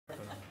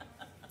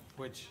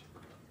which,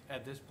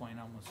 at this point,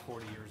 almost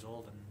 40 years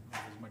old and with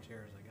as much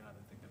hair as I got,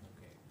 I think I'm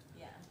okay.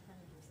 Yeah, I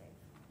think you're safe.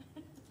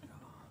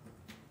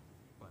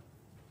 But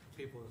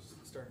people is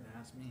starting to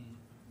ask me,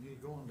 you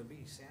going to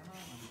be Santa?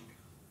 And I'm like,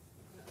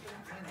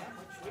 "Not that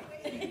much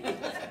weight."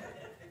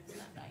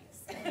 Not nice.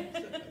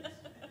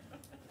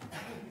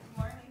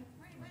 Morning.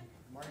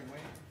 Morning,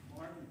 Wayne.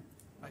 Morning.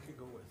 I could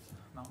go with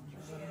Mountain Dew.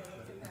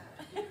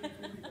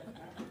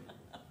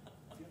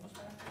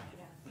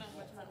 Not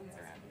much mountains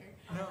around here.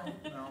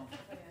 No.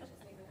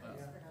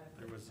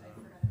 There was,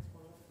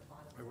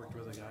 I worked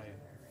with a guy,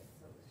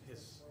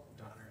 his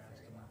daughter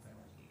asked him one time,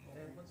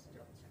 "Dad, what's the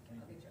difference between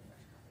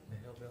the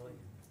hillbilly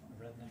and the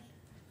redneck?"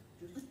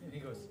 And he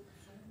goes,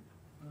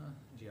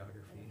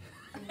 geography.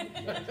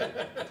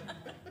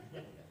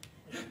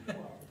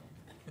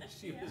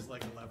 She was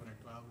like 11 or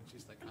 12 and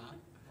she's like, huh?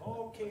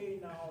 Okay,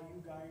 now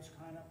you guys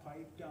kinda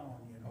pipe down,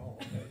 you know.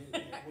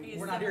 Are you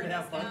We're not here to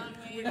have settling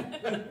fun.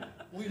 us down, Wayne?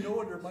 We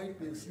know there might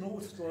be a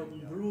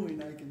snowstorm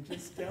brewing, I can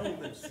just tell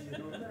this, you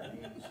know.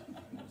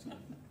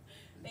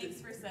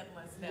 Thanks for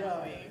settling us down,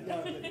 Yeah, Wayne.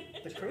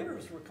 yeah, the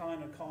critters were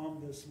kinda calm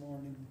this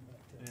morning, but,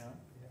 Yeah.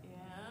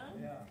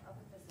 Yeah? yeah.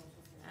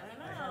 I don't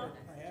know.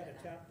 I had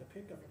to tap the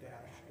pickup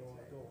dash,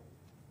 go,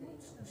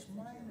 what's this,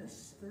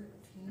 -13?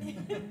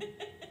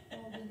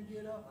 Oh, then you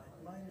get up,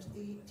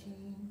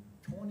 -18,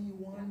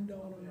 21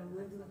 down in the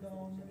river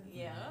down there.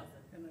 Yeah,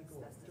 And I go,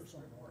 there's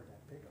something wrong with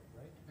that pickup,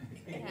 right?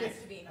 it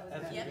has to be.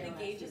 Yep, the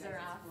gauges are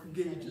off.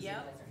 Gauges.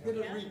 Yep, Get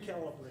it yep.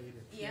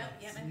 recalibrated. Yep,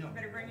 and you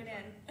better bring it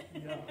in.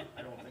 Yeah,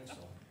 I don't think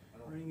so. I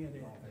don't- Bring it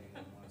in. I don't think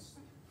it was.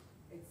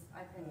 It's,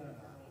 I think, Uh,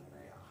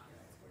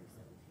 it's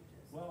 47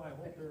 pages. well, I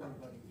hope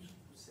everybody's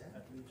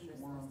at least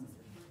one,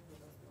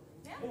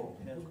 Yeah.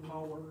 has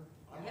power.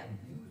 Yep.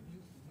 You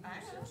I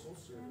said know. social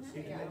service. Mhm.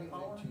 And then you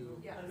went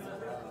to, Yeah.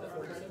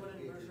 what is it,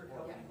 pages?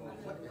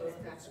 What is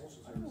that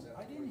social I don't, service?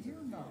 I didn't hear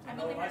nothing. I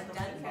mean, there's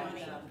Dunn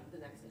County. The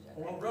next agenda.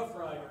 Well, Rough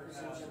Riders,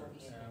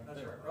 Yeah.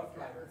 that's right, Rough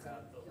Riders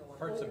had the.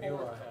 Parts of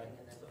Beulah had.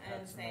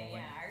 And say,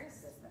 yeah,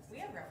 ours, we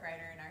have Rough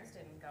Rider and ours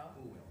didn't go.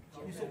 Who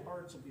will? You said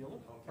parts of Beulah?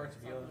 Parts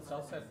of Beulah, the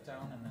south side of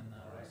town and then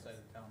the west side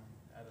of town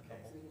had a So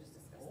couple. we can just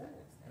discuss that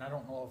next And I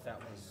don't know if that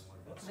was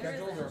There is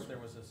scheduled or a- if there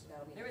was this,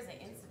 That'll be There was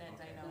next an agenda. incident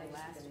I know And just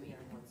last gonna be week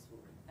on one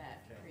swoop. that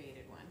Okay.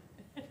 created one.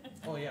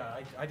 oh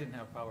yeah, I didn't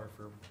have power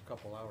for a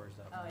couple hours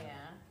that Oh, morning.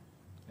 yeah?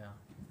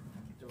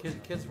 Yeah.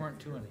 Kids weren't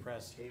too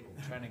impressed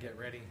trying to get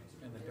ready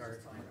in the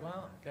dark. I'm like,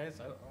 well, guys,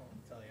 I don't know,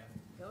 I'll tell ya.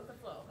 Go with the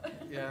flow.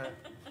 Yeah,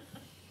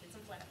 Get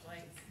some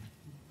flashlights.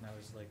 and I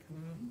was like,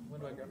 when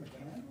do I grab my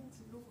camera? Candles,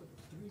 you know, with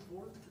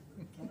 3/4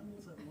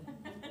 candles at one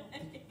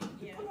point.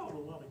 They Yeah. put out a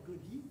lot of good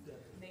heat there.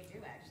 They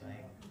do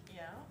actually,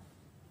 yeah.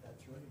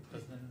 That's right.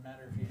 Doesn't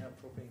matter if you have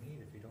propane heat,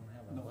 if you don't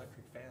have an No.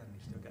 electric fan, you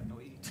still got no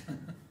heat.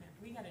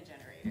 We got a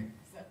generator,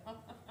 so.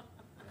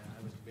 Yeah,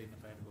 I was debating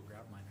if I had to go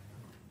grab mine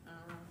or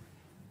not.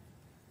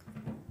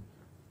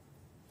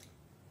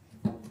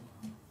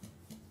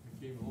 I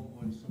came home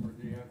one summer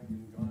day after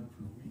being gone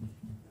for a week,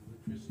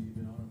 electricity had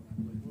been out, I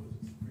believe it was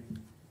in spring,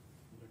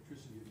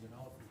 electricity had been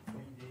out for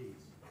 3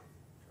 days,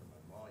 Turn my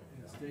volume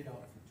and it down. stayed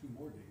out for 2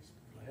 more days.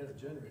 I had a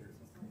generator,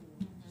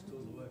 just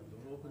told the wife,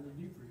 don't open the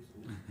deep freeze.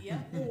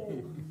 Yep,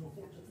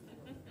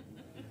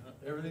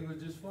 Everything was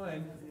just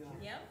fine,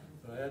 yep.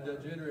 so I had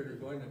that generator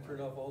going to turn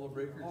off all the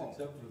breakers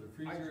except for the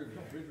freezer, the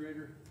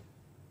refrigerator,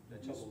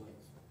 that just,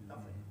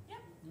 Nothing.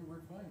 it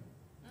worked fine.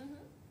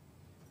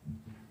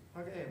 Mm-hmm.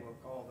 Okay, we'll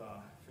call the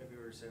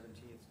February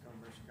 17th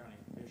Mercer County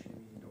Commission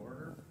meeting to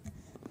order.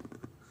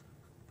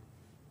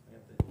 We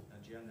have the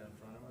agenda in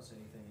front of us.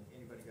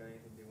 Anybody got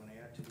anything they wanna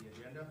add to the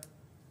agenda?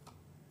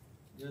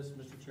 Yes,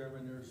 Mr.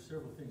 Chairman, there's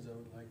several things I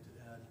would like to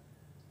add.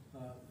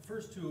 The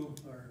first two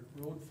are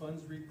road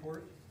funds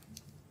report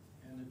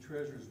and the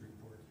treasurer's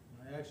report.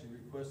 I actually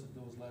requested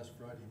those last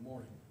Friday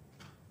morning.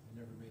 I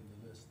never made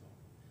the list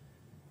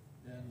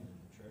though. And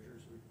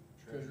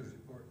treasurer's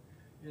report.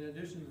 In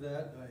addition to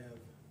that, I have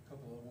a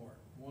couple of more.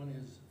 One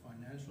is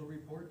financial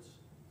reports,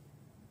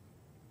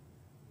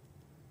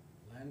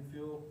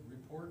 landfill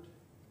report.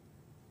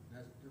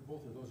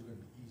 Both of those are gonna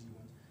be easy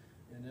ones.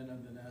 And then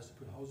I'm gonna ask to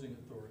put housing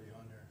authority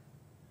on there.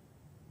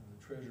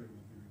 The treasurer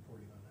will be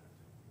reporting on that,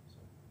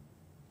 so.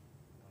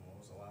 And what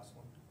was the last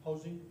one?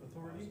 Housing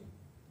authority?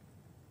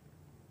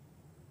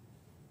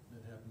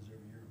 That happens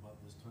every year about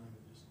this time,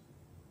 it just.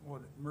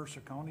 What, Mercer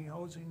County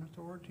Housing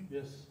Authority?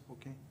 Yes,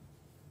 Okay.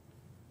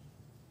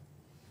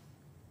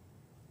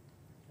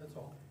 that's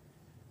all.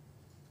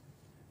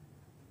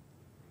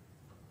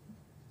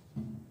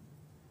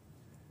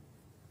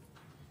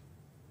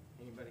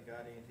 Anybody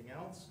got anything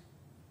else?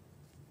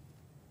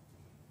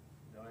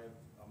 Do I have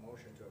a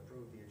motion to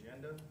approve the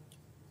agenda?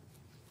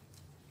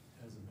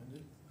 As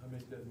amended, I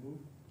make that move.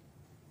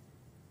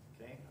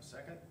 Okay, a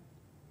second?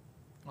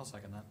 I'll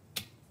second that.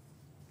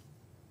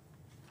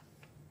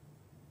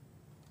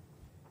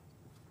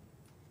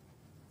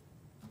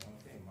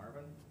 Okay,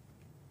 Marvin?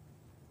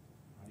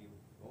 How do you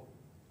vote?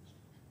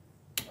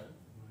 Pardon?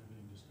 Do I have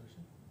any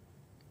discussion?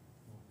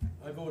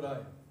 I vote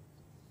aye.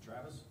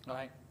 Travis?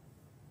 Aye.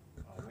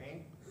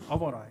 Wayne? How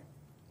about I?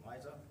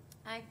 Liza?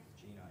 Aye.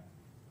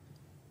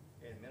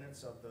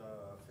 minutes of the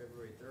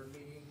February 3rd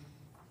meeting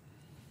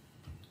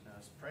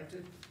as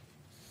printed.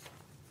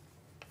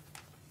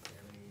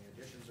 Any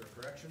additions or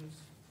corrections?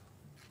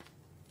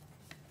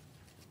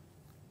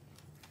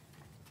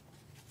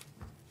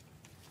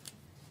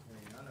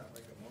 Hearing none, I'd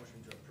like a motion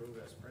to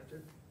approve as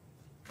printed.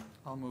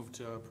 I'll move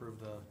to approve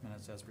the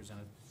minutes as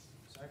presented.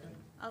 Second,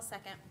 I'll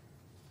second.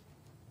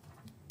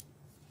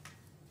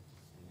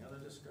 any other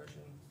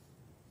discussion?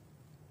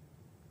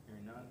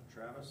 Hearing none,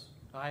 Travis,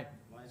 Aye.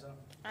 Liza,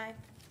 Aye.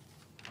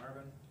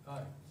 Marvin,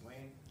 Aye.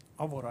 Wayne,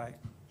 I'll vote aye.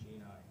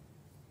 Jean,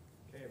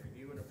 aye. Okay,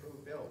 review and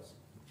approve bills.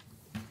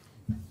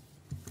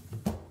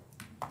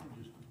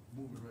 We're just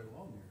moving right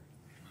along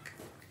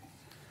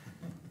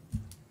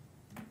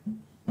here.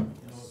 You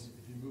know,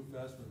 if you move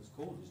fast when it's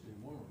cold, you stay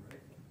warmer, right?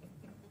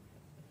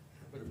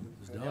 Better put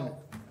this down,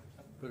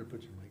 better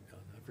put your mic down,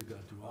 I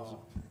forgot to also.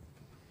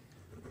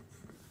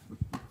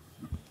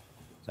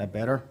 Is that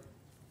better?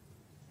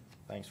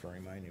 Thanks for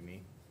reminding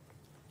me.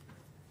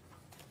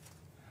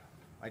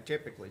 I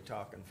typically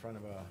talk in front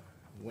of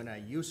when I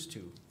used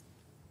to,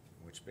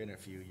 which been a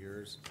few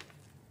years.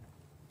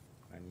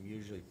 I'm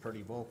usually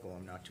pretty vocal,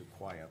 I'm not too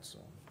quiet, so.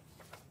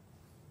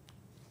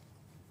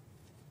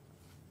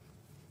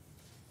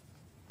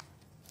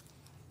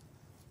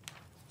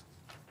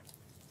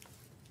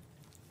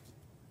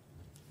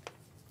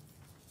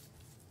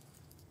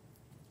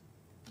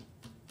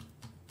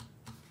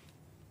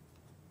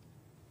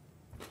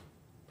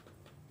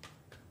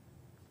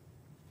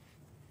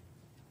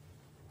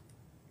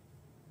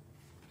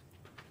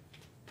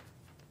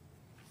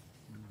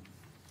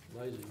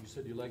 Liza, you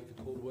said you like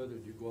the cold weather,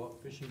 do you go out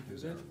fishing through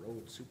Is that? our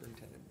road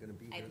superintendent gonna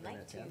be here I'd then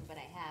like at to, 10? but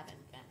I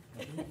haven't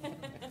been.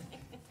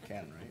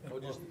 Can, right? I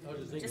was just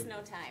Just thinking,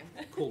 no time.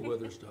 cold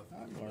weather stuff.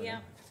 I'm learning.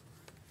 Yep,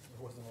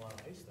 There wasn't a lot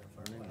of ice there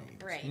for a while. Learning.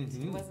 right.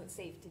 Mhm. It wasn't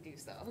safe to do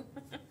so.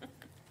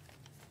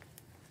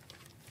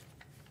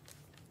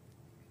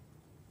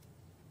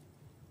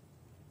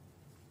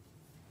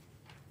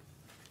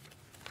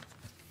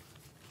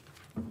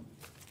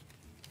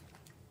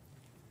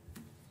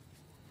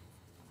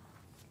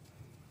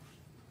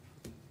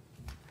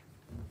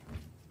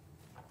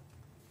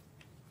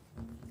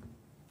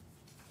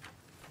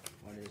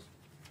 What is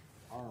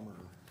armor?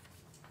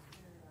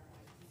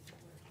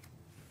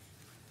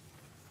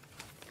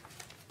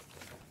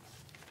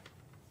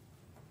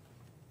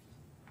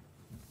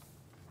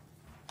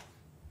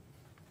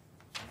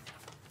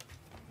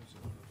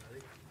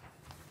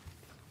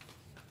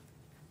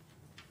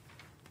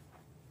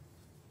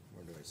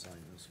 Where do I sign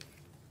this one?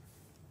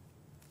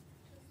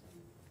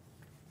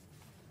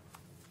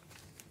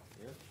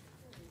 Here?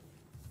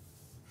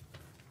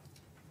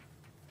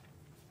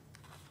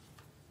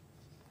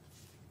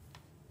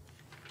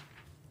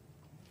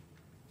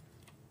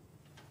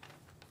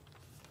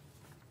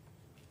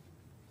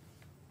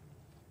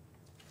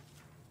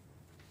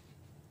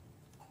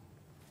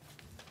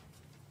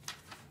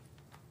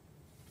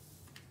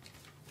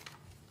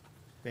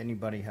 If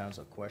anybody has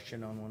a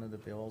question on one of the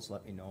bills,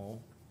 let me know,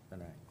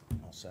 then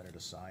I'll set it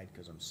aside,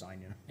 cause I'm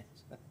signing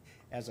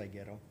as I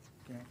get them.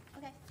 Okay.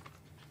 Okay.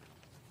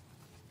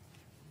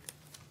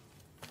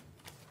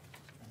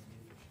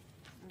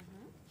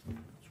 Mhm.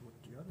 That's what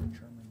the other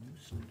chairman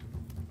used to do.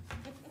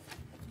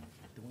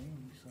 Dwayne,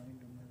 he signed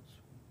them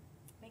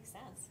as, Makes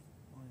sense.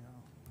 oh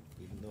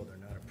yeah. Even though they're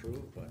not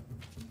approved, but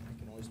I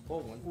can always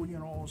pull one. Well, you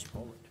can always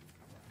pull it.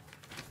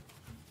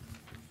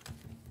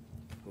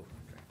 Oh,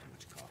 I drank too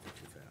much coffee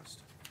too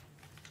fast.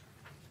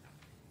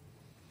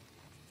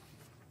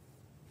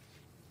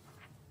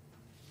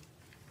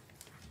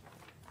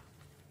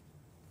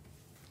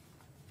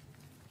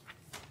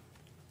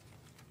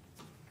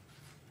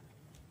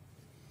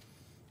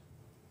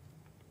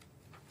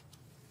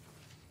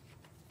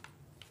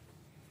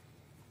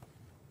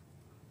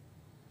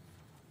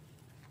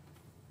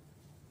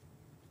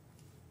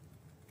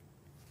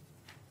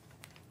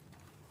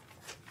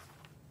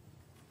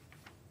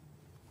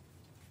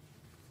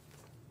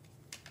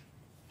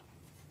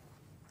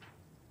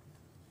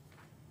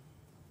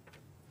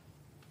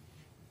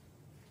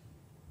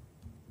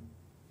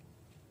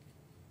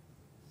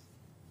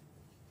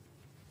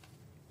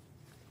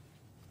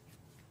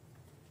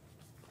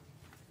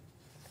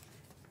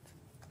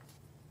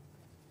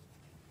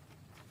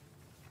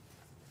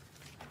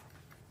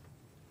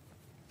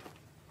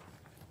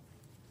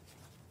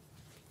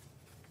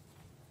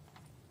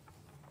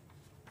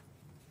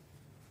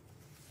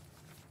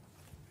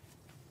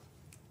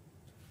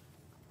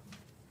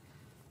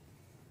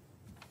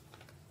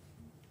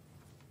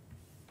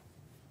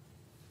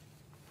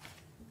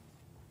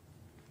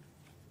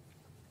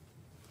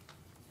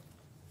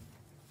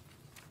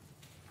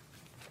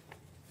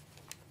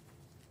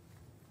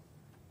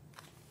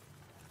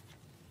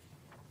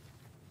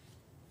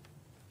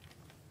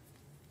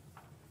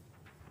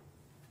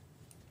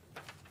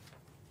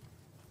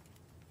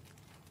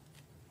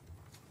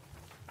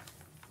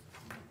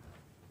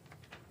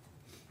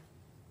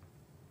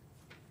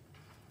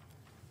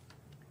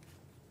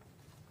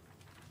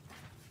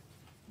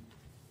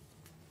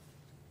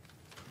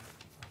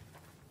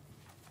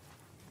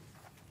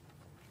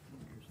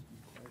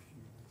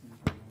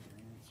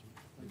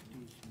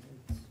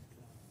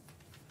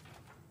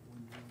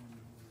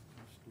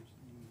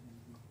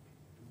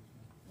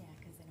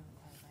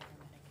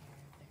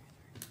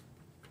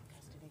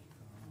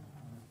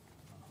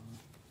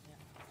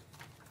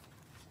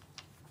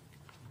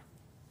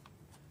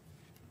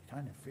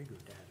 kinda figured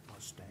that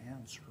was the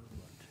answer,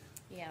 but.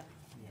 Yep.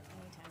 Yeah.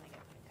 Anytime I get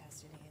put in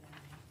custody, then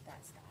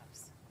that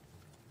stops.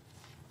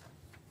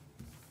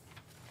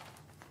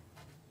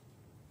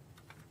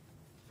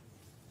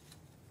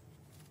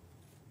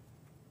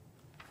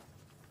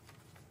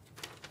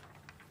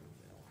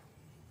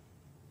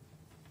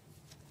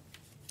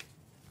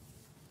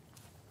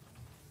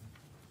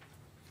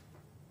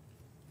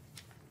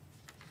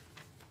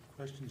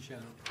 Question,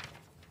 Shannon.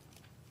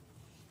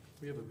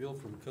 We have a bill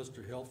from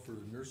Custer Health for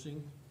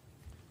nursing.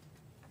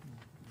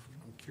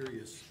 I'm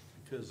curious,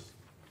 because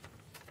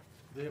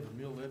they have a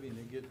mill levy and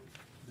they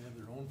have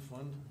their own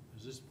fund.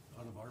 Is this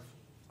out of our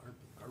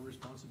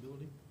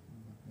responsibility?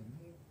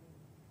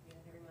 Yeah,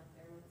 every month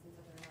since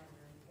I've been around,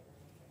 they're getting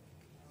anything,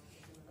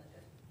 it's in the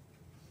budget.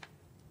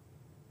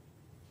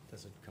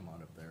 Does it come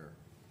out of their?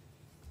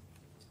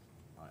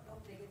 Oh,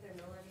 they get their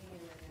mill levy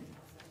and then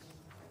also,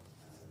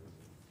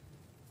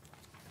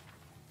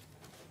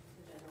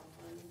 the general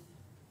fund.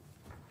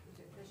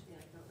 There should be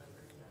like no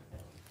numbers in that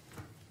bill.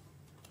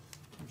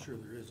 I'm sure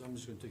there is. I'm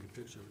just gonna take a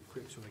picture of it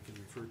quick so I can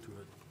refer to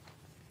it.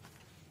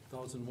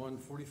 1001,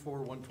 44,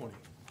 120,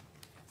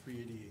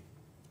 388.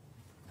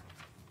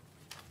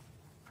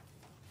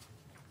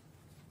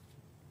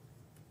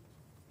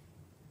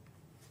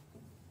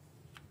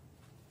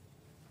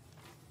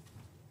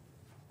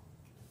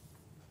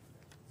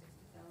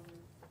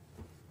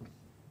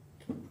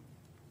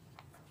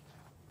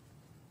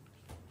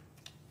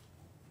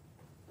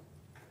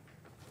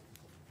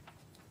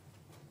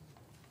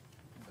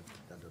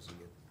 That doesn't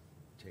get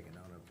taken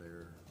out of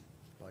their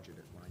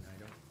budgeted line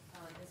item?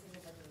 This is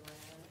a budget line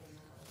item in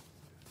the,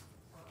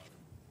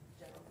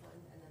 general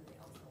fund, and then they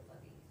also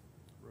levy.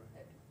 Right.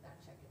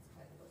 That check gets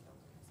cut and goes down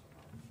to Custer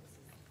Health. This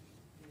is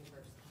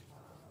reimbursed,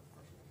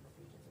 portion of the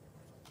regions in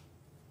Ireland.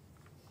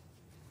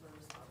 We're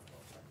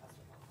responsible for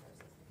Custer Health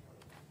versus the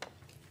county.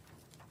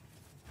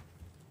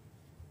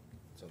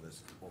 So this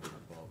is over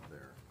and above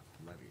their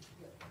levy,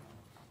 Yep.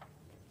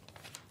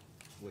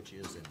 which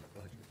is in the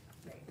budget.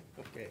 Right.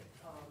 Okay. Budget.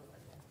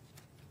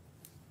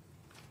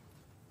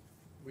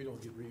 We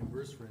don't get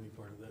reimbursed for any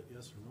part of that,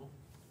 yes or no?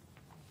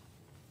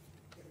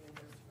 Get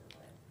reimbursed for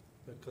what?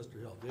 At Custer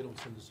Health, they don't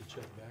send us a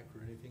check back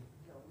or anything?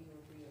 No, we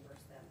will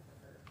reimburse them for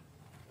her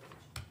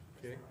wage.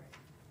 Okay. Salary.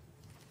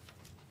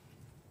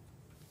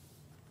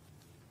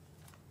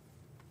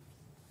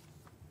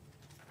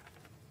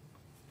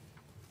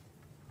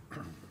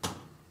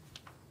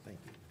 Thank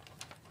you.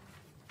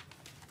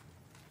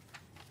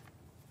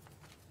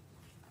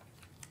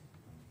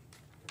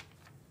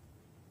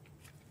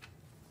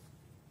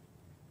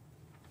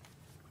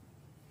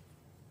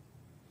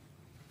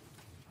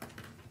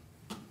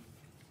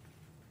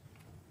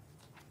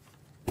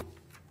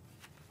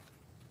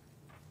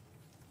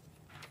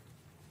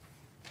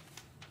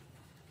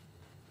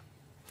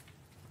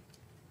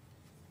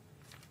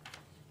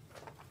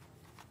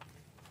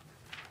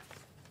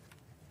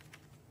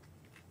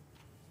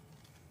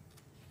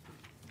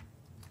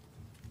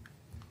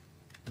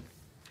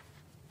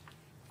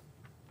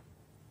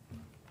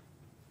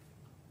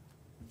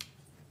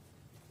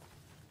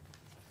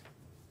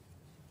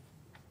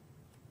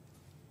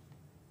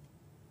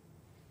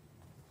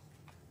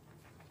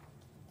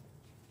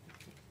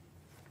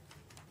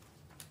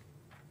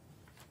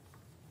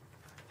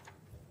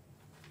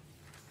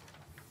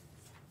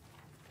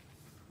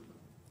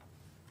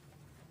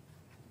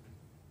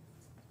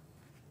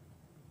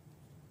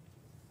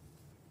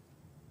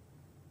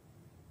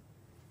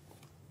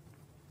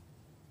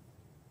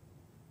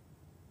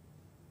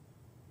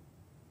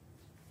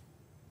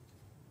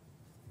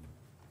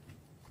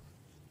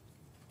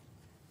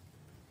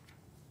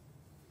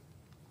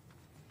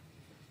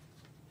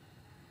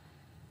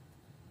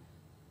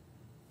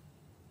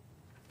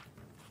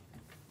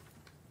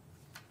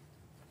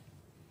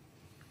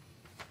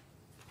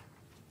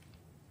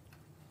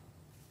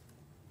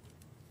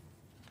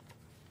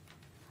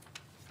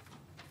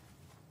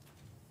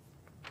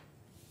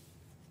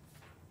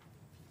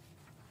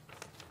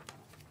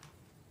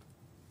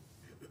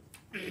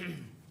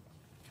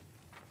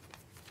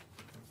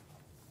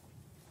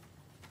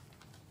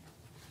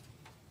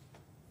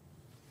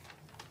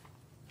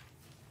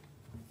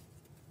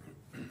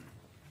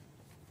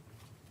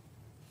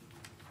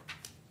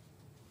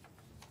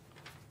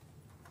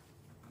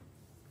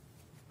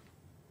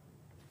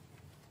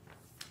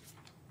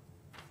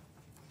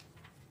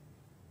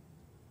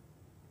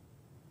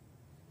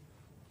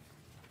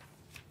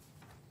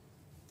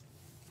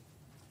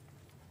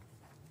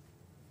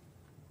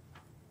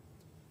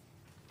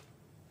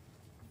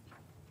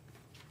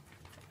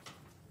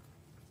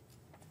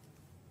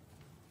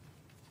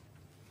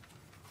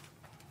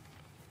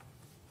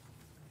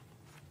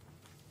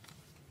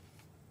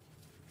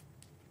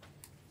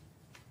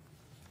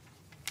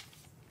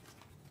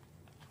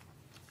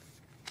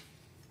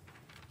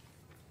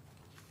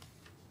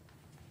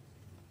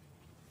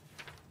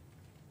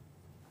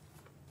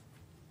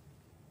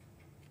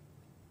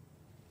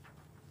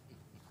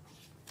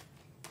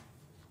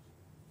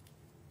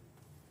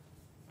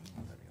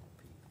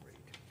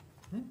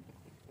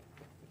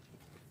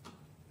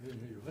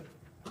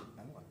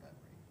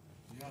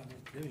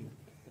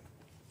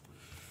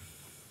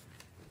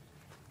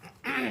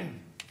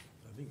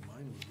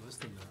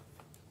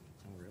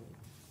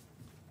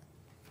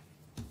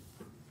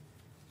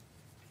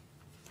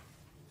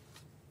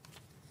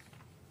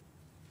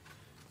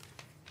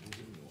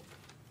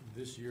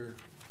 this year,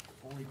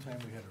 only time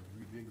we had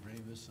a big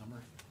rain this summer,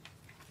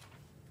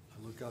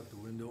 I look out the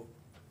window,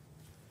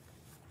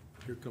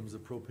 here comes the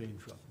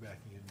propane truck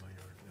backing in my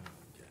yard.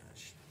 Oh,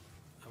 gosh.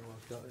 I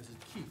walked out, I said,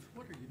 Keith,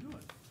 what are you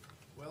doing?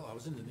 Well, I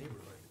was in the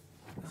neighborhood.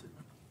 I said,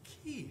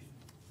 Keith,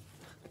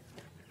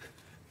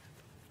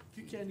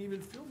 you can't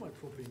even fill my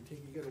propane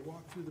tank, you gotta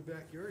walk through the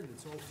backyard and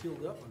it's all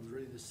filled up, I was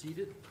ready to seed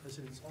it. I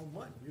said, it's all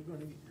mud, you're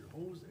gonna get your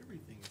hose,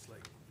 everything. It's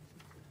like,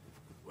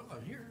 well,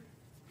 I'm here.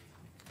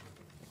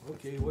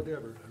 Okay,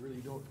 whatever, I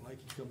really don't like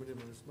you coming in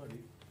when it's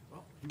muddy.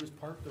 Well, he was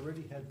parked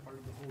already, had part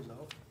of the hose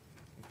out.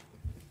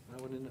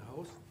 I went in the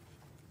house,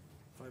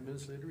 5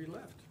 minutes later he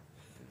left.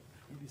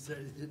 He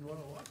decided he didn't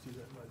wanna walk through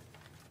that mud.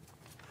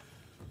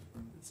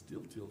 It's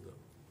still tilled up.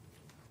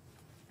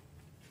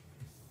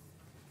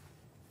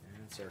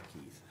 And it's our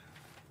Keith.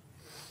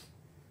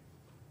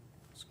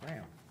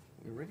 Scram,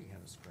 we already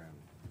had a scram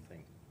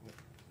thing.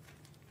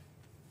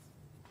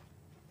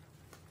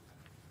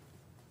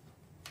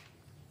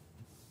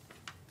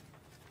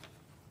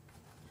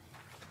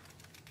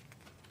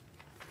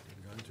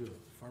 I've gone to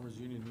a farmers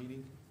union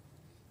meeting,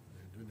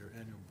 they're doing their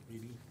annual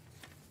meeting.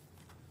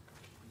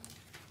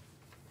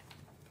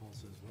 Paul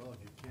says, well, if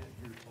you can't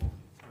hear Paul,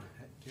 or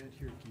can't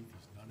hear Keith,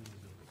 he's not in the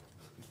building.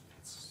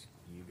 It's-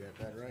 You got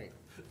that right.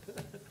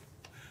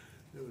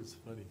 It was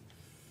funny.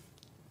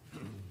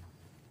 You-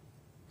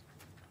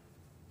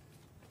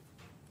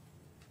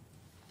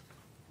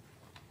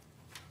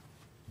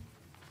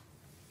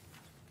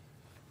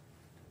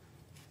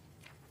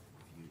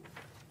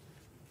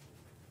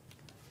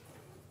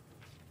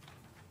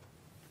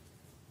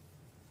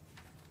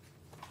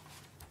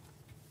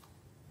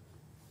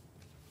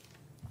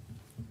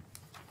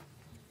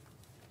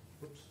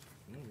 Whoops.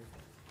 No, you're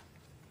fine.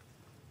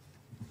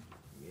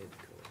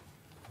 Midco.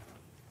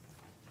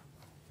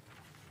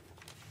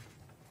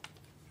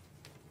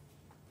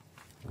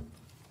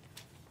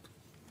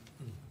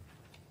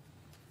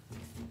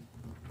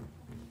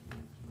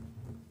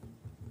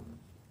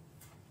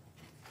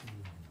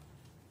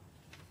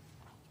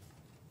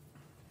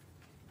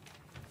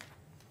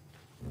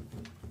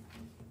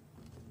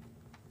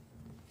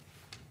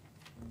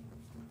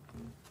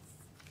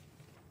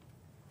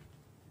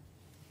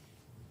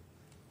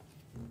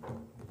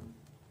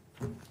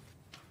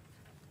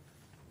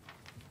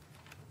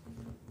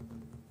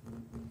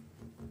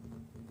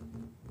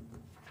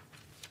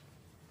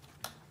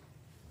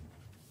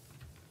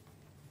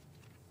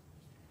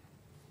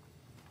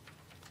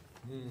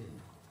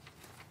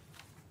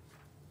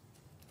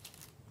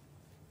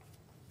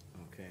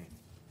 Okay,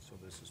 so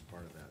this is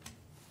part of that.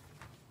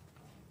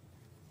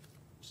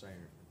 Sign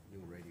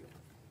new radio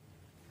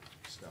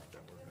stuff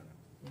that we're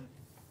gonna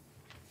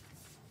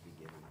be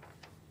getting.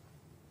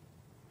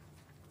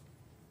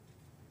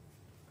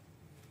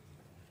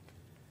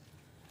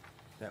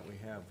 That we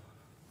have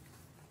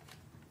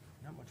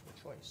not much of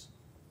a choice.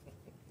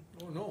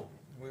 Oh, no.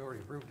 We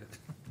already approved it.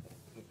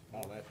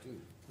 All that too.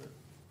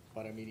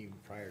 But I mean, even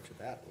prior to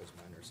that was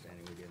my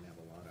understanding, we didn't have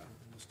a lot of,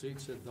 The state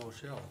said thou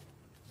shalt.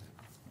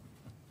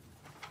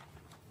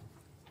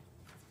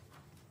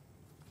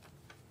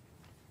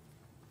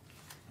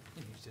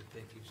 You said,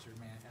 thank you, sir,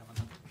 may I have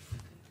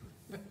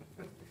another?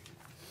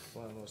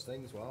 one of those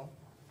things, well,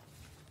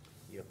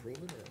 you approve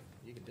it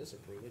or you can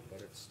disapprove it,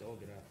 but it's still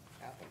gonna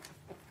happen.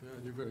 Yeah,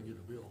 and you're gonna get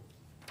a bill.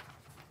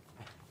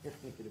 You're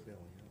gonna get a bill,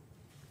 you know.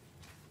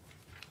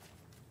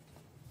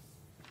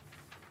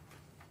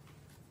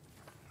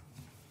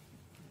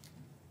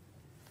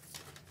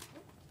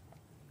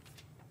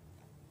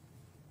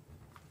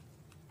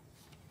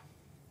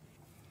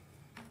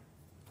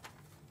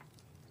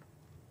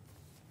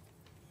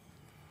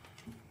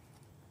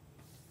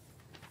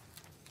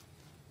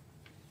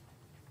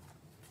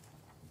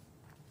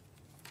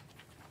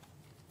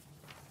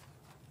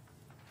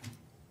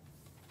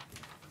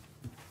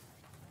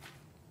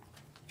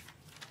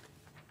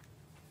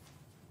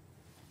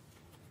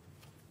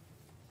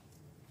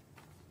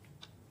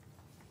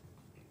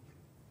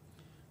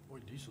 Boy,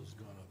 diesel's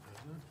gone up,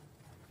 hasn't it?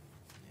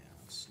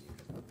 Yeah, it's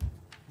sneaking up.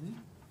 Hmm?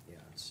 Yeah,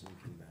 it's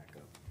sneaking back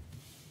up.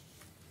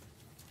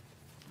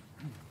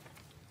 I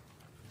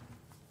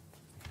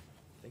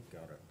think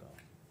out at the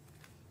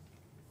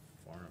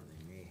farm,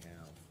 they may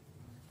have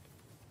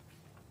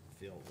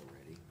filled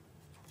already,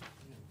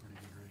 Yeah, pretty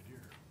good right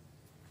here.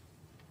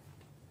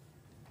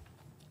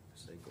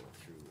 cause they go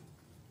through,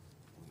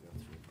 we go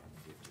through about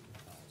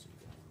 15,000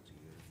 gallons a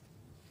year.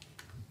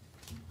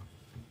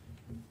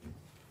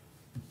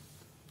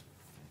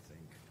 I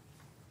think.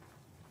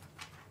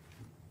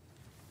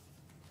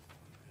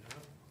 Yeah.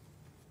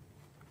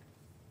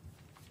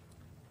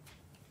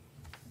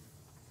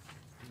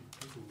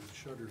 People would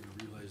shudder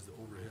to realize the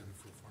overhead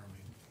for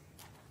farming.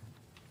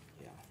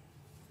 Yeah.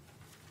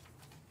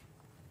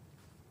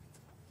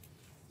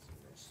 So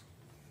this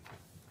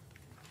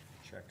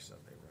checks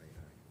that they write,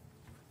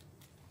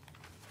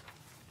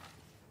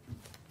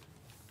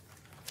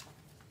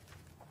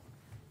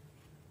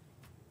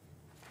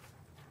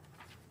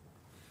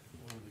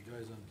 One of the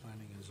guys on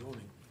planning and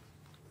zoning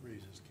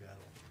raises cattle.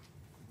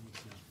 He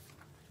said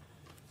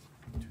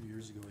 2 years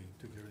years ago, he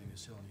took everything to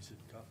sell, and he said,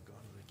 God,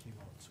 it came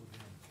out so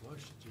damn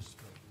flush, it just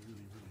felt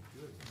really, really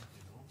good,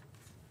 you know?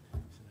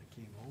 He said, I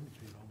came home,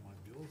 paid all my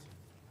bills, and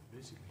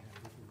basically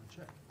handed over a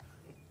check.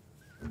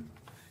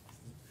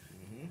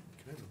 Mm-hmm.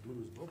 Kind of blew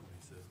his bubble,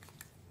 he said.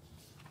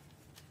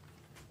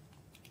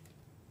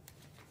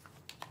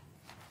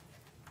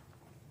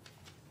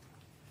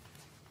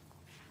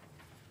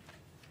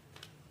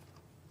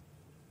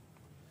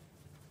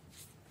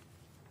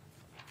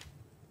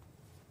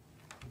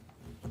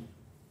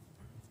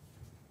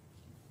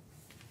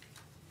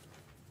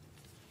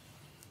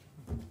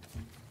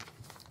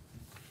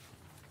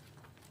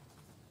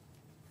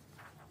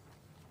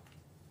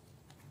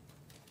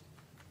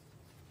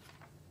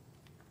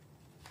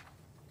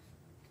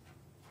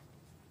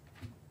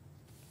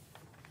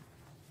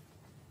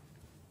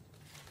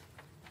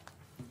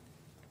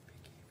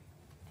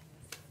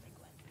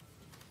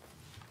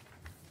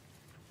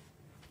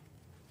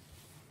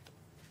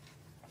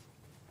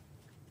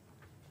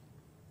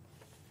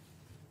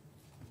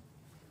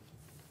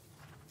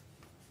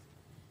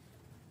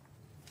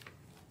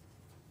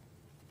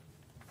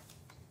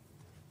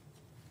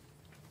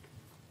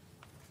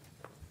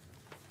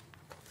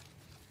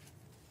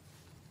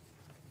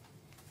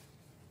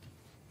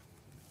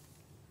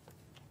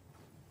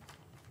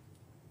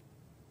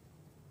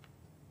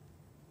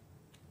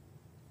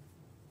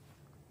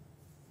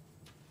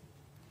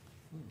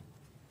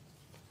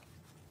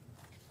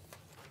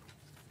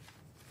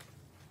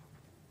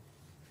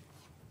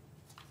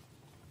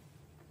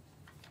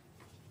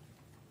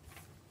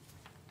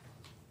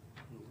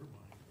 No, we're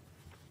buying.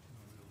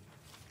 Not really.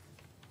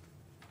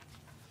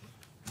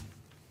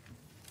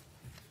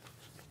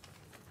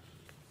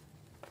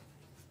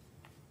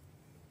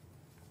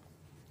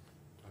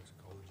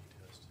 Toxicology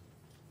test.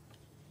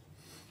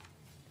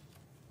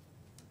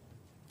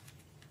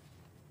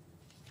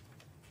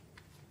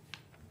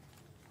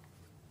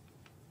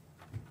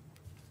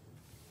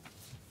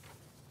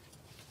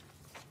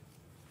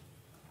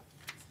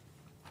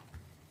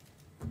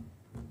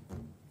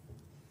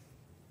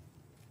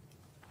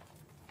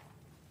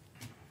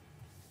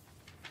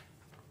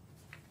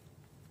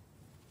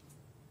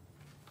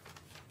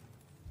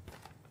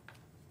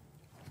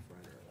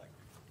 Off-roader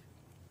electric.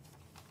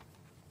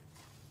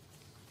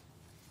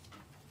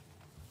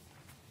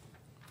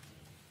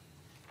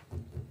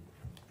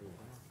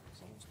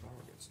 Someone's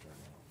power gets turned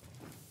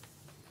off.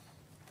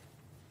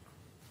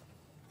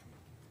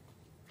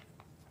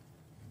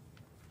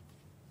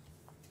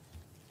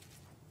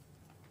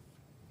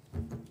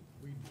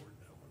 We bored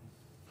that one.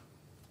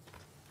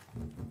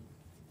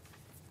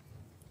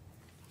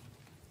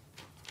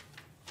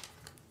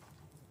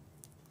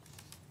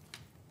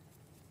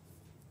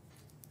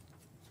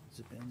 Has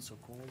it been so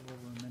cold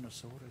over in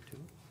Minnesota too?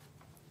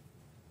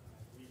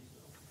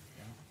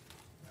 Yeah.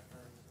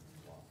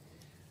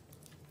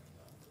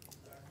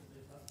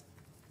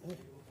 Oh.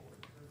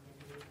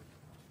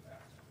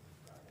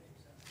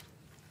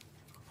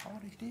 How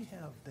did they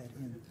have that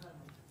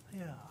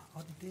yeah,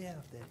 how did they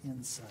have that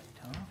insight,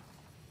 huh?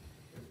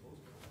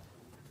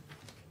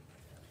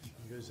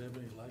 You guys have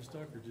any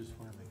livestock or just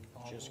farming?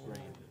 Just grain.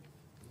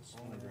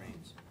 Only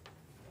grains.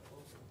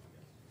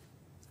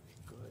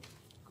 Good,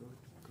 good,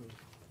 good.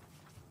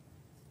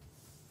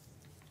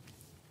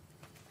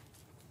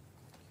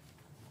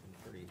 Been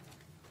pretty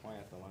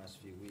quiet the last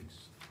few weeks.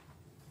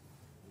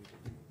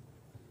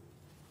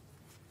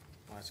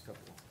 Last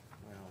couple,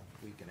 well,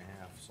 week and a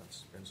half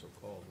since it's been so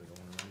cold, we don't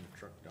wanna run the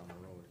truck down the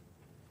road.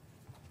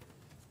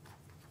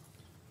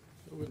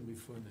 It wouldn't be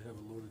fun to have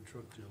a loaded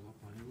truck gel up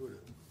on you, would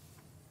it?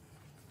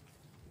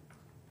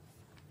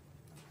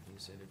 He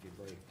said if you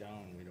break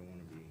down, we don't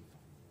wanna be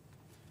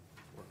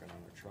working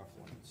on a truck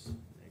when it's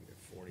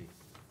 -40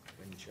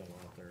 wind chill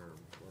out there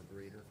or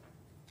greater.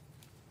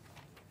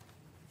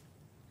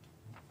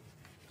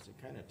 'Cause they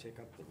kinda take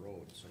up the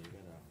road, so you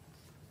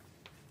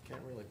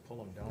can't really pull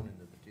them down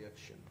into the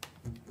ditch and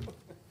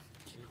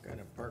you're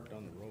kinda parked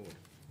on the road.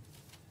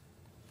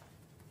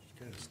 It's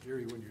kinda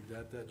scary when you're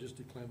at that just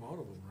to climb out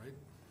of them, right?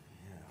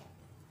 Yeah.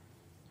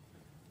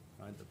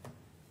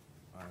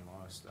 I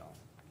lost a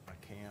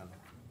can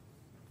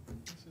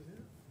This is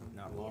it.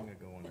 not long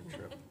ago on a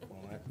trip.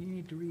 Well, that You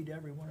need to read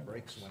every one of those.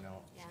 brakes went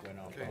out,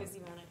 Okay. Because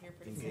you want it here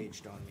pretty soon.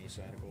 engaged on me,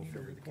 so I had to go Need to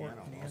figure the report can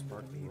out, the I was end of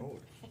parked the in the meeting.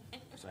 road.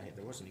 So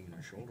there wasn't even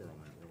a shoulder on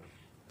that road.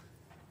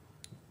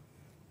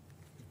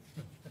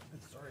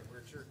 Sorry,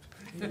 we're jerked.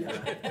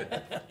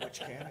 Which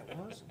can it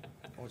was?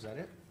 Oh, is that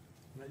it?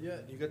 Not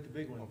yet, you got the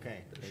big one.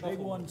 Okay. The Big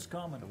shuffle one's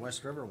coming. The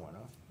West River one,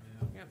 huh?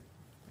 Yeah. Yep.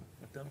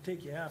 It'll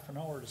take you half an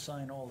hour to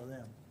sign all of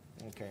them.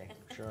 Okay,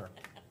 sure.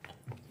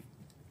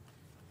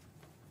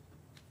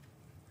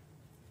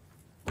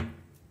 I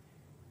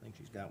think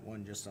she's got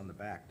one just on the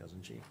back,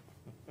 doesn't she?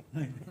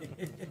 Yeah,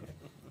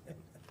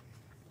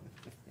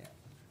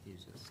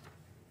 he's just,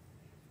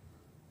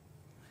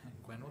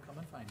 Gwen will come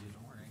and find you,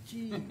 don't worry.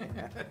 Gee,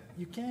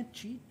 you can't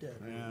cheat that.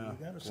 way. yeah, You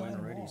gotta sign Gwen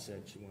them already all.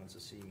 said she wants to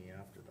see me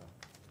after the.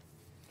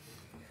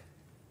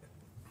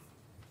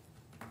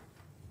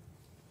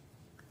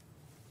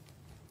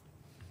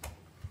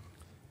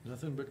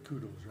 Nothing but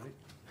kudos, right?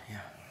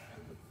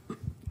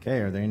 Okay,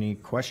 are there any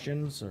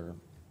questions or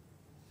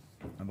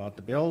about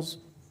the bills?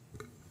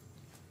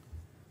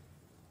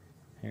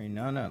 Hearing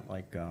none, I'd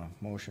like a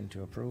motion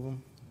to approve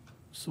them.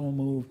 So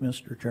move,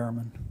 Mr.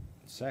 Chairman.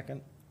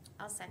 Second,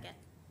 I'll second.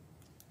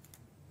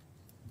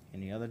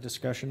 any other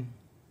discussion?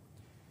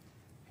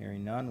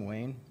 Hearing none,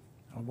 Wayne,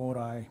 How vote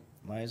aye?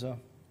 Liza,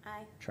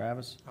 Aye.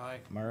 Travis, Aye.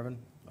 Marvin,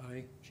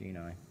 Aye. Jean,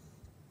 aye.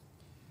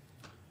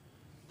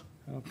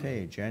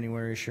 Okay,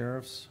 January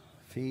sheriff's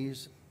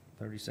fees,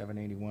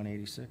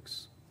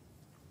 3781.86.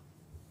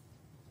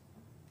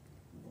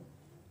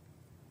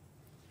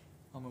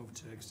 I'll move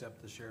to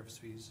accept the sheriff's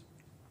fees.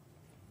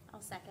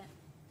 I'll second.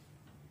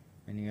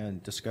 Any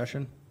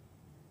discussion?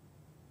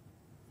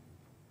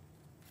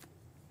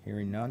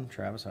 Hearing none,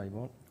 Travis, how you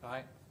vote?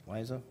 Aye.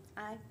 Liza,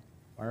 Aye.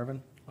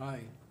 Marvin, Aye.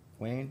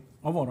 Wayne,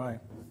 How vote aye?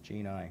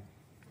 Jean, aye.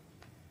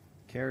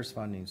 CARES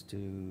fundings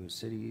to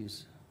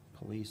cities,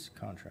 police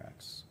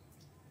contracts.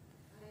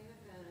 I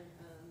have had,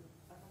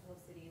 a couple of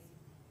cities,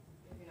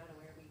 if you're not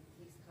aware, we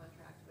lease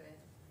contract with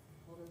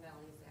Golden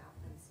Valley, Zap,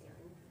 and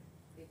Stanton.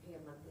 They pay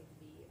a monthly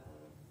fee of,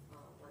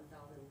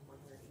 $1,185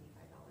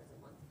 a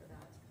month for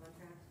that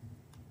contract.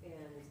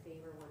 And they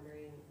were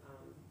wondering,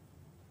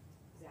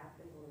 Zap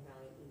and Golden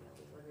Valley emailed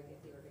me, wondering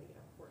if they were gonna get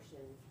a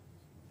portion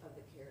of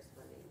the CARES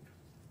funding,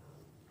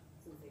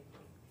 since they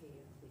pay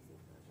a leasing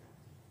contract.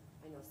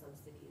 I know some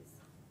cities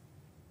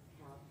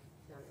have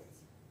done it,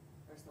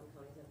 or some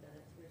counties have done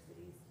it to their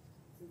cities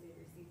since they've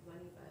received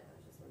money, but I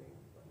was just wondering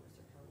what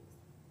Mercer County's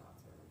thoughts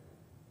were on that.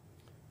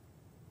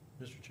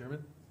 Mr.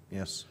 Chairman?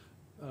 Yes.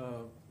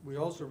 We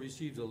also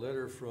received a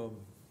letter from,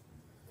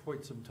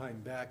 quite some time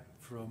back,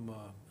 from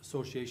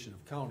Association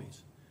of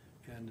Counties.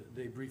 And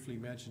they briefly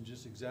mentioned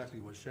just exactly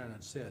what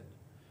Shannon said,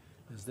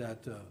 is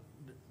that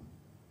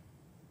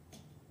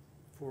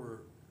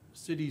for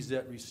cities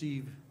that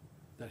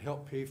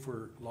help pay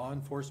for law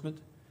enforcement,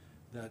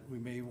 that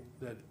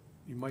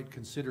you might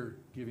consider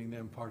giving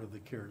them part of the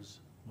CARES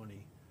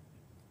money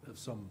of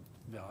some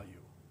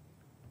value.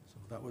 So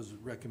that was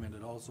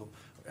recommended also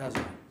as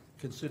a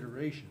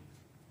consideration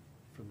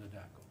from the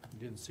DACO. He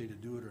didn't say to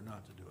do it or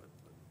not to do it,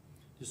 but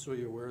just so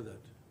you're aware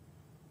that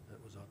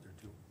that was out there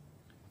too.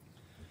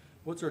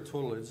 What's our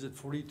total? Is it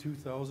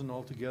 42,000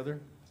 altogether?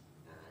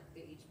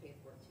 They each pay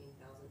 $14,220.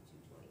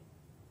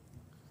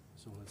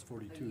 So that's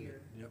 42. then.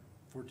 year. Yep,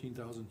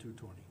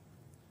 14,220.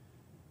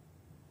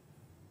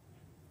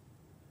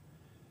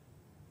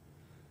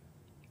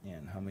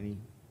 And how many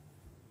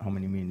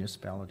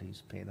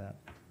municipalities pay that?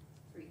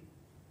 3,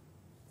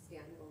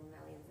 Stanton, Golden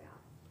Valley, and Zap.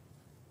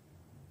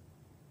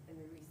 And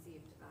we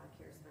received,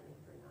 CARES funding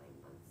for 9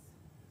 months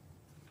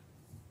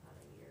out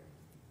of a year.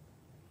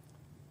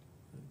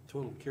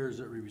 Total CARES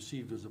that we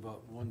received was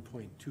about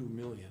 1.2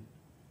 million.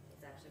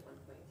 It's actually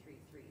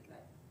 1.33,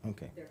 but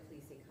Okay, they're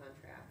policing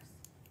contracts.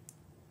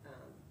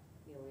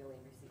 We only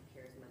received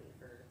CARES money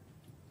for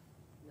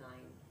 9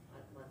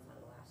 months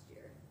out of last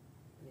year,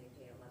 and they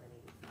pay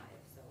 $11.85,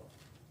 so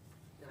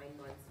 9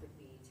 months would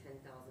be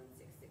 $10,665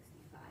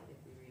 if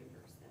we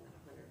reimburse them at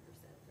 100%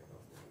 for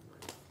those 9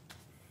 months.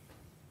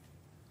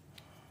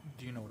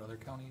 Do you know what other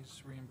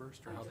counties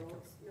reimbursed or how they? I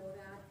don't know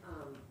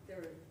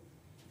that.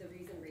 The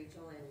reason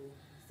Rachel and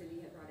Cindy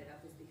had brought it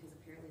up is because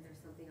apparently there's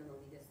something on the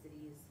League of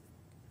Cities,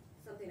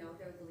 something out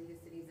there with the League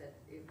of Cities that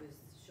it was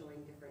showing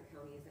different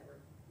counties that were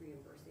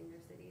reimbursing their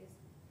cities.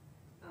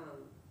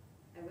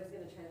 I was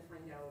gonna try to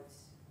find out,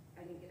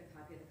 I didn't get a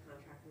copy of the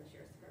contract from the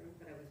sheriff's department,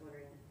 but I was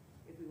wondering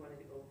if we wanted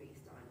to go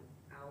based on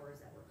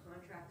hours that were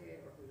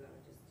contracted, or if we wanna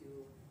just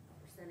do a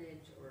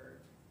percentage,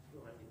 or if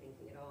we wanna do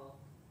anything at all.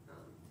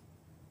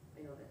 I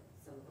know that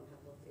some of them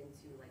have looked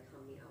into like how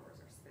many hours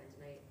are spent,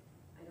 and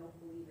I don't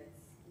believe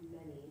it's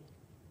many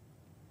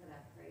for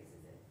that price,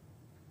 is it?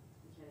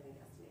 You can't even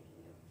guesstimate,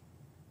 can you?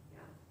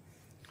 Yeah,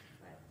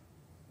 but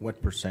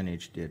what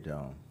percentage did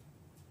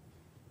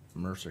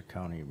Mercer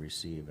County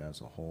receive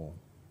as a whole,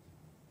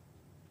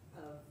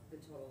 of the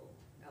total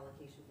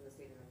allocation from the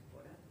state of North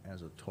Dakota.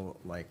 as a total,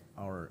 like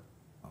our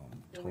No,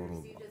 we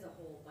total? received as a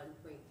whole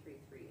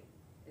 1.33,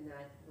 and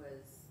that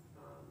was,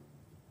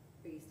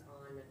 based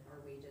on our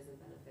wages and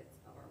benefits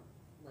of our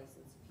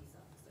licensed peace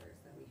officers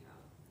that we have.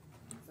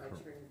 So I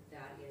Correct. turned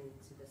that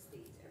into the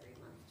state every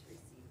month to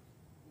receive,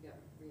 we got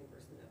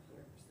reimbursement of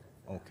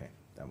 100%. Okay,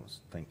 that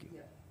was, thank you.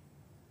 Yep,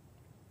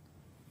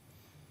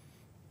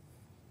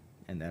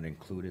 And that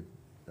included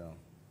the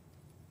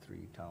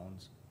 3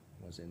 towns,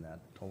 was in that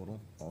total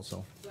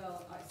also?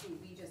 well, see,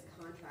 we just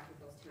contract with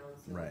those towns,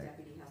 so the Right.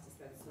 deputy has to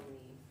spend so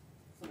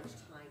much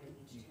time in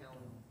each town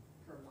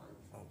per month.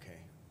 Okay,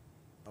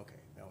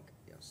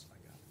 yes, I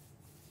got it.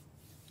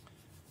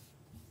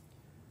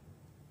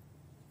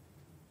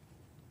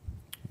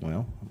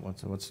 Well,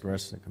 what's the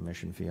rest of the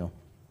commission feel?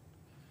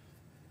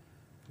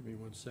 Give me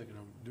 1 second,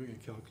 I'm doing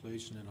a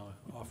calculation and I'll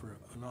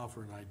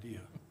offer an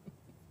idea.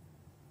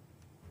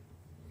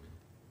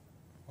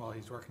 While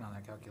he's working on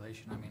that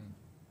calculation, I mean,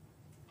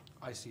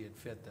 I see it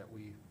fit that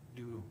we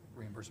do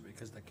reimburse it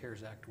because the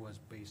CARES Act was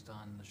based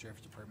on the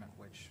sheriff's department,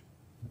 which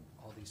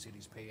all these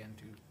cities pay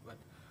into, but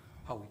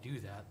how we do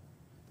that,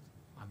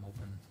 I'm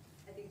open.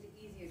 I think the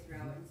easiest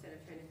route, instead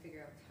of trying to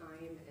figure out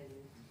time and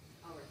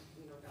hour,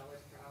 dollars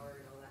per hour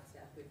and all that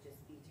stuff, would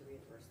just be to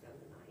reimburse them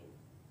the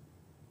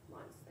 9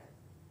 months that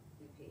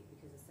we paid,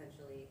 because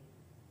essentially,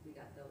 we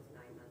got those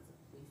 9 months of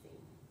policing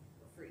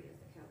for free as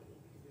the county,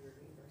 because we were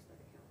reimbursed by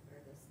the county,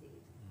 or the state,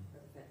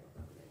 or the federal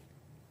government.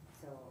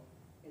 So,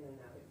 and then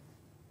that would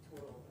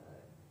total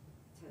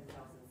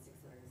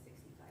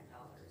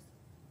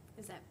 $10,665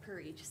 Is that per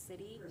each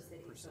city? per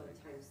city, Per so city.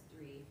 times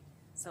 3,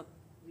 So,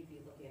 we'd be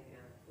looking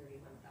at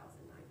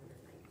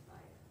 31,995.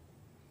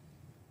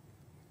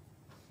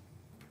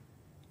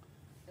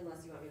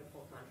 Unless you want me to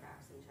pull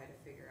contracts and try to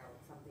figure out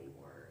something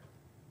more,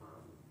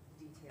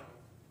 detailed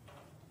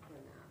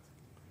than that.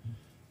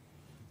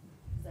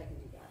 Cause I can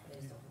do that, but I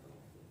just don't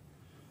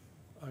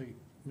have enough.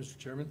 Mr.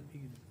 Chairman,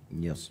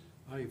 Yes.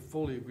 I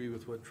fully agree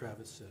with what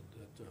Travis said,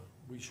 that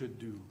we should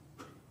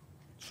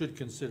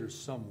consider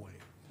some way.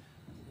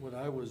 What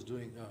I was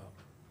doing,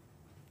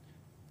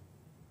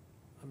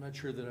 I'm not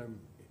sure that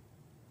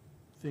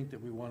think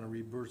that we wanna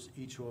reimburse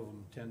each of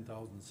them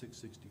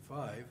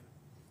 $10,665.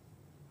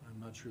 I'm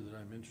not sure that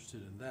I'm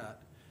interested in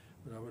that,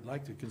 but I would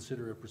like to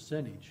consider a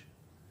percentage,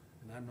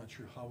 and I'm not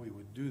sure how we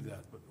would do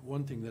that. But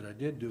one thing that I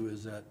did do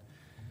is that,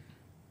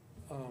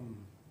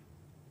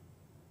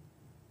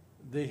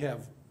 they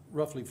have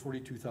roughly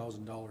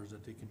 $42,000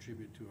 that they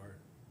contribute to our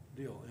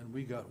deal, and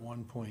we got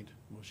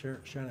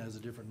Shanna has a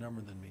different number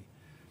than me.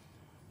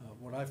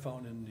 What I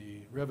found in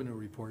the revenue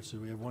reports is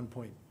we have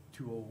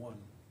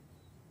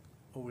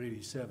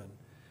 1.201087.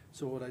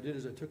 So what I did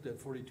is I took that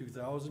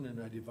 42,000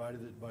 and I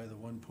divided it by the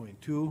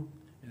 1.2,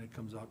 and it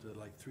comes out to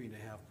like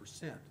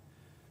 3.5%.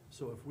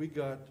 So if we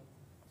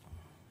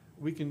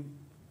can,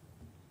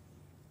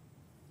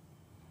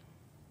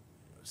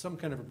 some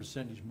kind of a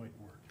percentage might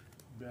work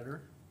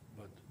better,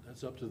 but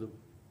that's up to the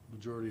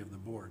majority of the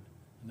board,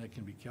 and that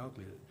can be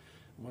calculated.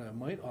 What I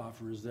might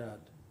offer is that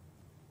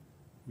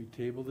we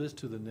table this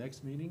to the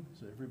next meeting,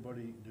 so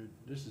everybody,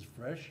 this is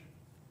fresh,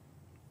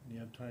 and you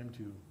have time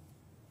to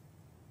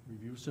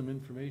review some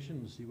information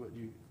and see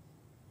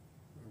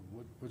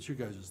what's your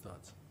guys'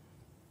 thoughts?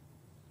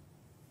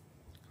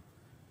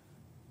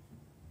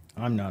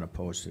 I'm not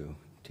opposed to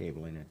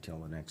tabling it till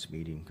the next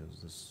meeting,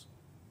 because this,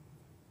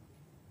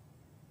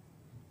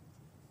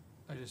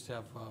 I just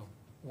have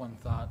one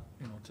thought,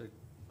 to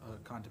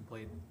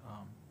contemplate,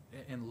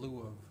 in lieu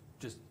of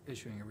just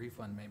issuing a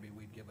refund, maybe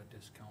we'd give a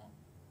discount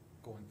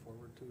going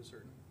forward to a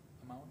certain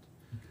amount.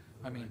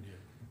 I mean,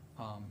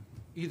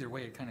 either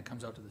way, it kind of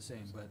comes out to the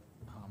same, but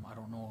I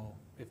don't know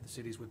if the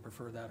cities would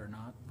prefer that or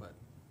not, but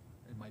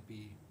it might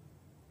be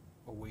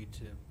a way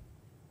to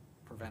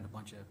prevent a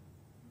bunch of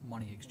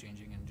money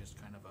exchanging and just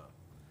kind of a,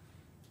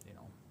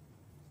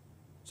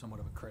 somewhat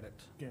of a credit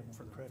Give them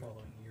for the credit.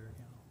 following year,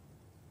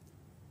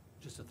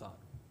 Just a thought.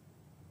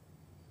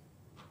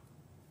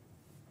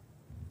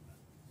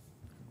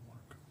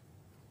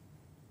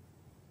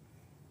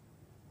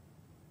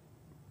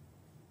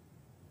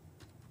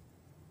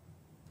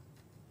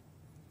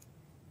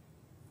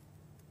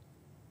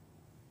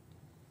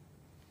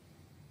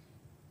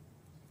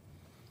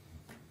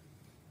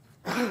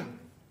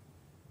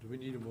 Do we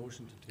need a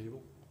motion to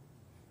table?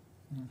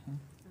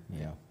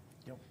 yeah.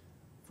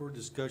 For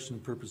discussion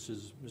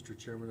purposes, Mr.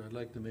 Chairman, I'd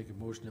like to make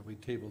a motion that we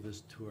table this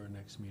to our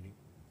next meeting.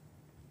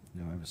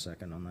 Do I have a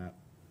second on that?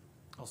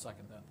 I'll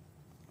second that.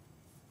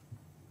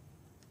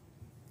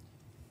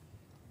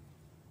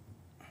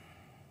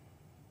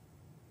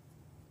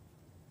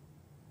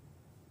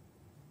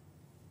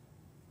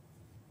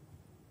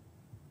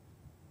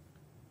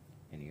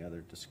 Any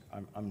other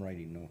I'm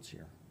writing notes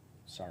here,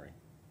 sorry.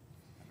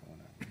 I don't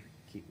wanna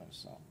keep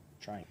myself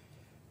trying.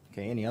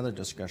 Okay, any other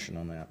discussion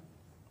on that,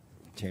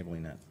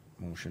 tabling that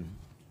motion?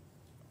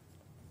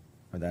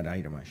 Or that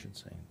item, I should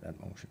say, that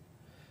motion.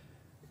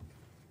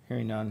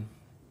 Hearing none.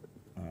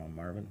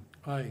 Marvin,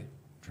 Aye.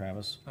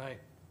 Travis, Aye.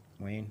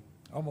 Wayne,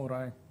 I'll vote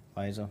aye.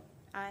 Liza,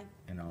 aye.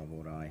 and I'll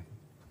vote aye.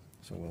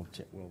 So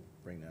we'll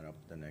bring that up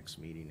the next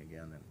meeting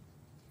again, and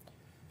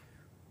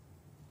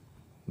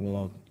we'll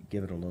all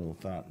give it a little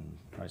thought and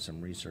try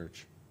some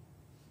research.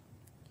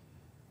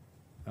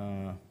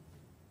 9:31.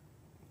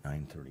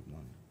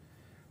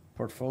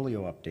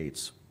 Portfolio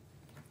updates.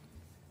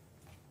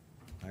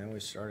 I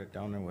always start it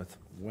down there with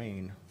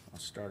Wayne. I'll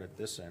start at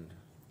this end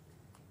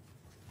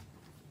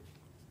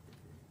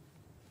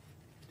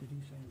Did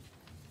he say?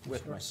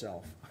 with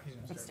myself.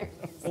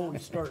 Oh,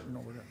 he's starting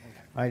over there,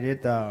 okay. I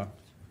did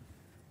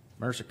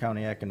Mercer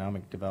County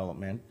Economic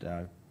Development.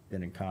 I've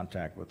been in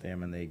contact with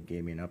them, and they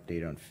gave me an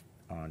update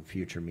on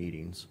future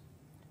meetings,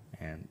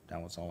 and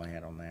that was all I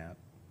had on that.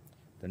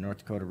 The North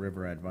Dakota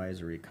River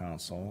Advisory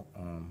Council,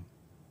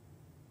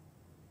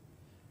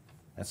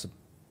 that's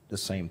the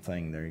same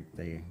thing.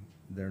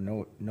 Their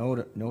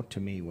note to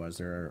me was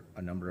there are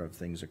a number of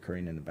things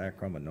occurring in the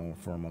background, but no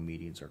formal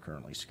meetings are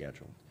currently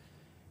scheduled.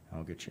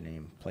 I'll get your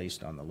name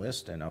placed on the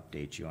list and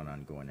update you on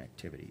ongoing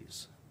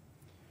activities.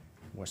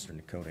 Western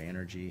Dakota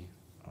Energy,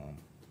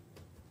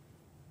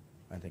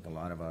 I think a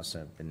lot of us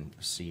have been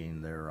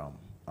seeing their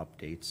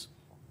updates.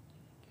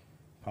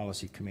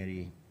 Policy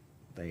Committee,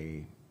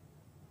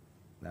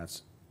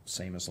 that's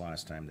same as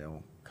last time,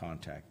 they'll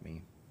contact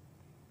me.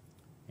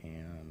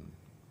 And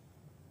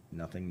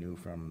nothing new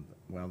from,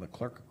 well, the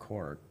clerk of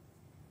court,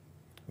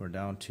 we're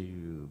down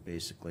to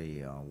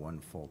basically, one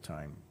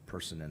full-time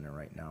person in there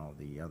right now.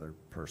 The other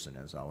person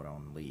is out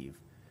on leave,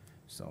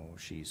 so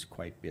she's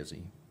quite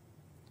busy.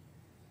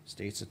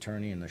 State's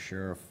attorney and the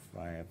sheriff,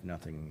 I have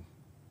nothing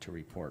to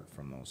report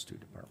from those two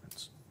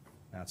departments.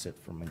 That's it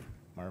for me.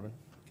 Marvin?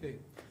 Okay,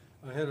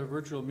 I had a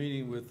virtual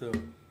meeting with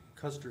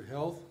Custer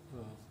Health.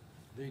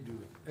 They do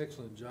an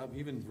excellent job,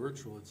 even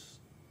virtual. It's,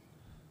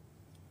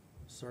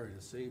 sorry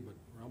to say, but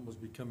we're almost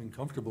becoming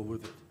comfortable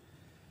with it.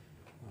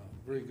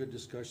 Very good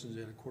discussions.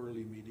 They had a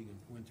quarterly meeting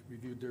and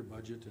reviewed their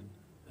budget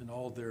and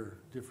all their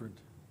different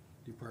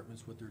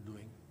departments, what they're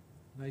doing.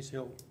 Nice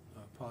help,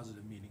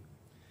 positive meeting.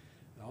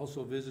 I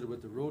also visited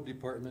with the road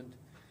department,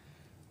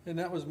 and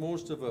that was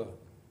most of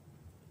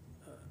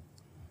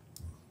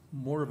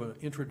more of an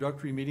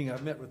introductory meeting.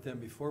 I've met with them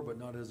before, but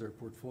not as their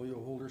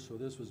portfolio holder, so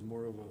this was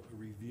more of a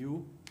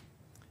review.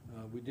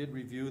 We did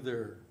review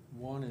their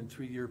 1 and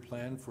 3 year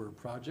plan for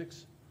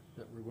projects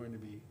that we're going to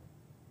be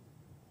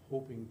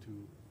hoping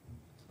to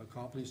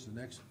accomplish the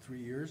next 3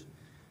 years,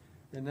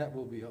 and that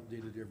will be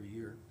updated every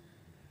year.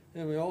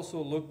 And we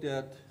also looked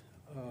at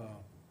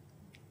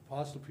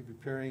possibly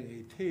preparing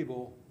a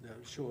table that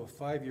would show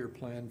a 5-year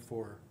plan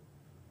for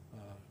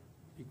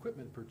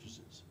equipment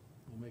purchases.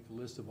 We'll make a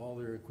list of all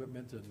their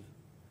equipment and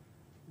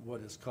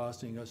what it's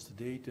costing us to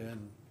date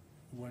and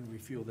when we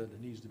feel that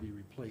it needs to be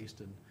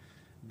replaced. And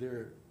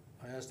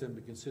I asked them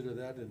to consider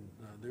that, and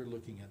they're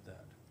looking at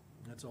that.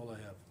 That's all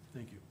I have.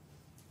 Thank you.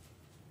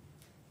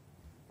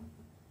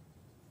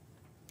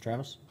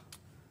 Travis?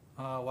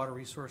 Water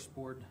Resource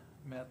Board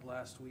met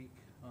last week,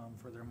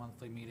 for their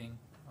monthly meeting,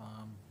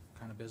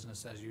 kind of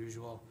business as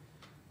usual.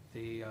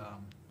 They,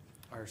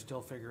 are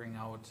still figuring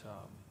out,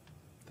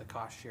 the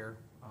cost share,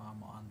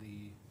 on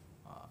the,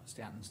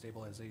 Stanton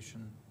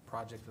stabilization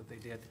project that they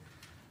did.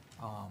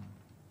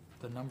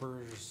 The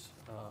numbers,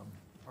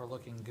 are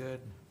looking good.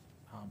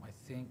 I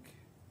think,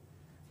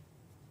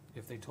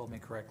 if they told me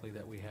correctly,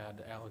 that we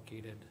had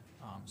allocated,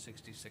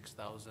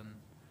 66,000.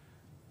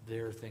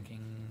 They're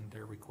thinking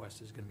their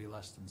request is gonna be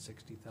less than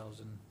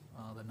 60,000.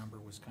 The number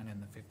was kinda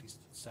in the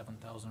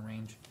 57,000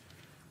 range,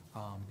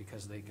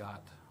 because they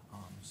got,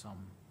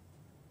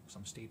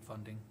 some state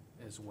funding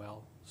as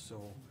well.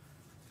 So,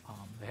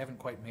 they haven't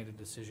quite made a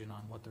decision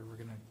on what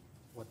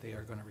they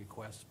are gonna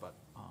request, but,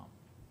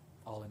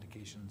 all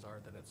indications are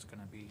that it's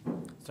gonna be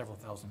several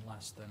thousand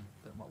less than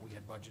what we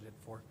had budgeted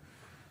for.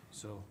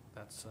 So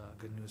that's,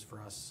 good news for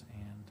us,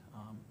 and,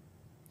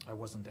 I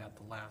wasn't at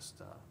the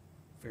last,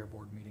 fair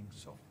board meeting,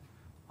 so,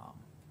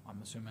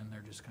 I'm assuming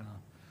they're just kinda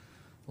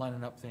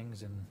lining up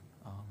things and,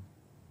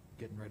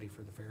 getting ready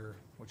for the fair,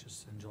 which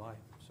is in July,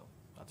 so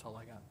that's all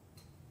I got.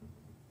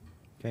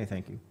 Okay,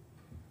 thank you.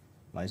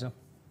 Liza?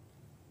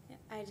 Yeah,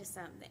 I just,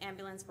 the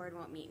ambulance board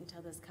won't meet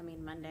until this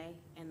coming Monday,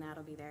 and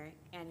that'll be their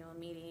annual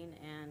meeting,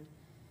 and,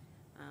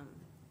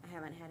 I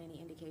haven't had any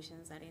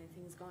indications that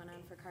anything's going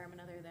on for Carmen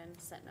other than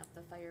setting up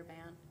the fire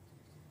ban.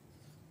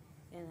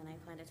 And then I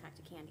plan to talk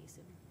to Candy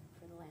soon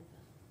for the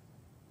landfill.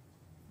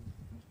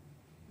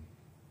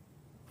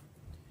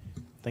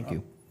 Thank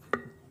you.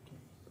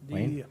 The,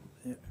 Wayne?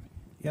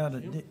 yeah,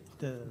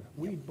 the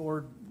weed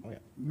board Oh, yeah.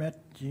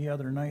 met the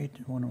other night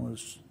when it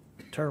was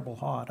terrible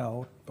hot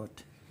out,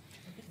 but,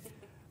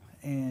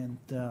 and,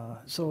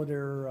 so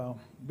they're,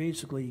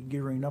 basically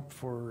gearing up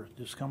for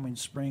this coming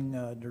spring.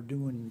 They're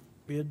doing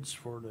bids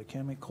for the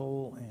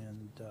chemical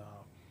and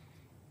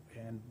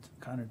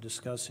kind of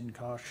discussing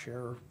cost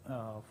share,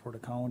 for the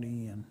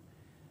county, and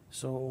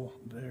so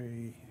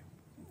they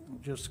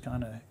just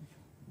kind of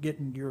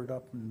getting geared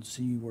up and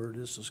see where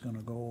this is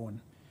gonna go,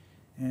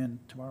 and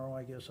tomorrow,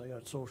 I guess I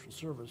got social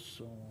service,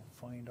 so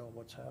find out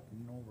what's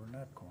happening over in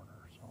that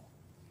corner, so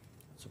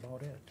that's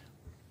about it.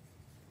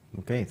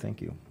 Okay,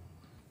 thank you.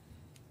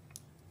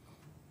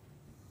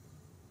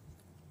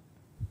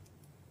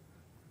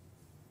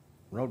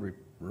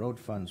 Road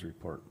funds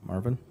report.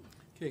 Marvin?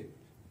 Okay,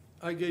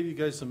 I gave you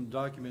guys some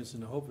documents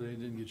and hopefully they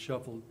didn't get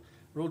shuffled.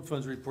 Road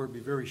funds report will be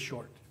very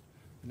short,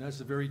 and that's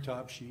the very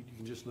top sheet. You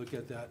can just look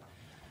at that.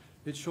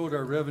 It showed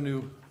our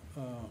revenue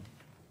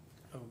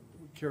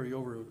carry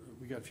over.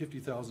 We got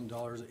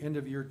 $50,000. End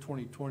of year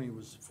 2020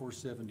 was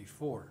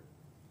 $474.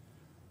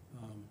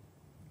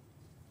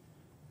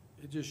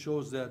 It just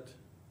shows that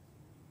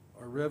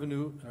our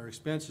revenue, our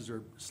expenses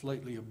are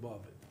slightly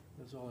above it.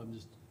 That's all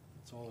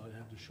that's all I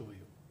have to show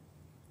you.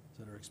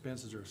 That our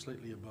expenses are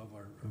slightly above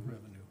our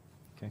revenue.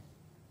 Okay.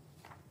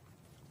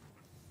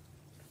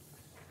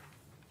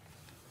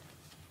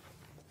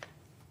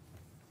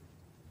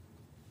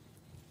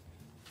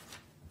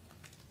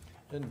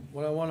 And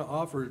what I want to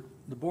offer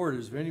the board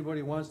is if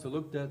anybody wants to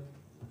look at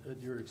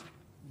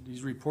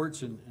these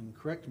reports and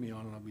correct me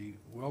on it, I'll be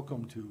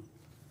welcome to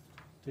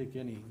take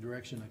any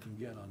direction I can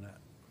get on that.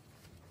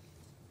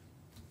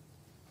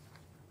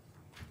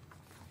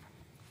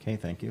 Okay,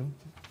 thank you.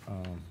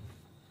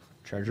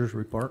 Treasurer's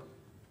report?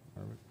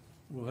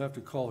 We'll have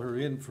to call her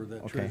in for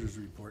that Okay. treasurer's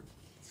report.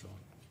 so.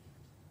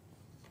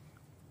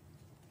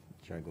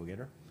 Should I go get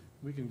her?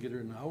 We can get her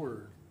an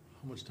hour.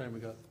 How much time we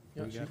got?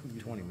 Yeah, We she got can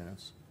get 20 an hour.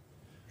 minutes.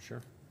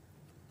 Sure.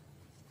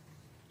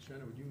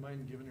 Shannon, would you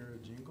mind giving her a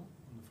jingle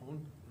on the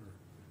phone? Or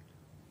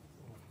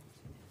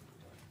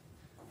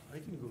I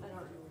can go. I don't know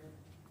where.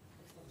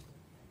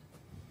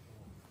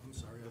 I'm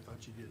sorry, I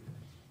thought you did.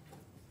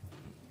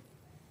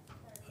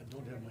 I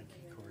don't have my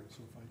key card, so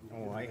if I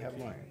go. Oh, I have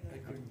mine. I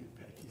couldn't get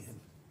back in.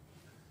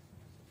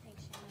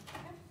 Thanks,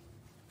 Shannon.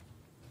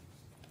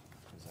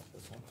 Is that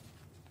this one?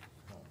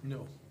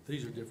 No,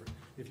 these are different.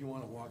 If you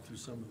wanna walk through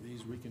some of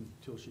these, we can,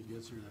 till she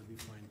gets here, that'd be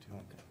fine too.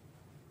 Okay.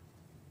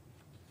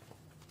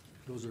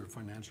 Those are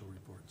financial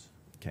reports.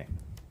 Okay.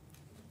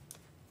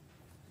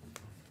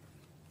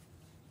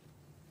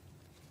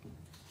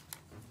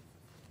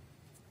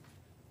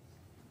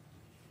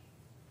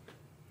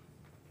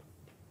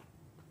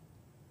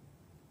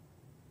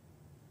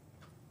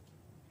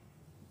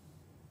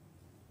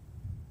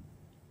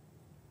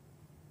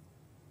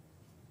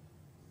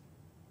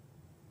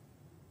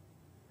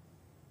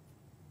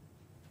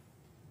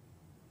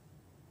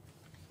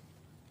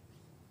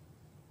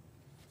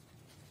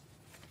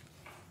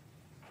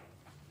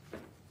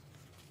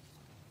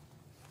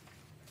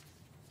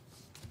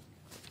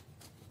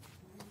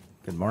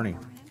 Good morning.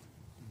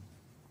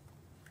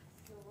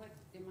 So what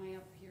am I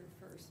up here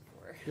first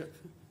for? Yep.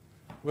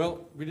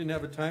 Well, we didn't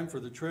have a time for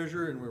the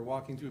treasurer and we're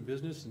walking through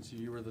business and so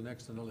you were the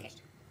next on the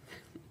list.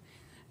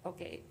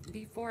 Okay,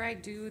 before I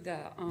do the,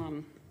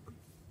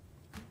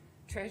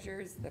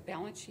 treasurer's, the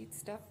balance sheet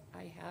stuff,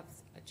 I have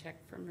a check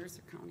from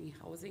Mercer County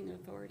Housing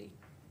Authority.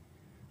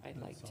 I'd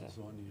like That's to,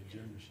 also on the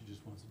agenda. She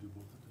just wants to do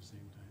both at the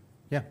same time.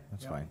 Yeah,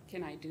 that's Yeah. fine.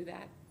 can I do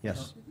that?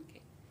 Yes.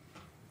 Okay.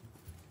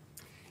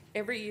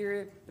 Every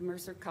year, the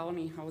Mercer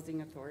County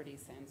Housing Authority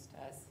sends to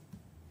us,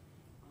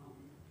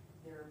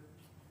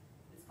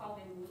 it's called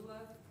in lieu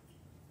of.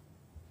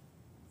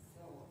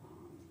 So,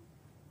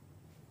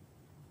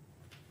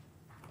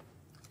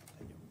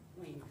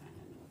 Wayne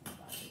kinda knows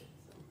about it,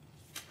 so.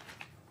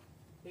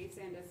 They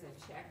send us a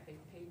check, they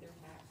paid their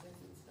taxes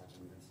and stuff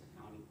in Mercer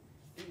County,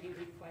 and they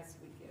request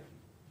we give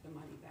the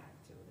money back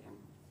to them.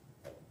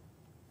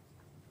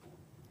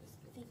 Just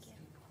give Thank us you.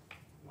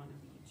 one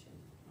of each, and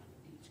one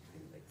of each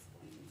kind of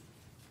explains.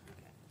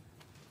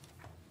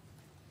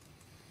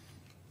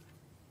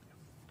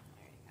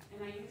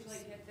 And I usually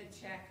get the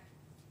check,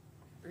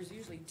 there's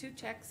usually 2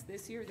 checks,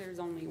 this year there's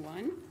only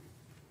 1.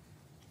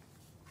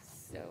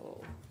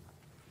 So,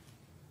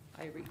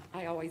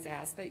 I always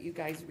ask that you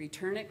guys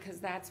return it, cause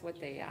that's what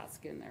they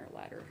ask in their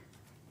letter,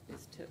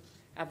 is to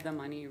have the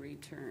money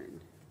returned.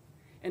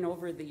 And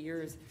over the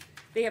years,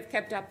 they have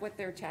kept up with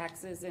their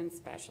taxes and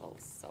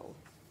specials, so.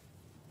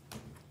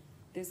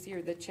 This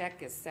year, the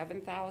check is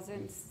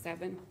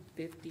 $7,755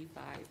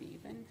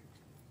 even.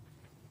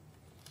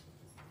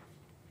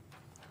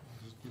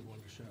 I'll just give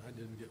one to Shannon. I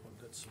didn't get one.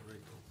 That's all right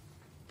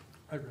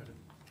though. I read it.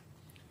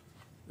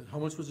 And how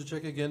much was the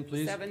check again,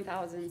 please?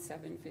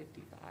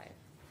 $7,755.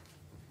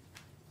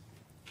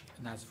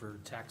 And that's for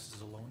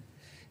taxes alone?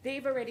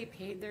 They've already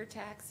paid their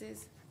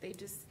taxes, they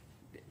just,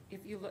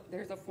 if you look,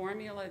 there's a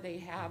formula they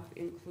have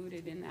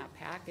included in that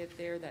packet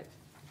there that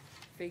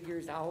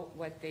figures out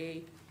what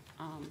they,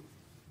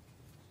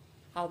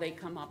 how they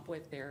come up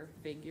with their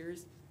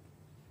figures.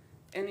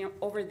 And,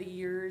 over the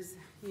years,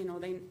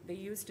 they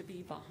used to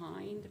be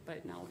behind,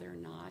 but now they're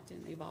not,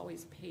 and they've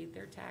always paid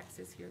their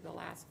taxes here the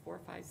last 4,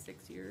 5,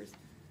 6 years.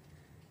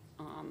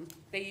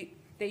 They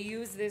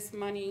use this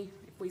money,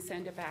 if we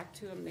send it back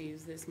to them, they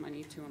use this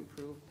money to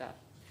improve the,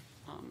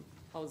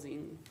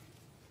 housing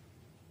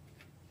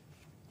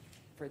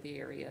for the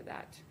area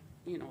that,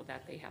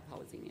 that they have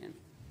housing in.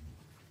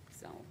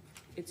 So,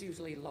 it's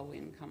usually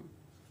low-income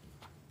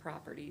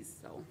properties,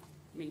 so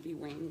maybe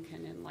Wayne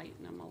can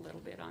enlighten them a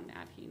little bit on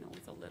that, he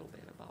knows a little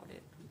bit about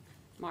it.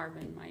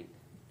 Marvin might,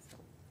 so,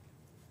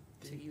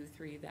 to you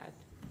three that,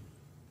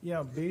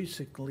 Yeah,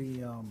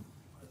 basically,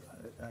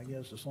 I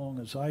guess as long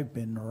as I've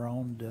been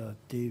around,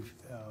 Dave,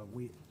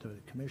 the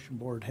commission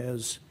board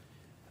has,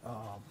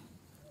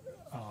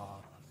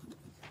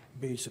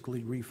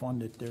 basically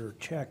refunded their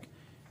check.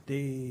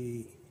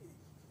 It's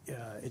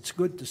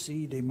good to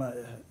see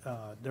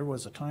there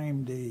was a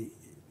time they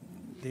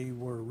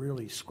were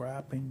really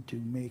scrapping to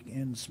make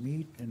ends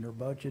meet, and their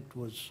budget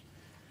was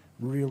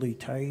really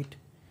tight.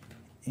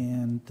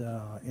 And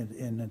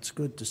it's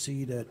good to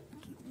see that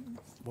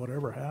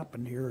whatever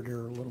happened here,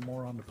 they're a little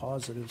more on the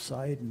positive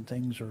side and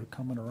things are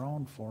coming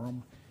around for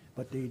them.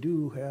 But they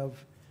do have,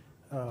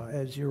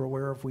 as you're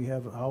aware of, we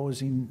have a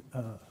housing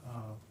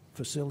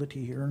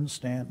facility here in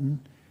Stanton.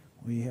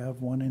 We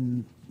have one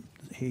in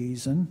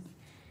Hazen.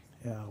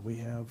 We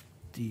have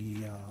the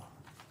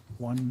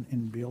one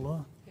in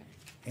Beulah, Yep.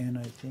 and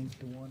I think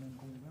the one in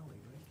Green Valley,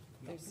 right?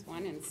 there's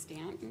one in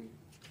Stanton,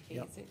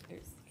 Yep. Hazen,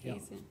 there's Yep.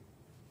 Hazen.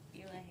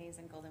 Beulah,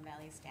 Hazen, Golden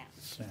Valley,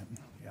 Stanton. Stanton,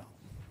 yeah.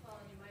 Well,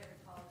 and you might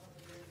recall a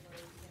couple of years ago,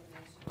 there was a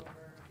donation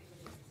over, it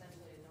was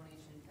essentially a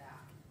donation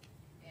back.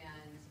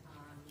 And,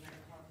 you might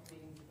recall a few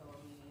meetings ago,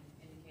 me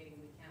indicating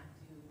we can't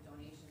do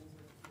donations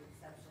with two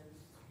exceptions,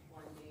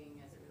 one being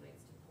as it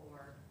relates to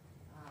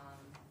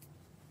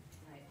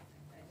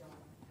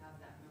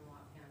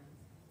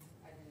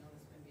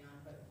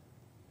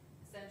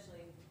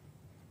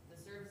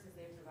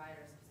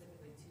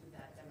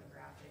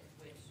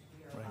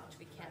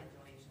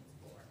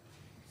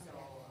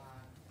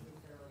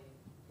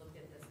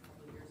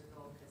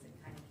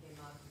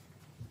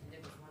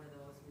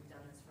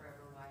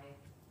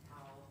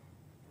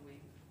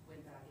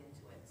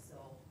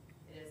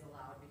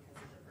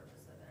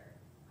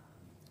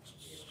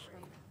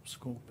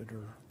scope it or,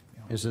 you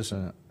know. Is this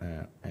an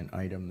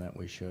item that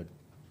we should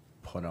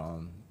put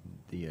on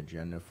the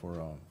agenda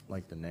for,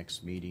 like, the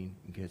next meeting,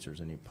 in case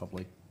there's any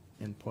public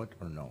input,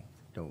 or no?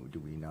 Do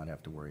we not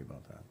have to worry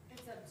about that?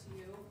 It's up to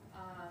you, but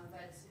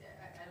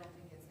I don't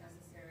think it's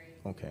necessary.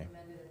 Okay. We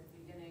recommended at the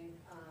beginning,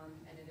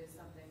 and it is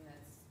something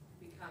that's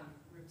become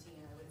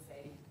routine, I would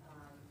say.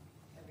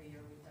 Every year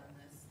we've done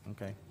this.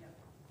 Okay. Yep.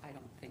 I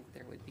don't think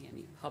there would be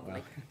any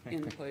public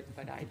input,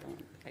 but I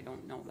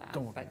don't know that.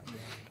 Don't, But,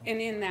 yeah, and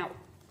in that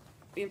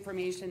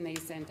information they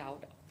sent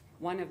out,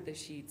 one of the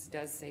sheets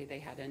does say they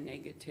had a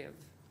negative,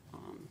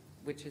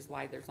 which is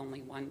why there's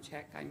only one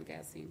check, I'm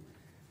guessing.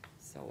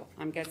 So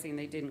I'm guessing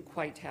they didn't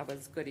quite have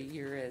as good a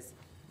year as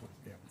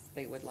yeah.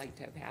 they would like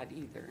to have had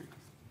either,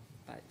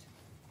 but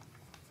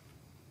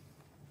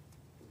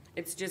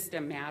it's just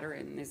a matter,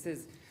 and this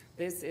is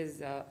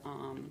a,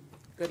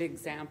 good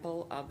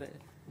example of an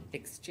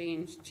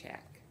exchange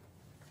check.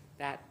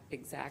 That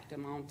exact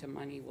amount of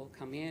money will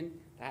come in,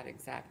 that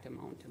exact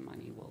amount of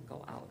money will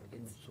go out.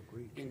 It's So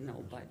great. in no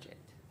budget.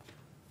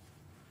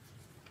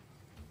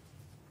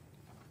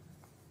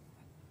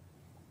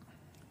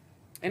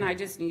 And I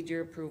just need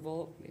your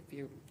approval, if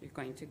you're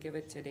going to give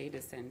it today,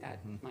 to send that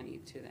money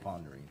to them.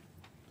 Pondering.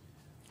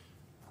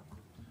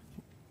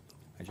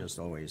 I just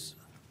always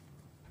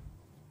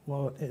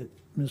Well,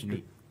 Mr.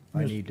 need,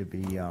 I need to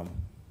be, I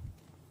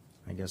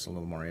guess, a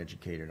little more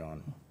educated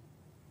on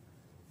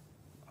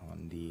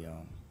the,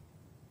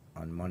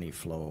 on money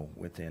flow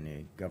within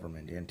a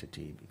government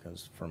entity,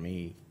 because for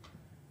me,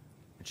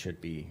 it should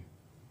be,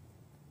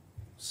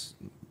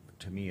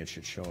 to me, it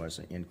should show as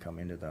an income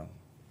into the,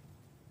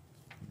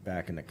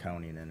 back in the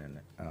county and then,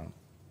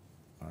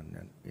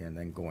 and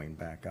then going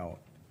back out.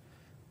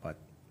 But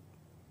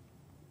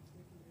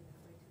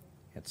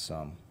it's,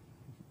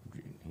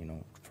 you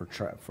know,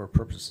 for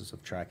purposes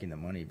of tracking the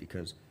money,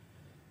 because,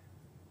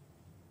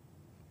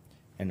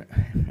 and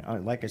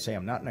like I say,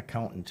 I'm not an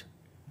accountant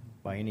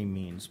by any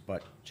means,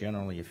 but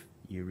generally, if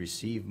you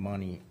receive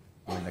money,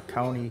 when the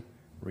county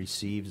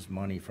receives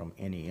money from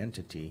any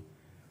entity,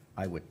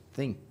 I would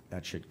think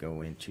that should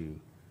go into,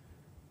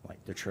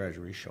 like, the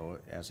treasury, show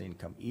it as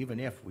income, even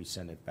if we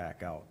send it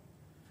back out.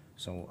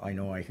 So I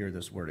know I hear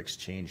this word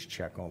exchange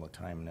check all the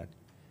time, and that,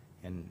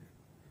 and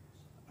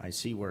I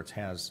see where it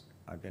has,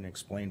 I've been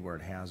explained where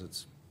it has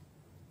its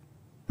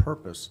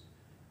purpose,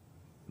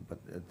 but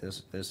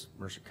this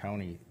Mercer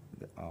County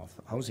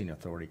Housing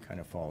Authority kind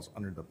of falls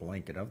under the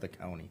blanket of the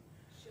county.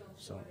 She'll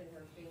So- show it in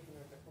her Bank of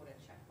North Dakota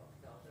checkbook,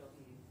 though, it'll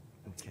be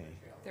a Okay.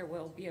 paper trail. There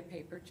will be a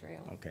paper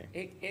trail. Okay.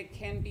 It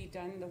can be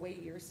done the way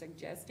you're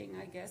suggesting,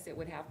 I guess. It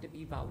would have to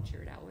be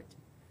vouchered out.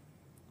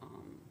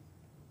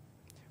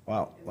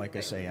 Well, like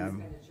I say,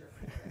 I'm, Expenditure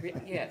for Re-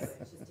 her. yes.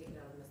 It's just taken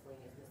out of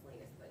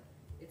miscellaneous, but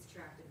it's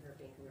tracked in her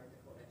Bank of North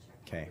Dakota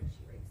checkbook, Okay. when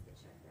she writes the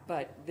check back.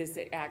 But this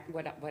act,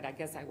 what I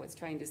guess I was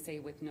trying to say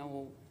with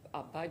no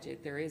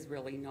budget, there is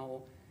really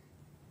no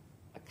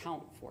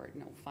account for it,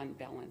 no fund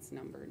balance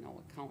number,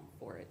 no account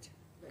for it.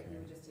 Right, you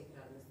would just take it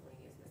out of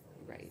miscellaneous.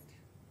 Right.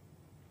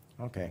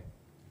 okay.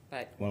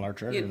 But Well, our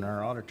treasurer and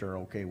our auditor are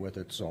okay with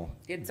it, so,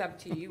 it's up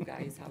to you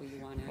guys how you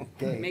wanna.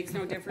 Okay. It makes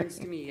no difference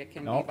to me. It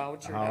can be Nope.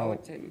 vouchered How-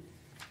 out and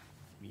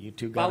you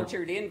two got it.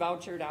 vouchered in,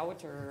 vouchered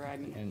out, or, I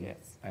mean, And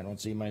yes. I don't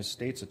see my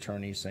state's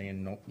attorney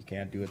saying, nope, you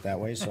can't do it that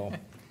way, so, Well,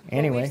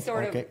 anyway, we've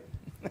sort of- okay.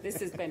 This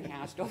has been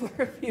hashed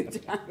over a few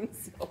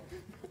times, so.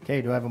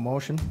 Okay, do I have a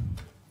motion?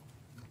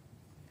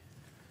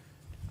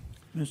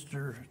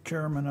 Mr.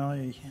 Chairman,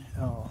 I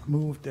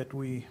move that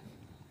we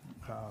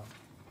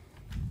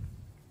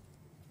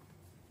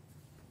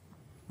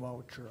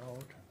voucher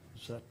out,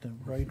 is that the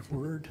right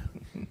word?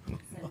 Send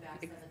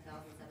back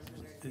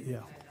 $7,755 Yeah.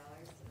 to the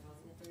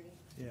housing authority.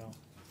 Yeah.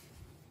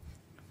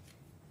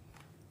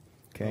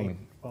 Okay.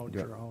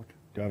 Voucher out.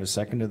 Do I have a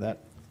second to that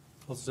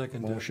I'll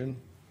second that. motion?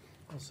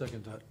 I'll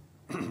second that.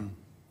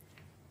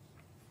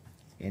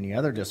 Any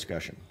other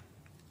discussion?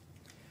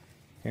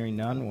 Hearing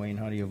none, Wayne,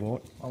 how do you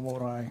vote? I'll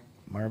vote aye.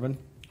 Marvin?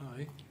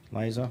 Aye.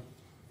 Liza?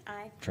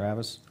 Aye.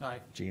 Travis? Aye.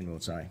 Gene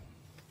votes aye.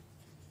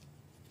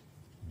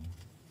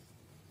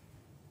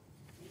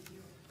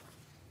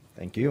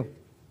 Thank you.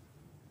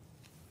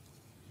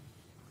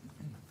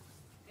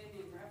 And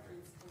in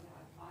reference to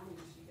that, on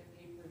your sheet of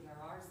paper, there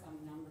are some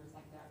numbers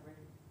like that, Rick,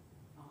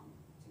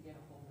 to get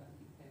a hold of,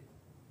 you could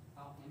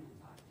call him and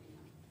talk to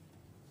him.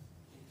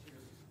 Get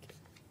your,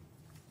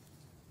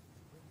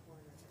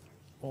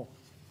 Oh,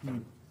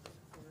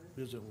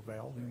 visit with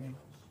Val, you mean?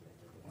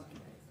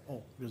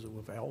 Oh, visit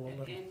with Val a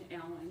little? and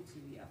Alan too,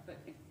 yeah, but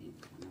I think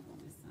one of them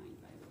is signed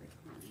by Rick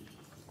Horn.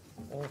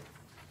 Oh,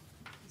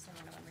 You said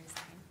one of them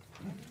resigned.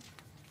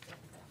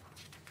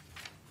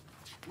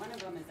 One of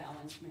them is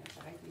Alan Smith,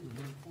 but I think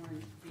Rick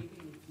Horn, maybe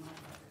he's not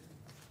better.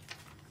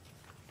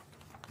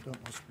 that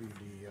must be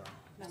the, Now,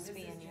 Must this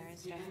be is in just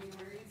yours, Jen.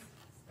 January's,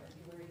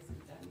 February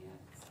isn't done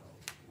yet, so.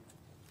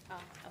 Oh,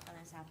 up on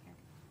the top here.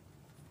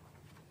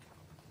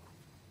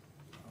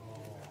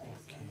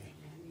 okay.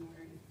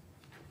 January.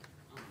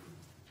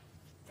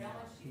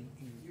 Balance sheet,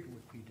 He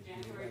would be the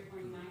January director,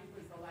 29th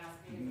was the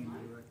last day of the being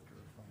month. director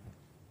from,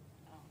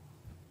 Oh.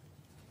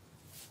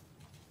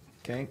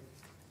 Okay,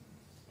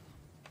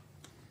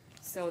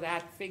 So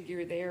that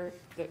figure there,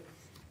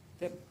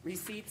 the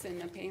receipts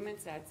and the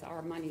payments, that's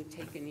our money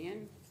taken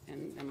in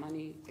and the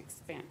money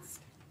expensed.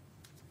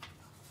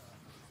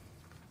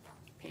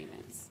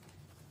 Payments.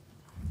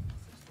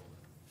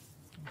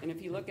 And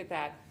if you look at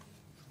that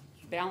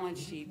balance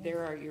sheet,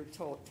 there are your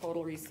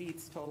total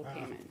receipts, total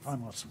payments. I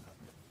must.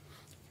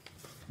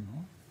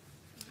 No,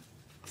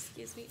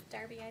 Excuse me,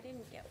 Darby, I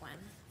didn't get one.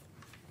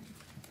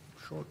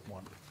 short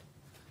one.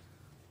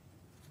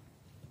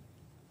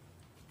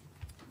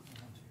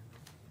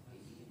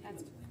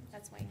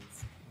 That's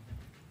Wayne's.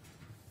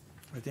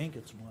 I think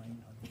it's mine.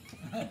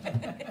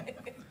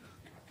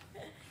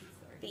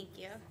 Thank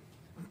you.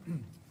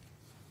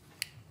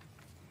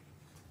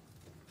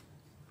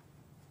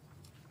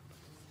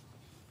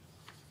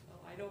 So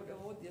I don't know,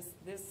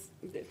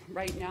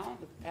 right now,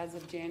 as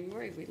of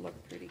January, we look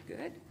pretty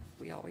good.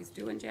 We always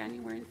do in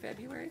January and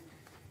February.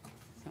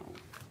 So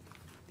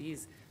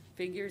these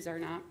figures are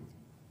not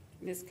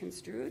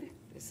misconstrued.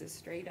 This is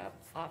straight up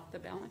off the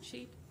balance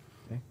sheet.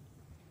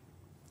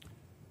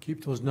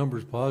 Keep those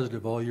numbers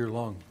positive all year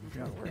long.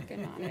 Yeah. We're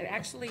working on it.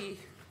 Actually,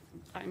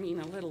 I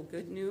mean, a little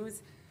good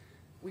news.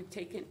 We've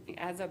taken,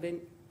 as of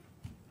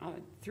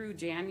through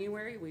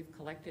January, we've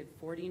collected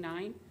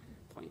 49.45%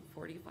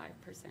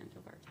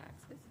 of our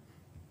taxes.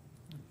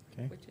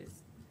 Okay. Which is,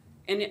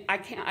 and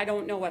I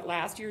don't know what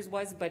last year's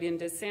was, but in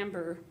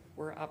December,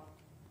 we're up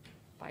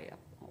by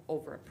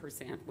over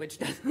 1%, which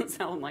doesn't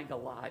sound like a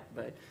lot,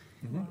 but,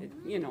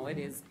 you know, it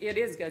is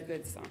a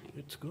good sign.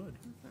 It's good.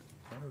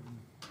 Better than-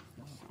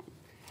 So,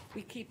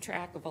 we keep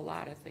track of a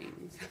lot of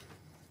things.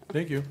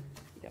 Thank you.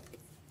 Yep.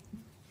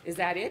 Is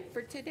that it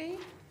for today?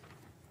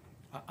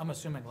 I'm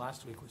assuming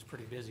last week was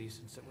pretty busy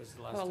since it was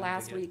the last time. Well, to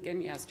last get- week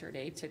and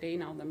yesterday. Today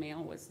now the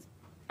mail was,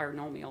 or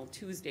no mail,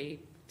 Tuesday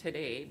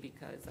today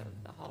because of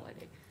the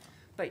holiday.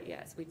 But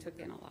yes, we took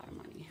in a lot of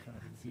money. Kind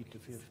of beat the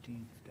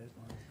 15th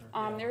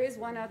deadline. There is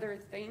one other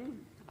thing.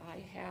 I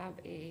have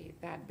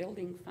that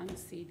building fund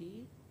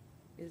CD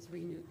is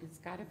renewed, it's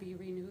gotta be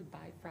renewed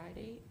by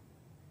Friday.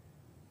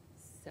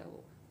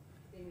 So,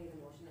 They made a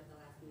motion at the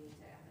last meeting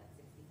to add that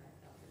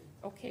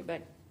 65,000. okay,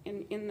 but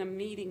in the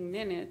meeting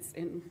minutes,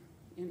 in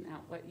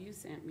that what you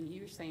sent me,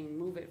 you're saying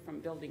move it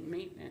from building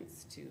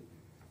maintenance to,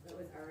 That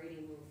was already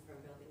moved from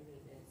building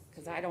maintenance.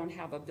 cause I don't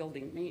have a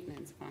building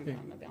maintenance fund Okay.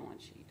 on the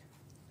balance sheet.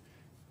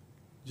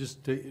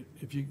 Just,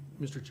 if you,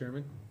 Mr.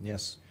 Chairman,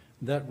 yes.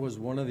 that was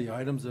one of the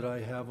items that I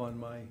have on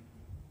my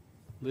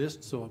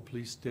list, so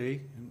please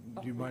stay. And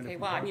do you mind Okay, if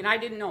we well, I talk? mean, I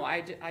didn't know,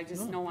 I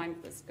just No. know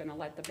I'm just gonna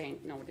let the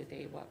bank know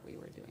today what we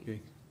were doing. Okay,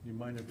 do you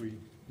mind if we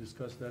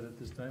discuss that at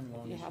this time? as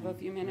long You as have a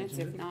few minutes,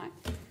 mentioned if it? not,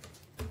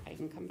 I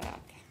can come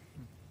back.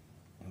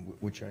 And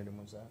which item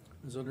was that?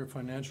 It's under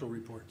financial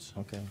reports.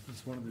 Okay,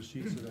 It's one of the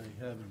sheets that I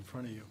have in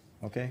front of you.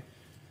 okay,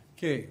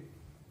 Okay.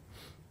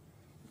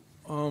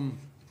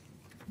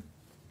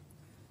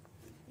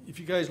 If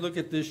you guys look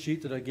at this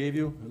sheet that I gave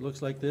you, it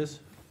looks like this.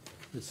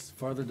 It's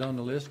farther down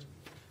the list.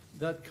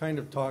 That kind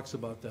of talks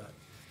about that.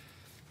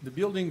 The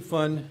building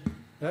fund,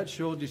 that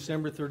showed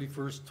December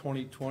 31st,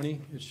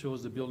 2020. It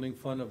shows the building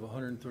fund of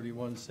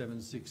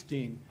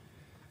 131,716.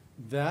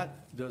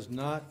 That does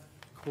not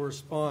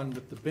correspond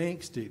with the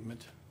bank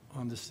statement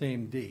on the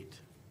same date.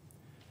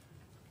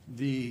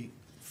 The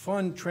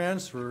fund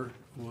transfer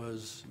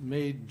was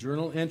made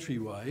journal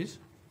entry-wise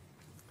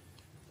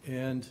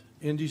and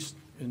in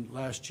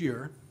last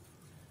year,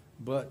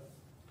 but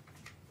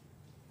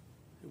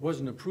it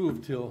wasn't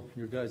approved till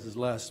your guys'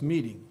 last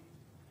meeting.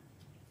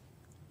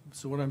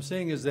 So what I'm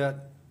saying is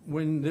that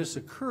when this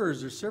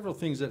occurs, there's several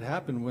things that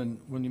happen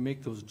when you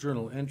make those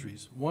journal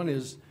entries. One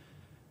is,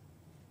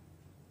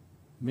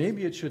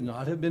 maybe it should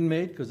not have been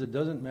made because it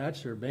doesn't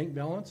match their bank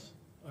balance.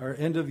 Our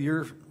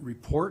end-of-year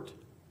report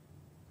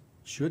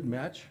should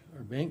match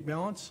our bank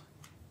balance.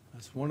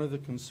 That's one of the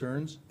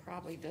concerns.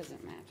 Probably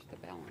doesn't match the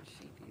balance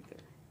sheet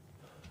either.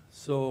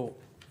 So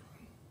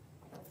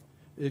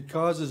it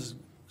causes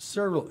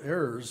several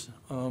errors.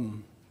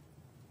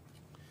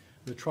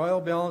 The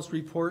trial balance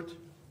report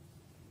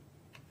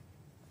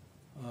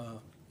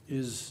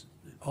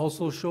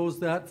also shows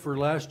that for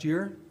last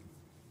year.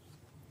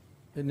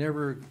 It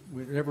never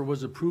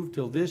was approved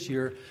till this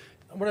year.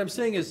 What I'm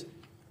saying is,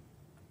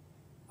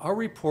 our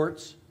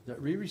reports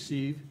that we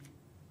receive,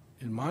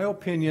 in my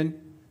opinion,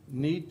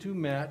 need to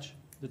match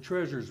the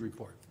treasurer's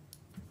report.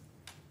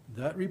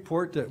 That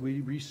report that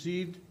we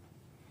received,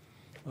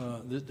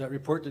 that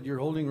report that you're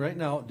holding right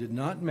now, did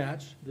not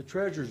match the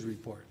treasurer's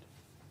report.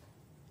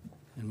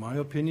 In my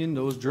opinion,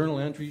 those journal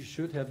entries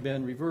should have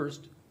been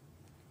reversed.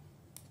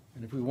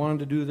 And if we wanted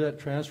to do that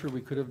transfer,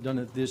 we could have done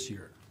it this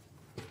year.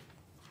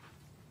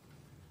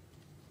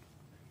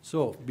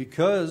 So,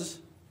 because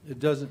it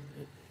doesn't,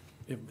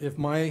 if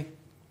my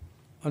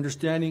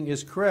understanding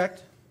is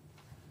correct,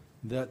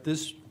 that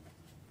this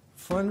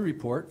fund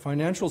report,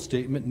 financial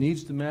statement,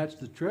 needs to match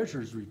the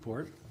treasurer's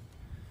report,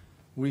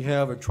 we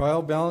have a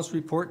trial balance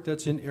report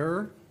that's in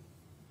error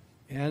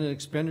and an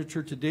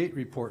expenditure to date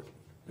report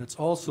that's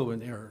also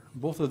in error,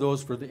 both of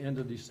those for the end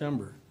of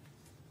December.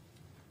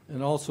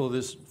 and also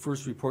this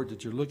first report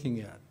that you're looking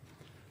at.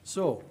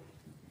 So,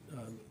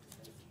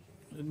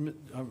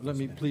 let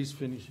me please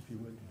finish if you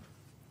would.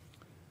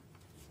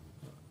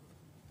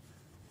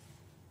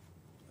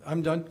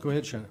 I'm done. Go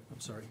ahead, Shannon. I'm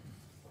sorry.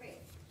 Okay,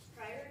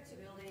 prior to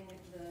building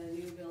the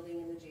new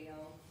building in the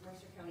jail,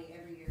 Mercer County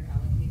every year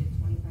allocated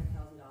 $25,000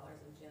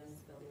 in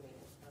Jim's building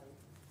maintenance fund.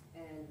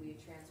 And we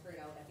transfer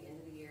it out at the end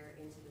of the year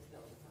into this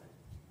building fund.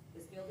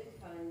 This building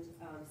fund,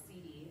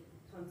 CD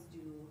comes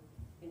due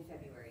in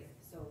February.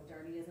 So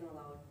Darby isn't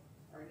allowed,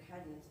 or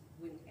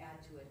wouldn't add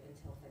to it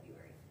until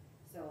February.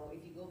 So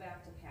if you go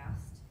back to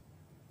past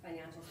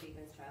financial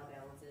statements, trial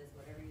balances,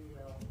 whatever you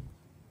will,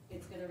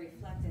 it's gonna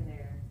reflect in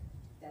there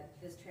that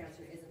this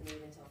transfer isn't made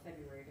until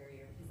February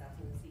every year, because that's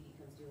when the CD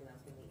comes due and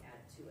that's when we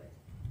add to it.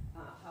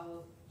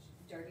 How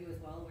Darby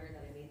was well aware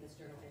that I made this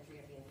journal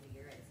entry at the end of the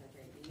year, I sent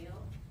her an email.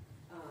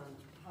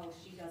 How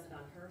she does it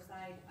on her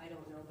side, I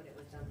don't know, but it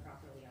was done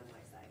properly on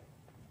my side.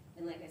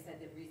 And like I said,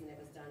 the reason it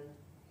was done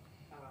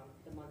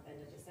the month end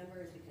of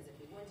December is because if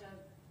we wouldn't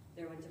have,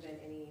 there wouldn't have been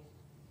any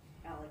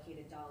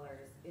allocated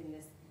dollars in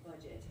this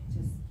budget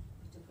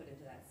to put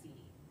into that CD.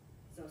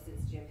 So since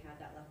Jim had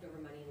that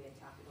leftover money, we had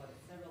talked about it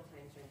several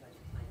times during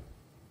budget time,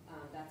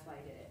 that's why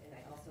I did it. And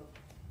I also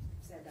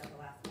said that the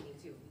last meeting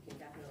too, we can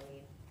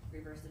definitely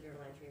reverse the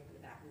journal entry and put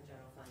it back in the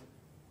general fund.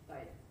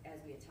 But as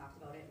we had talked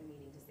about it and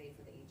needing to save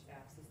for the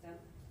HVAC system,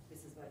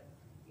 this is what,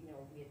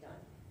 we had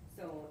done.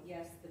 So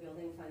yes, the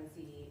building fund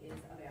CD is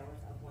a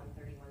balance of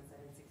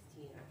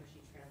 $131,716 after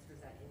she transfers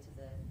that into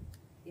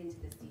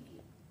the CD.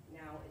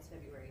 Now it's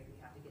February, we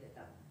have to get it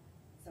done.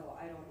 So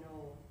I don't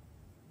know,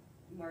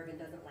 Marvin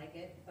doesn't like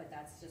it, but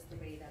that's just the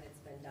way that it's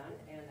been done,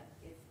 and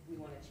if we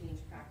wanna change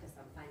practice,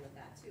 I'm fine with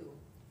that too.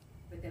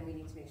 But then we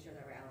need to make sure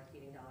that we're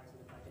allocating dollars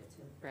in the budget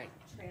to Right.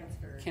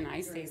 transfer. Can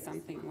I say during this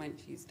something month. when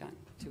she's done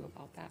too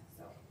about that?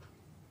 So,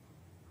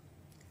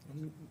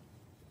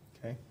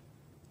 Okay.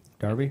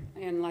 Darby?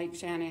 And like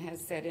Shannon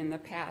has said in the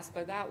past,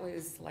 but that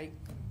was like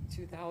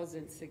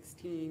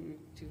 2016,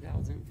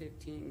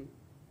 2015.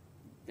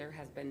 There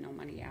has been no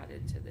money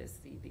added to this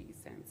CD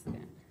since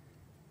then.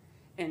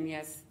 And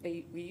yes,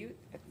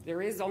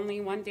 there is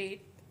only one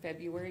date,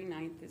 February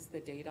 9th is the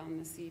date on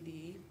the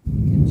CD.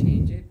 You can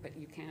change it, but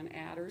you can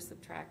add or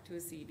subtract to a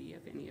CD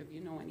if any of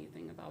you know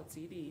anything about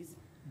CDs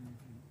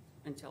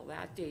until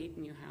that date,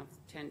 and you have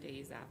 10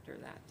 days after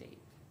that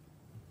date,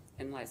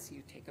 unless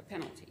you take a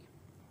penalty.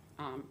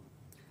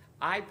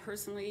 I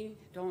personally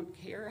don't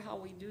care how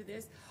we do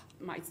this.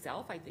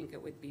 Myself, I think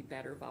it would be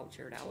better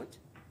vouchered out.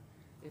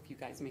 If you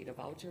guys made a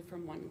voucher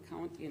from one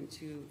account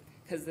into,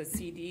 because the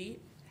CD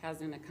has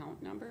an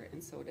account number,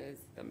 and so does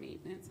the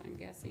maintenance, I'm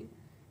guessing,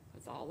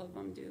 because all of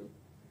them do.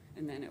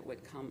 And then it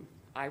would come,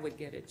 I would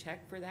get a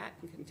check for that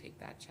and can take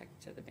that check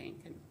to the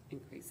bank and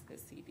increase the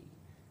CD.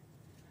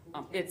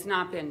 It's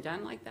not been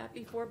done like that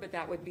before, but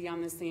that would be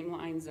on the same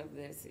lines of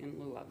this in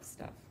lieu of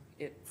stuff.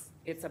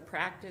 It's a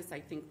practice I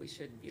think we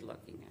should be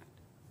looking at.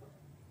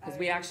 Because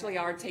we actually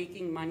are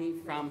taking money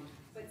from,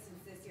 but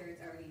since this year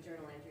it's already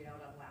journal entered out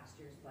of last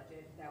year's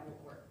budget, that won't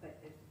work, but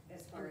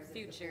as far as if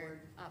the Future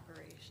board,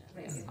 operation.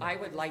 Right. If the I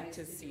would board like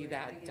to decides see do it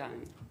that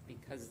again, done,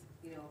 because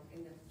in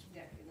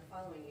the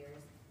following years,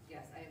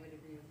 yes, I would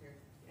agree with her.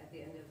 At the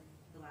end of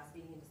the last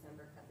meeting in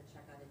December, cut the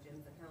check out of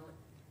Jim's account,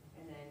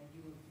 and then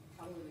you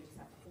probably would just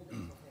have to hold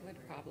it until would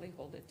February. probably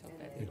hold it till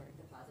And then February.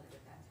 deposit it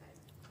at that time.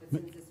 But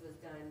since this was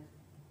done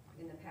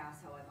in the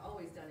past, how I've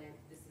always done it,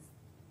 this is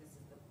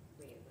the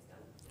way it was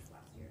done this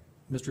last year.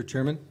 Mr.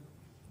 Chairman,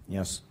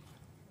 Yes.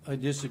 I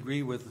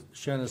disagree with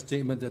Shannon's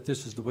statement that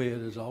this is the way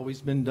it has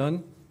always been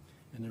done.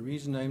 And the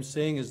reason I'm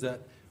saying is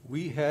that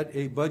we had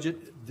a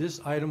budget, this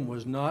item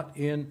was not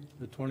in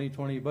the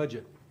 2020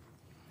 budget.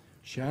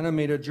 Shannon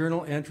made a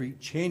journal entry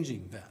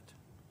changing that.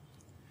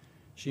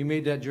 She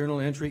made that journal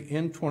entry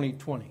in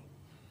 2020.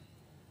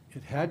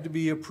 It had to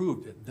be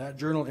approved. That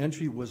journal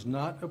entry was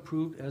not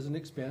approved as an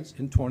expense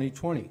in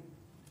 2020.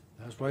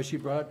 That's why she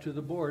brought it to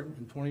the board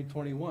in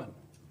 2021.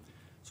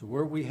 So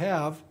what we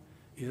have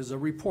is a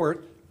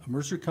report, a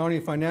Mercer County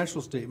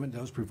financial statement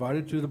that was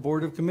provided to the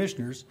Board of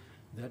Commissioners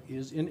that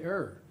is in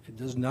error. It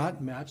does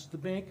not match the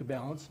bank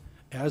balance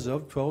as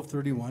of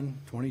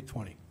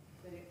 12/31/2020.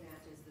 But it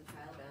matches the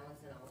trial balance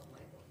and all of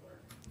my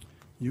bookwork.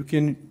 You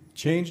can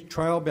change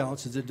trial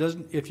balances. It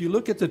doesn't, if you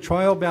look at the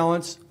trial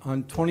balance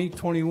on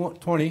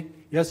 2020,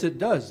 yes, it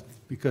does,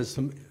 because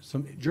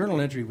some journal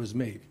entry was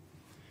made.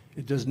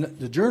 It does not,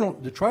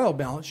 the trial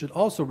balance should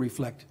also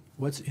reflect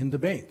what's in the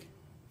bank.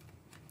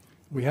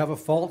 We have a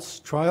false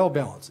trial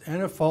balance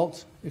and a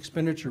false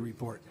expenditure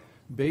report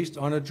based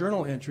on a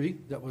journal entry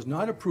that was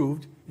not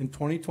approved in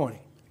 2020,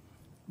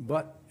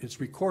 but it's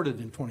recorded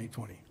in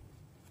 2020.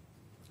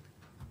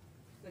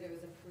 But it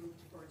was approved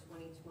for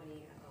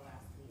 2020 at the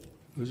last meeting,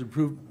 It was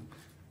approved,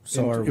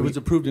 So are it was we,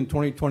 approved in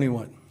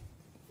 2021.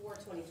 for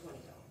 2020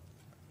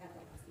 though, at the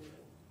last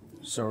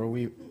meeting. so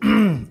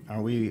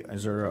are we,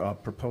 is there a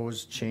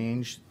proposed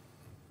change?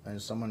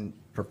 Is someone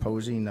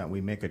proposing that we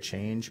make a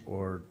change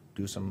or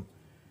do some,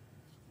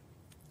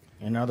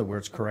 in other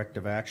words,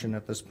 corrective action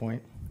at this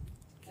point?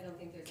 I don't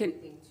think there's Can-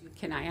 anything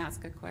Can I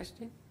ask a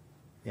question?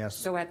 Yes,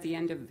 So at the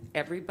end of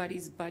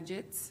everybody's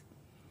budgets,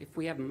 if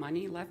we have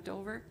money left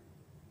over,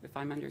 if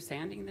I'm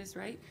understanding this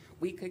right,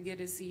 we could get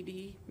a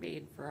CD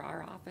made for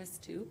our office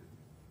too?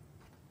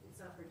 It's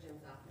not for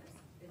Jim's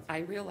office. It's I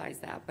realize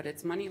that, but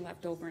it's money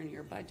left over in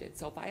your budget.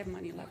 So if I have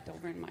money left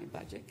over in my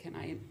budget, can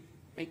I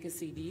make a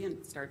CD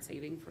and start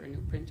saving for a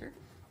new printer?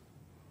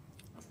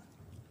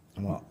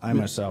 well, I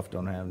myself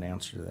don't have an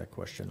answer to that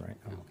question right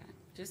now. Okay,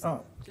 just,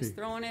 Oh, just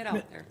throwing it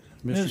out there.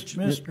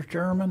 Mr.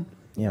 Chairman,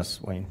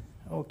 Yes, Wayne?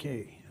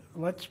 okay,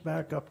 let's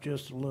back up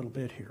just a little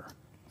bit here.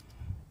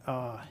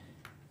 The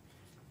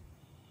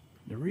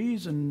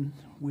reason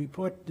we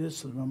put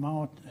this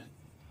amount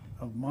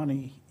of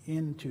money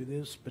into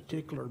this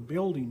particular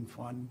building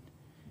fund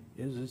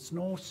is it's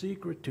no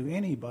secret to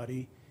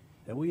anybody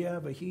that we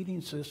have a heating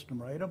system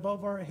right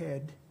above our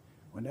head.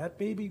 When that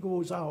baby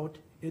goes out,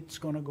 it's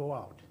gonna go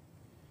out.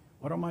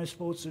 What am I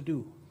supposed to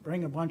do?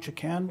 Bring a bunch of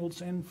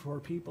candles in for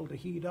people to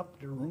heat up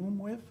their room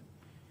with?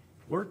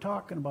 We're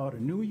talking about a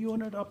new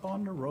unit up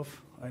on the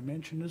roof. I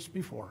mentioned this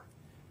before.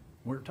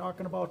 We're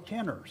talking about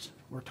tinners.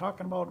 We're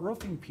talking about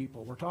roofing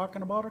people. We're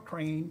talking about a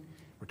crane.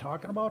 We're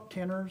talking about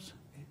tinners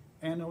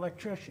and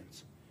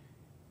electricians.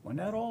 When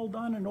that all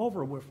done and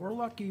over with, we're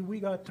lucky we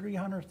got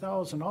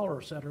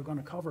 $300,000 that are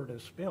gonna cover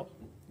this bill.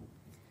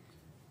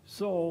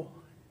 So,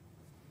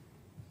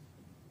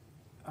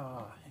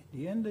 at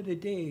the end of the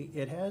day,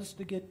 it has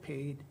to get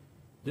paid.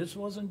 This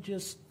wasn't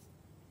just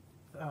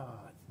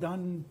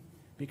done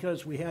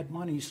because we had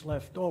monies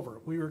left over.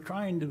 We were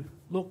trying to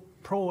look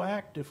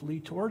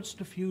proactively towards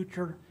the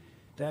future,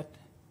 that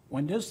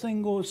when this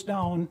thing goes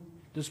down,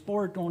 this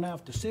board don't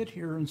have to sit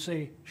here and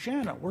say,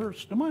 Shanna,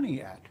 where's the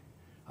money at?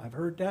 I've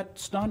heard that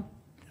stunt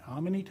how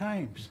many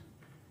times?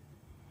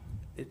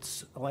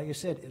 It's, like I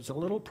said, it's a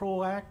little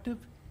proactive.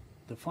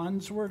 The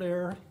funds were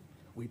there.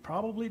 We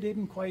probably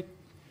didn't quite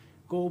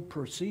go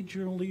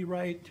procedurally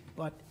right,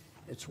 but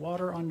it's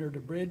water under the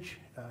bridge.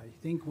 I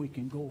think we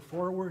can go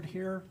forward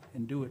here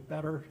and do it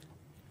better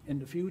in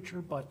the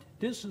future, but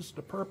this is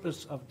the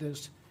purpose of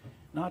this,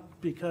 not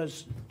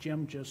because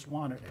Jim just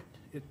wanted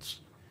it.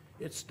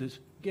 It's to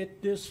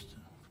get this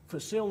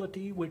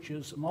facility, which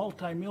is a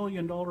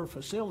multi-million-dollar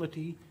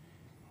facility,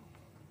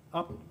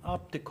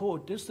 up to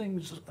code. This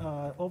thing's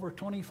over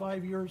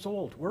 25 years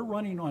old. We're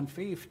running on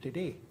faith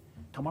today.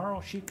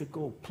 Tomorrow she could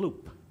go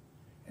ploop.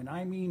 And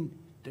I mean,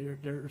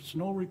 there's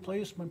no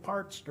replacement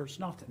parts, there's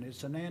nothing.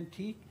 It's an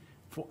antique,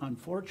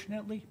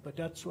 unfortunately, but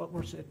that's what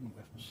we're sitting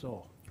with,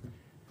 so.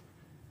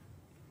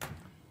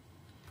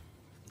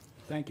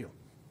 Thank you.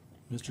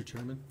 Mr.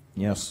 Chairman,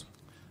 Yes.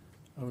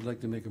 I would like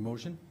to make a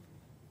motion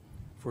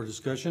for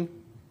discussion.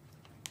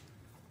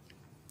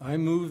 I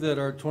move that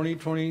our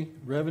 2020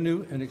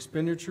 revenue and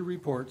expenditure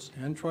reports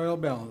and trial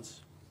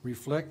balance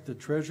reflect the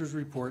treasurer's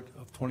report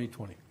of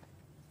 2020.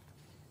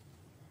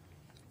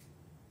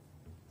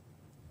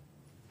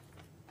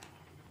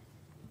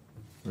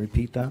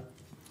 Repeat that?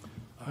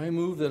 I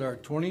move that our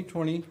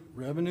 2020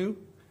 revenue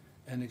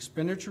and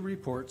expenditure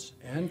reports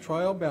and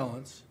trial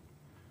balance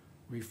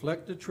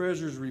reflect the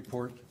treasurer's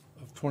report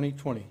of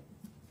 2020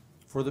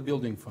 for the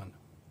building fund.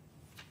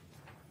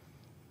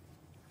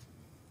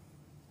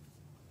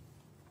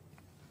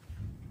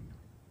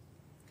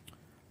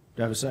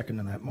 Do I have a second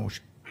to that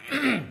motion?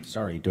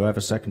 Sorry, do I have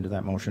a second to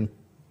that motion?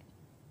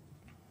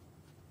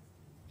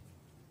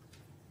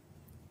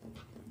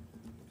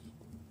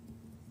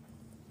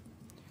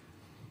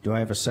 Do I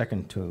have a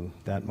second to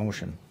that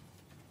motion?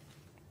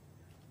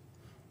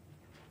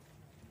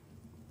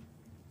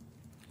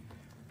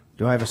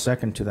 Do I have a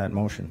second to that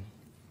motion?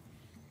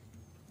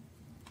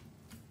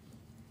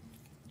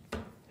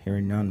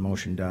 Hearing none,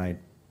 motion died.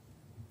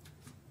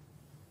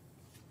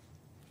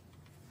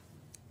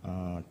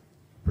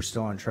 We're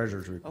still on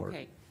treasurer's report.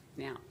 Okay,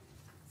 now,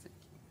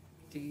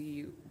 do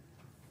you,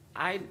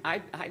 I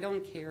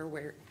don't care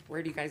where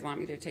do you guys want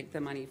me to take the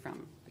money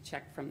from? A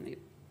check from the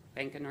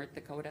Bank of North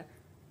Dakota?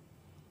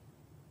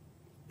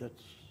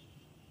 That's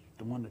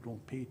the one that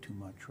won't pay too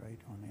much, right,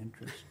 on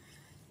interest?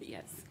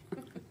 Yes.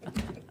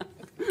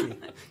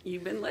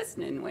 You've been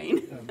listening,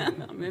 Wayne.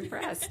 I'm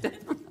impressed.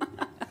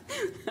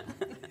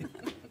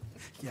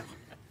 Yeah,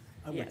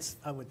 Yes.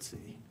 I would say.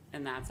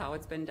 And that's how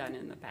it's been done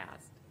in the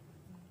past.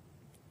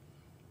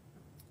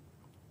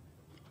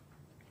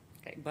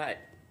 Okay, but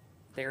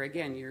there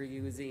again, you're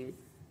using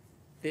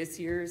this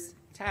year's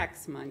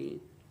tax money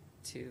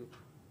to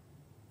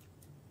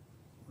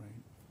Right.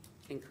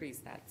 increase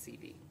that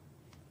CD.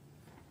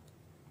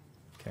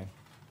 Okay.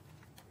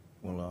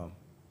 We'll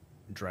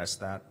address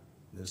that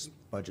this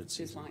budget Just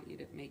season. want you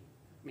to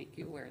make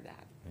you aware of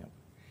that. Yep.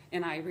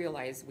 And I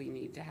realize we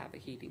need to have a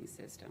heating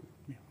system.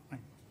 Yeah,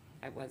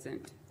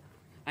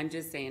 I'm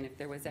just saying, if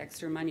there was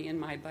extra money in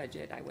my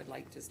budget, I would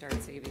like to start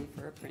saving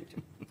for a printer.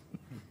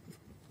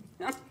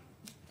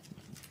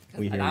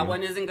 We hear That you.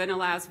 one isn't gonna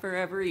last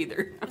forever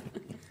either.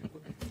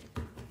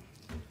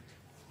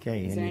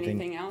 Okay, Is there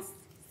anything else?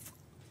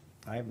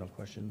 I have no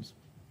questions.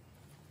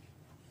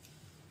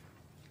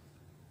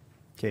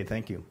 Okay,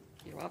 thank you.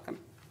 You're welcome.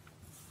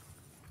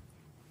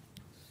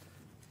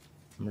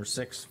 Number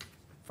 6,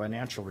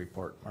 financial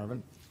report.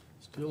 Marvin?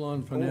 Still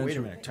on Oh, financial. wait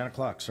a minute, 10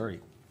 o'clock,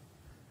 sorry.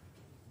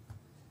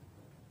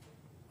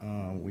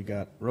 We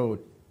got road,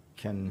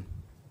 Ken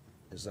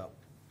is up.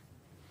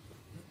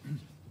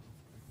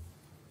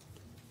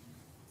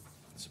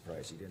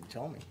 Surprised he didn't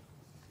tell me.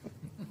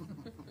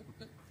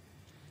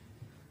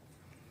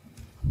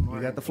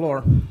 You got the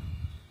floor.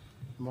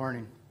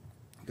 Morning.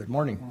 Good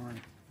morning.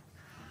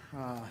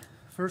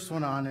 First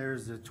one on there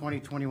is the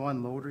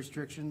 2021 load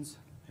restrictions,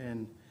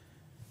 and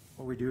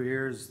what we do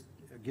here is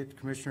get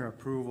commissioner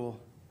approval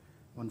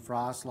when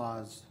frost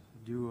laws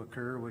do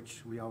occur,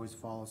 which we always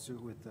follow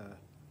suit with the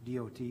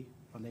DOT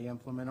when they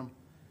implement them.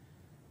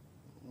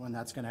 When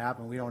that's gonna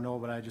happen, we don't know,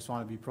 but I just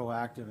wanna be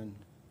proactive, and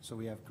so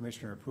we have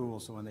commissioner approval,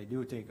 so when they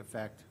do take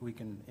effect, we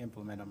can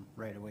implement them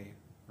right away,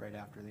 right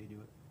after they do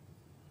it.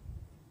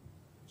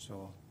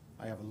 So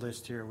I have a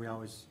list here,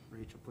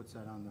 Rachel puts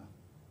that on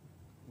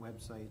the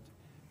website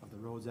of the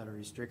roads that are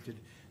restricted.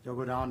 They'll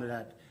go down to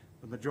that,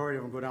 the majority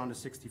of them go down to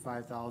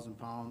 65,000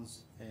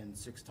 pounds and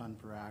 6 ton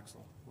per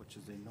axle, which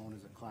is known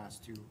as a class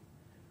 2.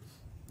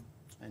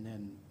 And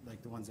then,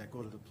 like the ones that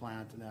go to the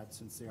plant and that,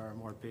 since they are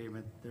more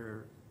pavement,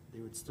 they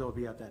would still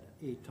be at that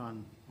 8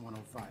 ton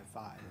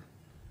 105.5.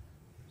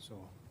 So,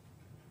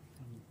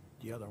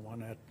 The other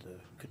one at the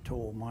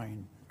Coteau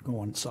mine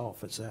going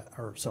south, is that,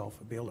 or south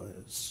of Billa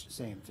is,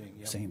 same thing,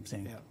 yep. Same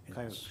thing. Yep,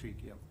 Coyote It's- Creek,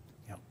 yep.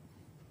 yep,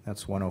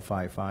 That's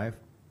 105.5?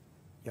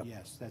 yep.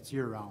 Yes, that's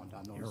year-round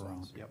on those Year-round.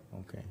 ones, yep.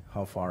 Okay,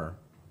 how far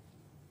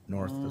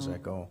north does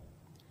that go?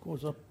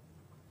 Goes up,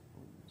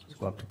 Does it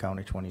go up to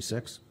County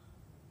 26?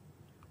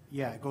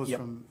 Yeah, it goes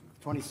Yep. from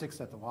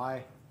 26 at the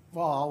Y,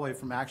 well, all the way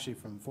from, actually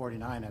from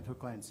 49 at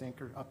Hook Line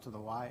Sinker up to the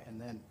Y, and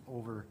then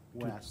over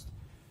west,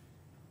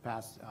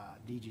 past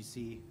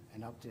DGC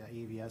and up to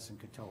AVS and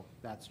Coteau,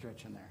 that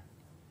stretch in there.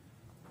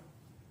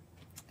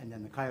 And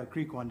then the Coyote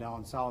Creek one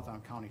down south on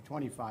County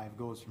 25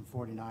 goes from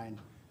 49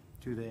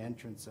 to the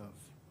entrance of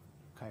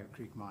Coyote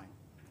Creek Mine.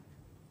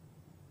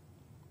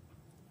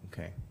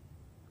 Okay.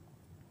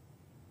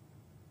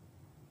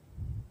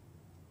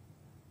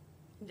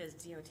 Does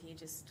DOT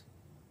just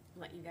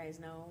let you guys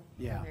know?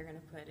 Yeah. When they're gonna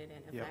put it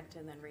in Yep. effect,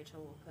 and then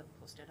Rachel will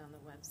post it on the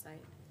website?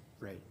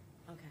 Right.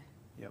 Okay.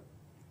 Yep,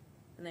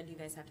 And then do you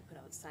guys have to put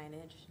out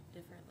signage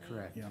differently?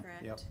 Correct. Yeah.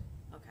 Correct? Yep.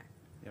 Okay.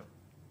 yep,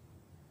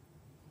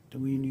 do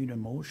we need a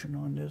motion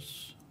on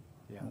this?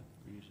 yeah,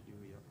 we usually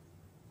do, yep.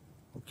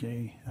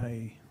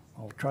 Okay,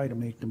 I'll try to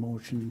make the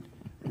motion.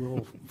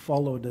 We'll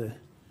follow the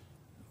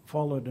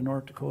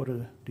North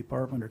Dakota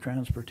Department of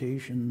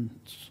Transportation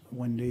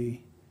when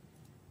they,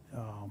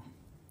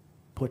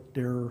 put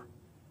their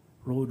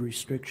road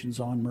restrictions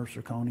on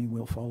Mercer County.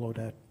 We'll follow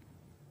that,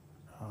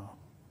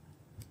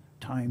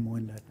 time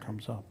when that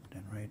comes up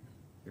then, right?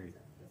 Great. Is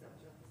that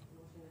what the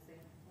motion is saying?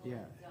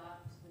 Yeah.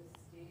 Adopt the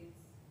state's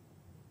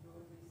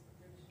road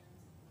restrictions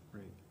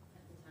Great,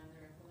 at the time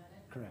they're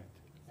implemented? correct.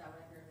 Is that what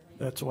I heard? Lee?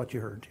 That's what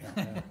you heard,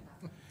 yeah.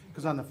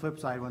 Because on the flip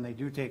side, when they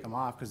do take them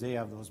off, because they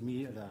have those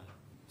the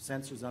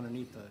sensors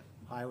underneath the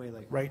highway,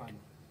 like Right. on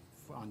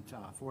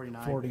 49.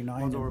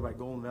 49 One's and- over by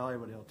Golden Valley,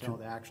 but it'll tell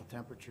the actual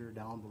temperature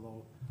down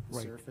below the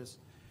Right. surface.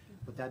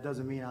 But that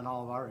doesn't mean on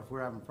all of if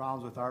we're having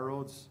problems with our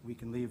roads, we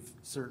can leave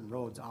certain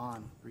roads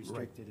on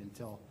restricted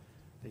until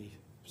they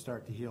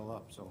start to heal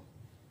up, so.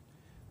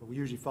 But we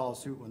usually follow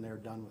suit when they're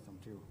done with them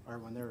too, or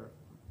when they're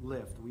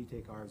lift, we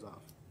take ours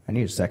off. I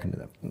need a second to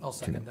that. I'll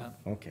second that.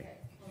 Okay,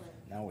 Hold on.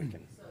 now we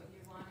can. So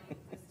you're wanting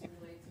this to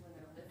relate to when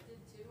they're lifted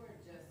too, or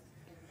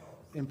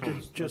just imposed?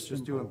 Impose, Just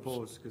just do impose.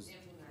 impose, because,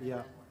 Implemented yeah,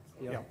 then works.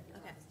 yeah. Yep.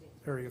 Okay.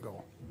 There you go.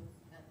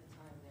 At the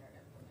time they're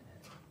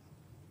implemented.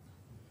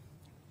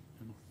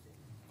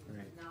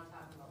 Right. Now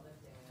talking about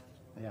lifting,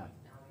 and Yeah.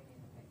 now we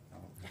need to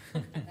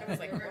make. I was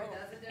like, That's whoa.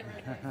 a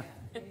different thing, yeah.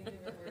 We need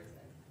different words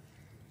then.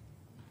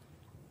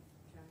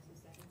 Travis, you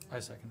second that? I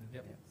seconded,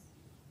 yep.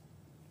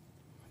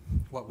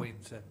 What Wade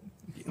said.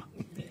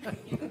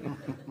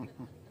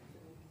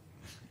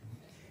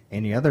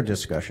 Any other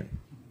discussion?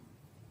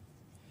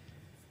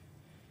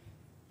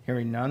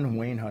 Hearing none.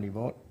 Wayne, how do you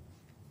vote?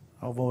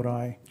 I'll vote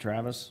aye.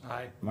 Travis?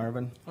 Aye.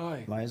 Marvin?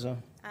 Aye. Liza?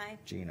 Aye.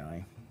 Jean,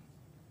 aye.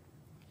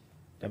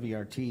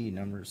 WRT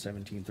number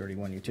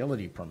 1731,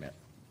 utility permit.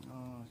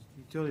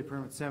 Utility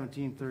permit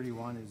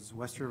 1731 is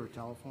West River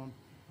Telephone.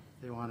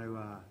 They want to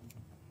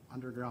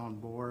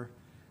underground bore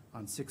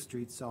on 6th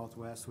Street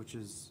Southwest, which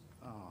is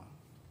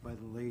by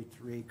the late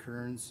Ray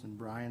Kearns and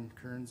Brian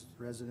Kearns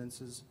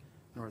residences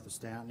north of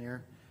Stanton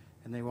here.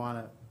 And they want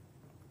to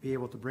be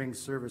able to bring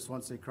service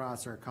once they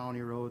cross our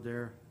county road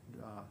there,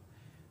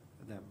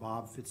 that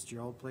Bob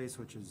Fitzgerald place,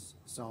 which is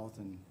south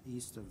and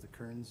east of the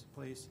Kearns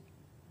place.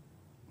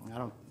 I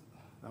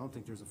don't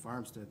think there's a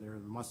farmstead there. There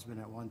must have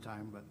been at one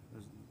time, but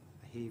there's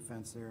a hay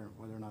fence there,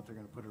 whether or not they're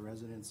gonna put a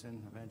residence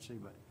in eventually,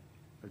 but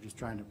they're just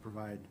trying to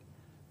provide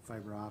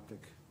fiber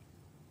optic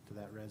to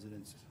that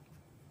residence.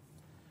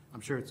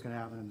 I'm sure it's gonna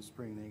happen in the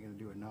spring. They ain't gonna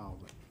do it now,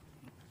 but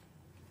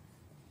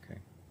Okay.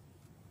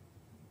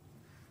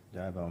 Do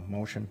I have a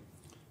motion?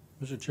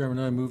 Mr. Chairman,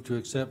 I move to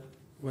accept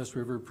West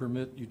River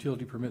permit,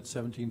 utility permit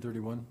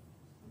 1731.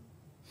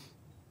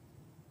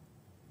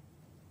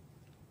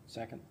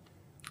 Second?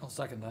 I'll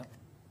second that.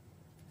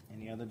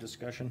 Any other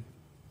discussion?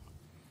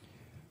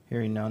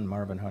 Hearing none.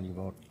 Marvin, how do you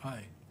vote?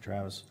 Aye.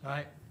 Travis?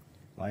 Aye.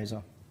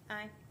 Liza?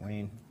 Aye.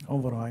 Wayne? I'll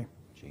vote aye.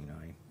 Jean,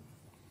 aye.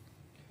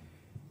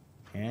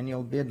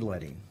 Annual bid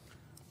letting.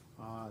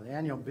 The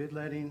annual bid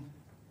letting,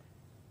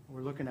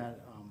 we're looking at,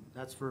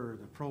 that's for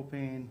the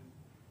propane,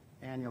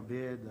 annual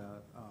bid,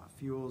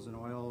 fuels and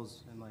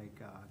oils, and like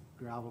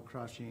gravel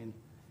crushing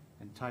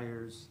and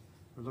tires.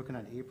 We're looking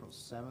at April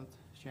 7th,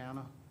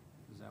 Shanna,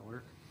 does that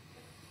work?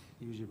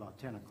 Usually about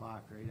 10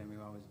 o'clock, right? I mean,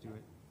 we always do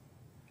it.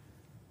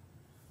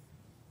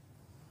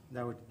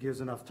 That would,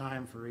 gives enough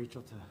time for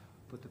Rachel to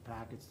put the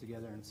packets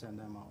together and send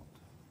them out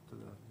to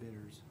the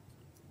bidders.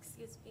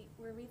 Excuse me,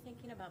 were we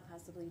thinking about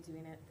possibly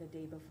doing it the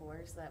day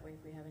before, so that way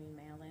if we have any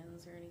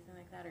mail-ins or anything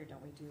like that, or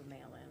don't we do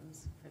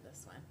mail-ins for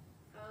this one?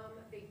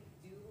 They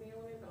do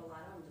mail in, but a lot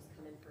of them just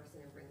come in person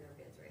and bring their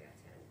bids right at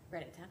 10.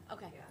 Right at 10?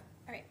 Okay, Yeah,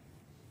 all right.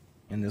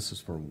 And this is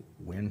for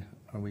when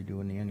are we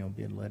doing the annual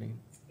bid letting?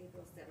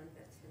 April 7th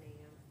at 10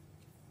 a.m.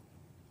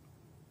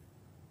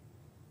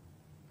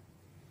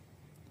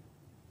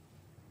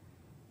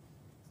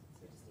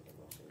 So we just need a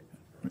motion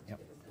to Yep.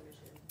 give us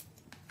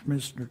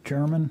permission. Mr.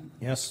 Chairman,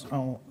 Yes?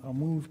 I'll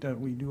move that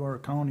we do our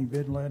county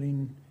bid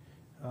letting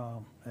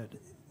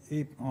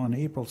on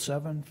April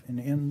 7th and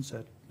ends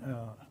at,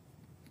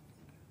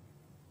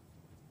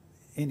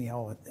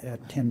 anyhow,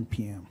 at 10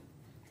 PM.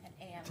 10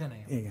 a.m. 10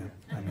 a.m. AM.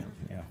 I mean,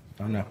 Yeah,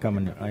 I'm not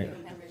coming, Give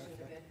them permission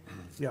to bid.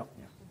 yeah.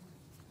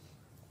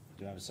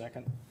 Do I have a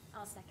second?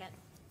 I'll second.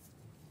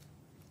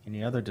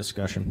 Any other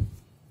discussion?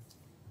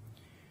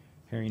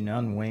 Hearing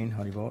none. Wayne,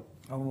 how do you vote?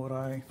 I'll vote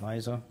aye.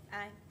 Liza?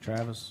 Aye.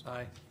 Travis?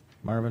 Aye.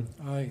 Marvin?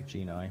 Aye.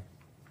 Jean, aye.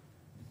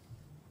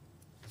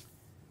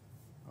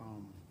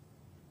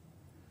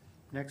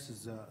 Next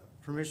is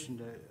permission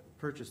to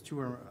purchase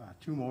two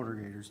motor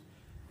graders.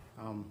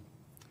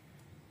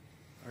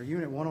 Our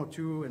unit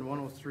 102 and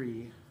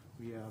 103,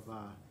 we have,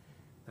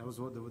 that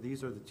was what,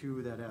 these are the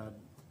two that had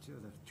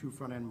the two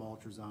front end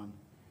mulchers on.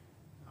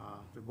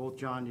 They're both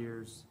John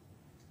Deere's.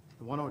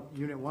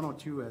 Unit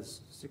 102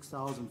 has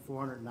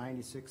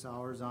 6,496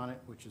 hours on it,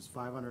 which is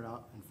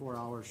 504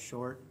 hours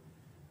short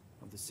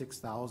of the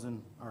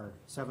 6,000, or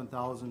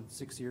 7,000,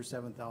 6-year,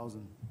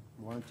 7,000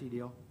 warranty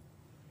deal.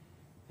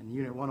 And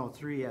unit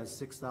 103 has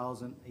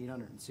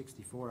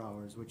 6,864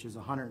 hours, which is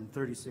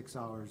 136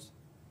 hours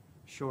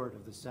short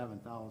of the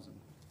 7,000.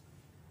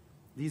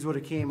 These would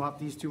have came up,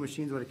 these two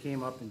machines would have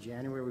came up in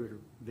January. We would have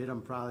bid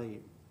them probably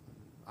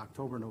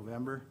October,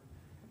 November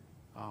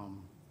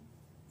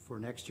for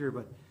next year.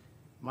 But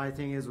my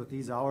thing is with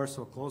these hours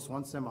so close,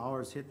 once them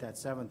hours hit that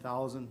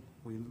 7,000,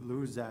 we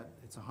lose that.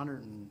 It's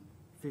 $157,800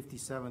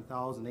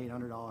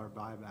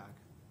 buyback.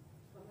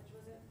 How much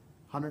was it?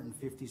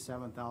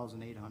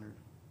 $157,800.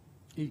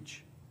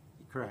 Each.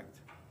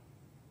 Correct.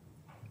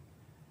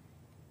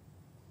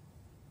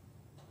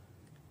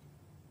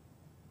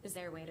 Is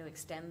there a way to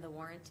extend the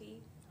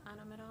warranty on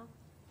them at all?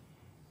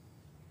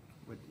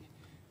 But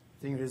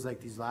the thing is, like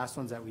these last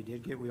ones that we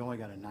did get, we only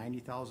got a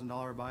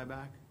 $90,000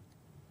 buyback.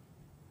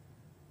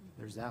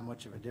 There's that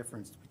much of a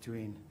difference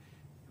between,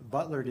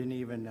 Butler didn't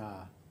even,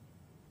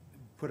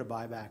 put a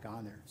buyback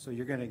on there. So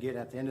you're gonna get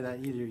at the end of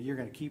that, either you're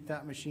gonna keep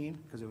that machine,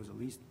 cause it was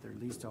their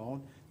lease to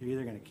own, you're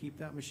either gonna keep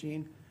that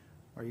machine,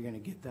 or you're gonna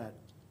get that,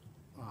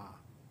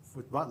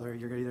 with Butler,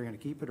 you're either gonna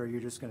keep it, or you're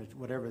just gonna,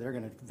 whatever they're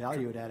gonna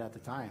value it at the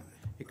time.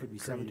 It could be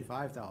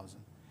 75,000.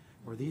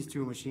 Where these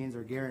two machines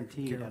are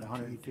guaranteed at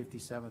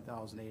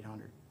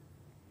 $157,800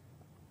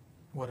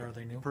 What are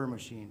they new? per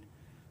machine,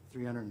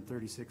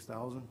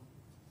 336,000.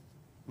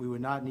 We would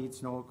not need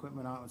snow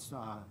equipment on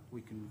it, we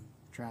can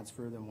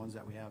transfer them ones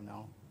that we have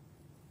now.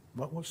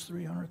 What was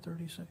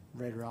 336?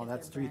 Right around, If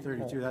that's they're brand new.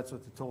 332, that's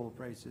what the total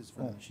price is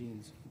for the Oh.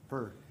 machines,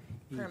 per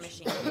each. Per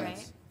machine, Yes.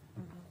 right?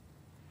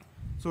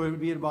 So it would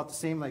be about the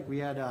same, like we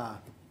had,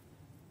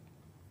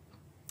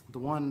 the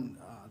one,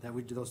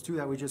 those two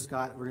that we just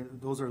got,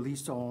 those are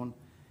lease to own.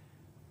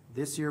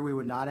 This year, we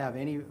would not have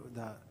any,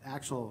 the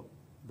actual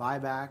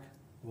buyback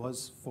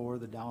was for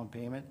the down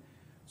payment.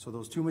 So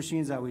those two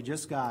machines that we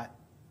just got,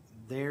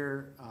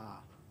 their,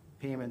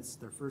 payments,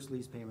 their first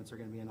lease payments are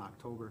gonna be in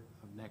October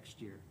of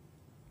next year.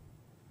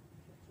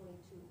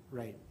 22.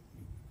 Right.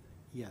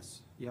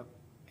 Yes, yep.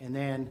 And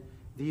then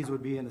these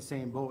would be in the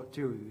same boat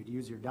too. You would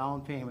use your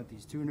down payment,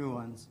 these two new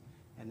ones,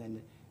 and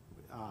then,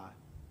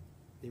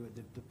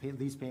 the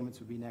lease payments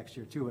would be next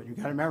year too. But you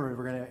gotta remember,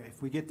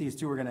 if we get these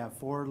two, we're gonna have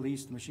 4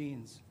 leased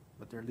machines,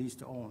 but they're leased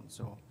to own,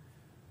 so.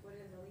 What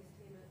is the lease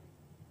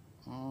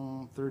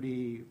payment?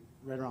 30,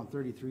 right around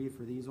 33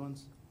 for these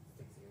ones?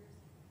 6 years?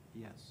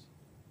 Yes.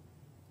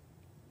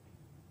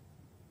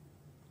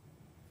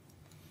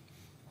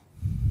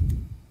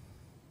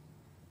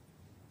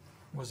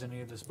 Was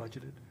any of this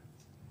budgeted?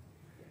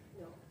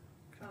 No.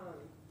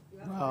 You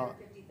have Well-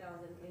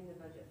 150,000 in the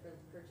budget for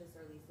purchase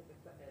or lease of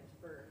equipment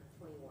for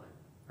 21.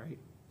 Right.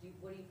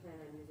 What do you plan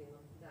on using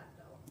that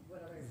though?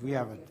 What other? We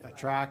have equipment do you a buy?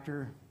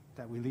 tractor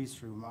that we lease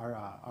from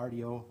our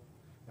RDO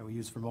that we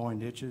use for mowing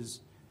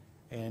ditches.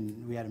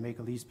 And we had to make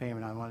a lease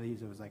payment on one of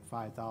these, it was like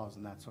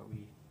 5,000, that's what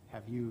we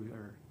have used,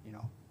 or, you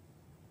know.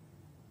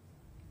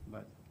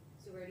 But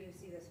So where do you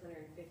see this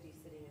 150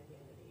 sitting at the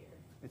end of the year?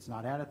 it's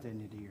not at the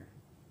end of the year.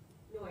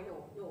 No, I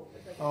know, no,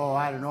 but like. Oh,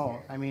 I don't next know.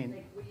 year, I mean-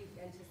 Like, what do you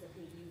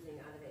anticipate using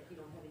out of it if you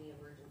don't have any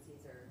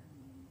emergencies or,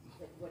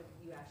 like, what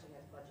you actually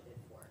have budgeted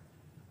for?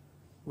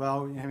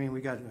 Well, I mean,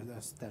 we got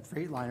that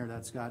Freightliner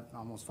that's got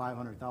almost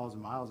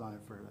 500,000 miles on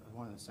it for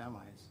one of the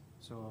semis.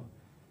 So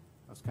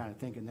I was kinda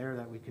thinking there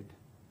that we could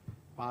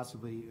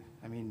possibly,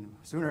 I mean,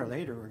 sooner or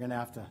later, we're gonna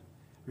have to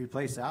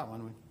replace that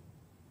one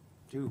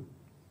too.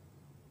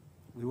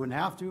 We wouldn't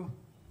have to,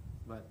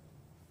 but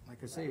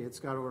like I say, it's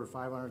got over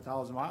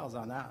 500,000 miles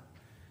on that.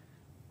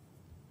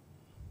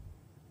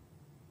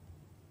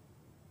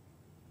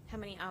 How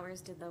many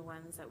hours did the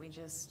ones that we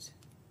just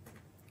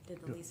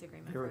did the lease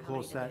agreement They for? were How many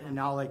close did to that, they and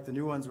have? now like the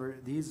new ones were,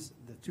 these,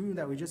 the two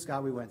that we just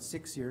got, we went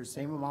 6 years,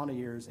 same amount of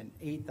years and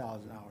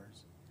 8,000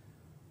 hours.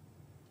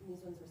 And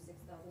these ones are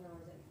 6,000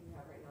 hours that you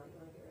have right now that you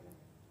wanna get rid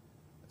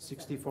of?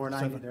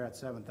 6490, they're at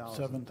 7,000.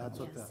 7,000. That's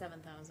what Yeah, the,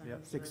 7,000.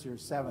 yep, is 6 the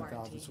years, 7,000,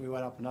 warranty. so we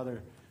went up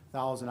another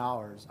 1,000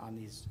 hours on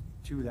these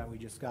two that we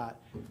just got.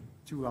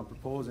 Two I'm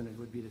proposing, it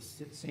would be the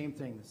same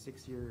thing, the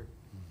 6-year,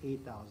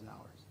 8,000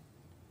 hours.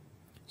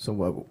 So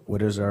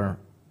what is our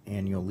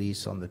annual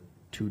lease on the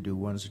two new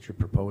ones that you're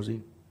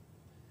proposing?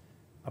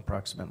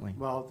 Approximately?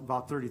 Well,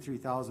 about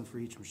 33,000 for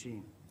each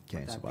machine.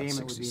 Okay, so That about payment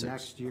would be 66.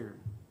 next year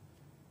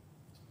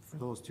for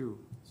those two.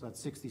 So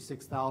that's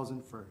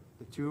 66,000 for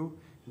the two,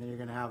 and then you're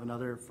gonna have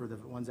another for the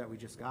ones that we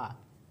just got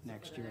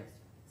next For the year.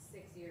 next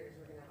 6 years,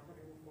 we're gonna have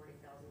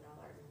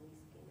 $140,000 in lease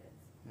payments.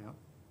 Yep.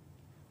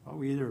 Well,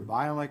 we either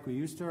buy them like we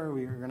used to, or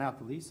we're gonna have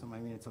to lease them. I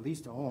mean, it's a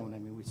lease to own. I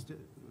mean, we still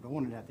would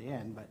own it at the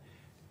end, but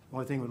the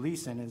only thing with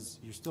leasing is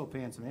you're still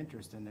paying some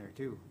interest in there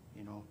too,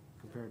 you know,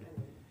 compared to,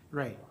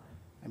 right.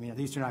 I mean, at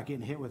least you're not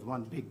getting hit with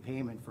one big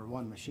payment for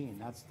one machine.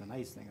 That's the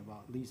nice thing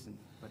about leasing.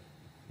 But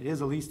it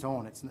is a lease to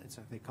own. It's,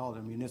 they call it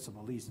a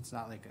municipal lease. It's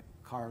not like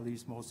a car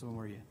lease, most of them,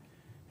 where you,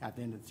 at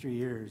the end of 3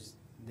 years,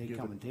 they Give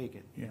come it- and take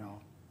it, you yeah. know.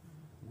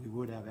 We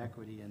would have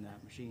equity in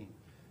that machine.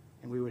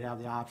 And we would have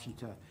the option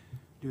to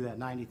do that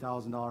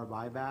 $90,000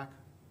 buyback,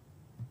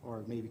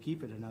 or maybe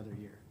keep it another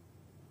year,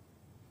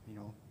 you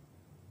know.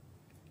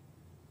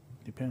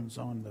 Depends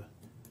on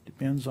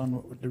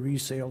what the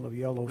resale of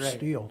yellow Right.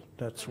 steel.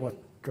 That's what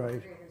drives.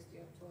 What graders do you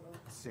have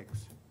total? 6.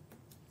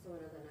 So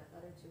another,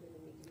 other two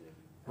gonna need to be.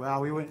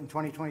 Well, we went in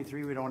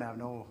 2023, we don't have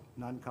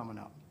none coming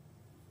up.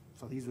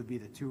 So these would be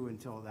the two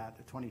until that,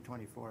 the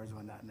 2024 is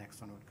when that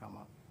next one would come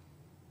up.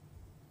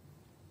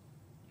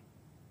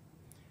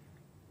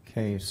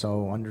 Okay,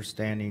 so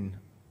understanding,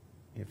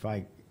 if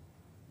I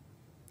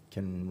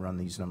can run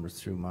these numbers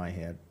through my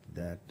head,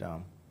 that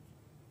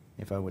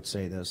if I would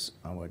say this,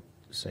 I would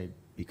say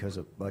because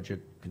of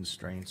budget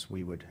constraints,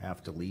 we would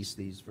have to lease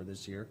these for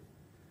this year,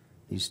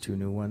 these two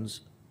new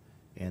ones,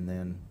 and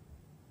then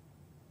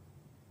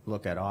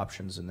look at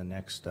options in the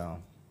next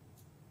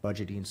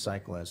budgeting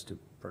cycle as to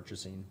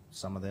purchasing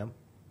some of them.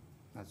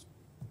 That's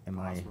Am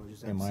I, possible.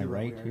 Just have to am I see what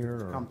right we are here,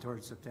 or? Come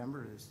towards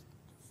September, this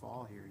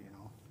fall here, you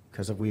know.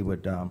 Because if we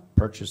would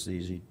purchase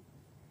these,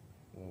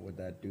 what would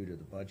that do to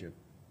the budget,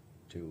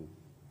 to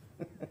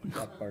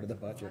that part of the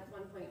budget?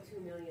 That's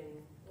 1.2 million,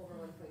 over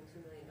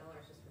 $1.2 million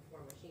just for 4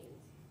 machines.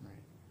 Right.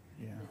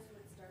 Yeah.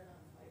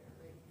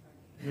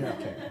 Yeah,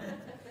 okay.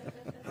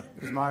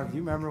 Because Marv, do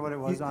you remember what it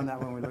was on that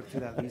when we looked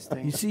through that lease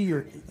thing? You see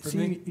your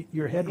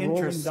head rolling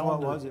Interest, down.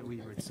 what the- was it we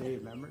would save,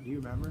 remember? Do you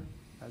remember?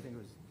 I think it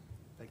was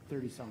like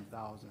 30-some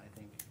thousand, I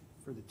think,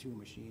 for the two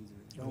machines.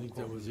 I think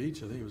that was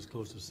each, I think it was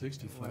close to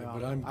 65, Well,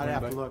 but I'm I'd going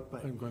have by, to look,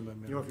 but, I'm going by you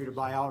know, memory. if you're to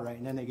buy outright,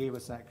 and then they gave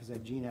us that, because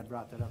Gene had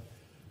brought that up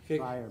Okay.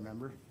 prior,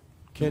 remember?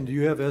 Ken, do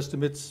you have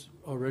estimates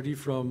already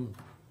from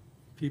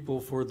people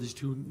for these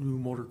two new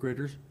motor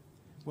graders?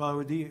 Well, it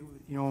would be, you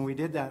know, when we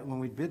did that, when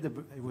we bid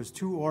it was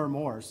 2 or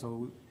more,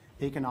 so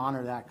they can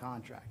honor that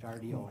contract,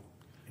 RDO.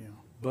 Yeah.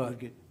 But, We'd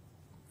get-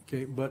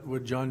 okay, but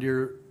would John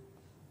Deere,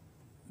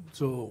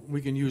 so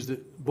we can use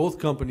it, both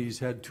companies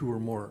had 2 or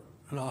more,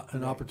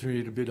 an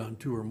opportunity to bid on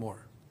 2 or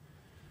more.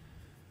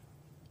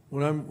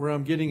 Where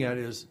I'm getting at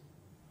is,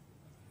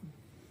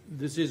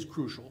 this is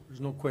crucial,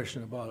 there's no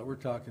question about it. We're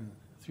talking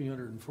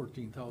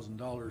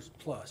 $314,000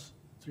 plus,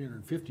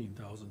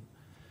 $315,000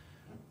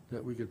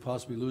 that we could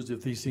possibly lose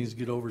if these things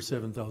get over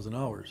 7,000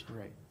 hours.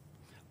 Right.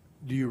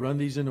 Do you run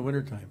these in the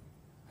wintertime?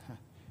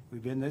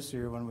 We've been this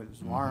year, when it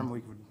was warm,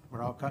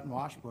 we're out cutting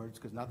washboards,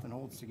 because nothing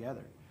holds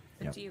together.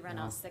 Yep. Do you run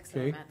all 6 of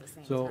Okay, them at the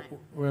same so time?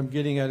 where I'm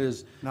getting at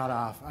is, Not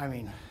off, I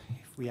mean,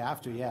 if we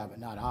have to, yeah, but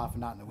not off,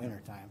 not in the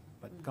winter time.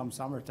 But come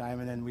summertime,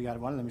 and then we got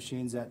one of the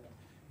machines that,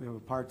 we have a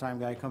part-time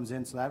guy comes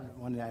in, so that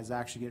one guy's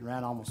actually getting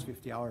ran almost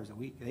 50 hours a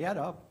week. They add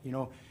up, you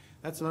know,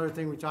 that's another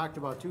thing we talked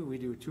about too.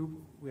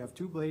 We have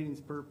 2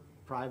 bladings per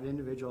private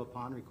individual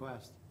upon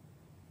request.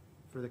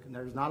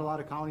 There's not a lot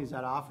of counties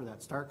that offer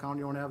that. Stark County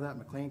don't have that,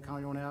 McLean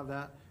County don't have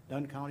that,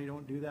 Dunn County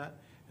don't do that,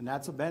 and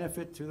that's a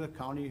benefit to the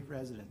county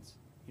residents.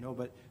 You know,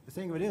 but the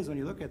thing of it is, when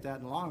you look at that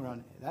in the long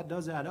run, that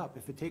does add up.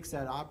 If it takes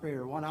that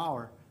operator 1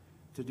 hour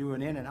to do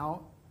an in and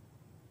out,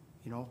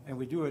 you know, and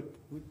we do it,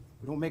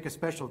 we don't make a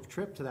special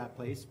trip to that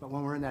place, but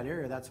when we're in that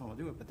area, that's when we'll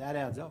do it, but that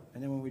adds up.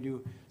 And then when we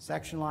do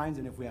section lines,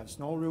 and if we have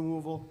snow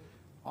removal,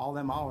 all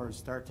them hours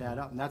start to add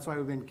up, and that's why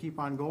we've been, keep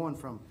on going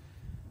from,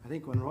 I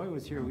think when Roy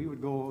was here, we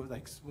would go,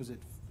 like,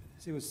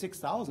 it was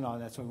 6,000 on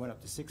that, so we went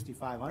up to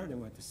 6,500, then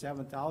went to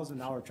 7,000,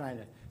 now we're trying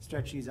to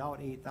stretch these out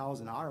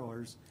 8,000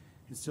 hours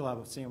and still have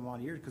the same amount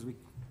of years, because we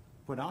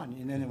put on,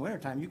 and then in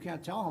wintertime, you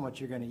can't tell how much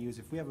you're gonna use.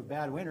 If we have a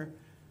bad winter,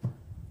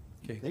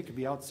 Okay. they could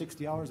be out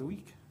 60 hours a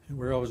week. And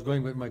where I was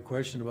going with my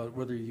question about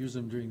whether you use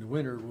them during the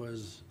winter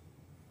was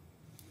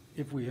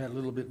if we had a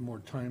little bit more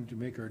time to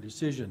make our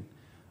decision.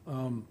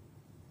 I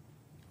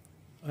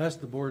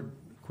asked the board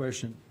a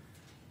question.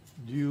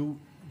 Do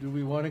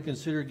we want to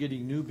consider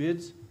getting new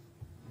bids?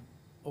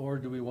 Or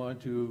do we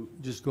want to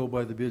just go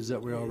by the bids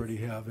that we already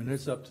have? And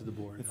it's up to the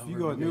board. If you however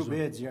go with new guys want.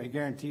 bids, I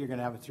guarantee you're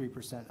gonna have a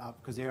 3%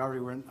 up, because they already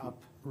went up.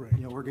 Right. You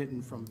know, we're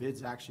getting from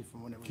bids actually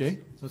from when it was. Okay,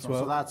 that's So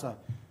why- that's a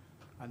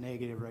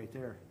negative right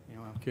there, you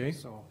know. Okay,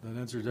 So, that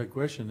answers that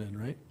question then,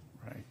 right?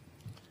 right.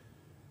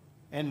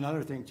 And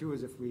another thing too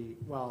is if we'd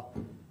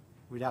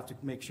have to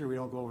make sure we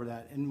don't go over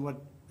that. And what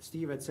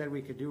Steve had said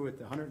we could do with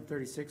the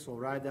 136, we'll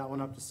ride that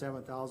one up to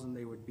 7,000,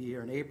 they would be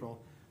here in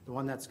April. The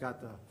one that's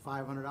got the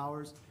 500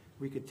 hours,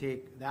 we could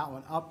take that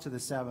one up to the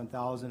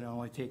 7,000 and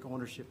only take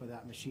ownership of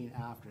that machine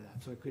after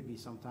that. So it could be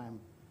sometime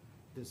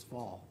this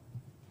fall.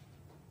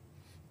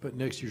 But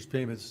next year's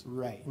payments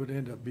Right. would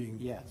end up being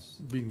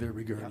Yes. being there Yep,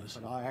 regardless.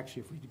 but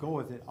actually, if we go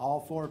with it, all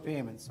 4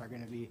 payments are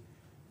gonna be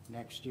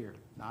next year,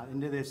 not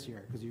into this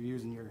year, because you're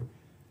using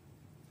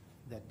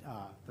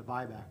the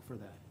buyback for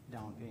the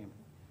down payment.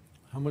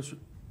 How much,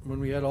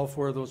 when we add all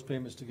 4 of those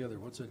payments together,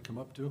 what's that come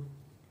up to?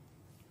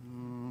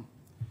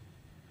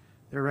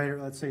 They're right,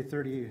 let's say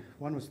 30,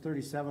 one was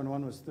 37,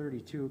 one was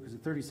 32, because the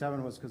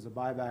 37 was because the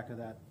buyback of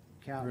that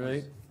cap was.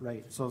 Right.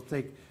 Right, so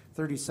take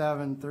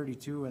 37,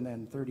 32, and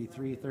then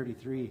 33,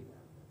 33.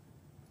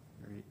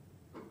 Right.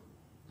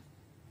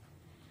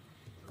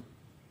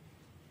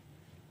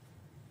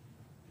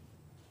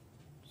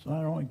 So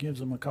that only gives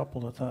them a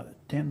couple of,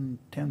 10,000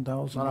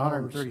 About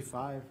hours.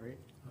 135, right?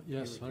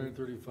 Yes,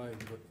 135,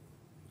 but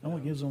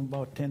Only gives them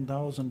about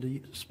 10,000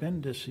 to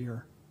spend this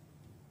year.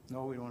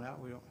 No, we don't,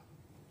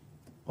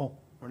 Oh,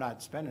 we're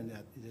not spending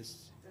that,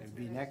 it'd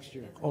be next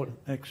year. oh,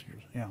 next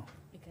year's, yeah.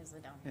 Because the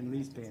down And payment.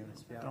 lease is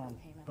payments, for yeah. the Down,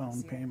 payment down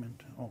this year,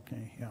 payment,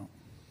 okay, yeah,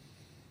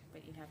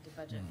 But you'd have to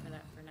budget for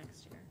that for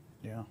next year.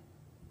 yeah.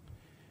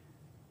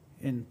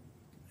 And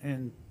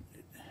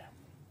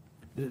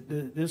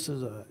this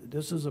is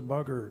a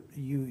bugger.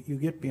 You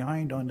get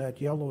behind on that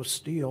yellow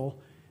steel,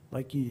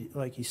 like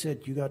you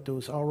said, you got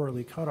those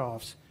hourly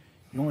cutoffs.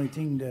 The only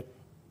thing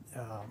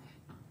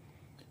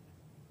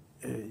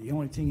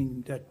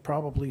that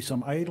probably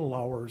some idle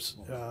hours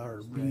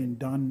are being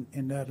done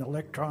in that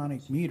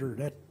electronic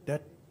meter,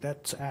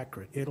 that's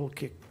accurate, it'll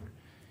kick.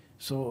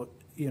 So,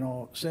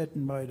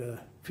 sitting by the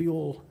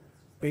fuel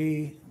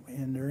bay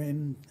and they're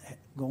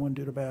going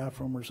to the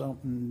bathroom or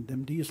something,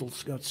 them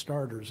diesels got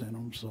starters in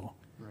them, so.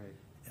 Right.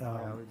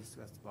 Yeah, we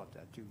discussed about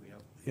that too,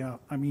 yep. Yeah,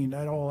 I mean,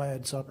 that all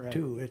adds up Right.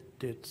 too.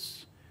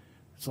 It's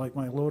like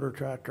my loader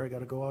tractor, I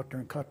gotta go out there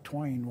and cut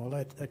twine. Well,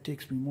 that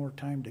takes me more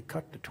time to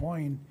cut the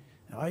twine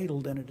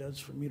idle than it does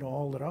for me to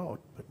haul it out,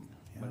 but,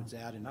 But it's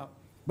adding up.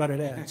 but it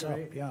adds up,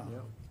 Right. yeah.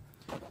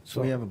 Yep.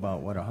 So we have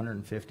about, what,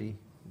 150,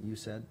 you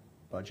said,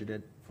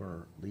 budgeted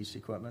for lease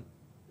equipment?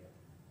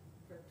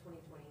 For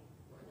 2021.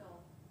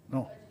 No,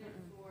 No,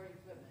 budgeted for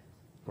equipment.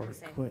 for You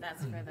say quit.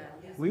 That's for the,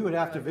 We would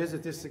have to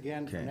visit this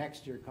again for Okay.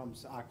 next year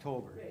comes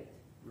October.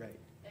 Right.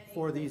 Any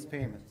For these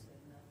equipment payments.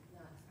 purchase,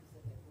 not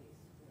specific lease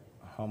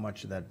related. How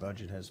much of that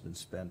budget has been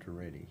spent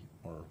already,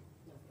 or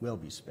will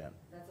be spent?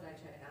 That's what I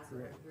tried to ask, Right.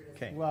 where does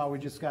Okay. Well, we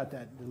just got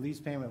that, the lease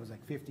payment was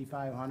like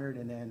 5,500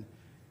 and then,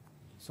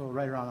 so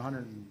right around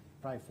 100 and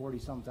probably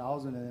 40-some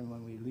thousand. And then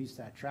when we lease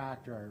that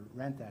tractor or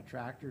rent that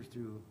tractor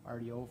through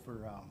RDO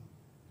for,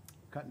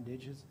 cutting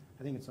ditches,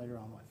 I think it's like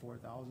around what,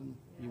 4,000,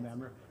 you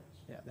remember?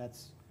 Yeah,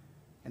 that's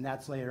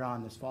later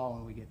on this fall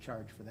when we get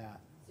charged for that.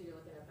 So you're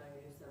looking at buying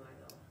a new semi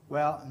though?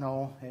 Well,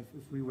 no,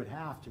 if we would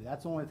have to,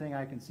 that's the only thing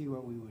I can see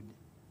what we would,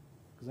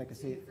 because like I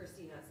So say, you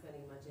foresee not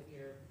spending much of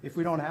your. if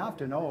we don't have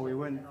to, no, we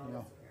wouldn't, At all you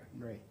know, this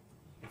year. right,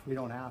 if we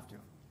don't have to.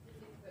 This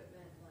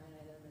equipment line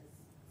item is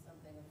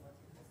something of what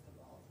the crystal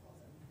ball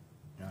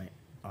tells them.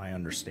 I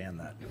understand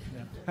that.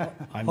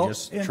 I'm Oh,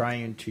 just and-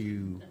 trying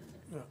to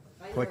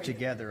put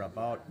together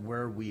about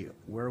where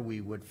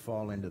we would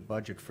fall into the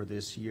budget for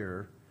this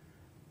year.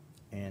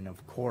 And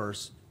of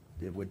course,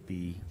 it would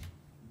be,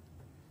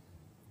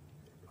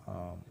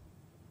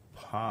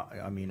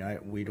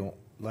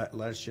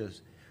 let's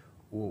just,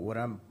 what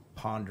I'm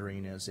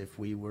pondering is if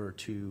we were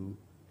to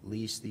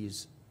lease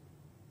these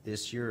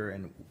this year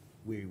and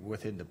we,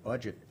 within the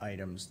budget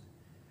items,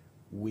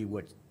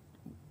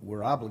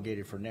 we're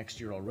obligated for next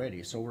year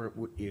already. So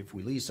if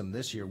we lease them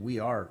this year, we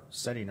are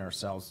setting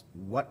ourselves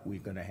what we're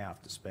gonna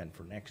have to spend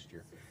for next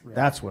year. Right.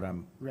 That's what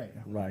I'm Right.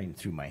 running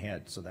through my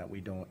head, so that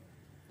we don't,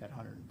 That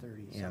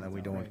 130. Yeah, that we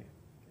something, don't- right.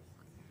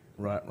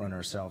 run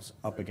ourselves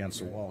up against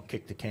the wall,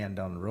 kick the can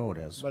down the road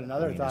as. But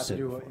another we thought to said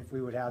do, before. if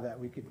we would have that,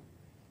 we could,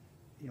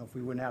 you know, if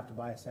we wouldn't have to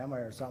buy a semi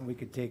or something, we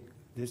could take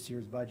this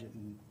year's budget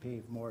and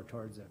pay more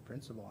towards the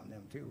principal on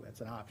them too.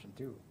 That's an option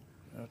too.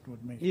 That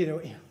would make, You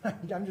know,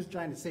 I'm just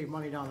trying to save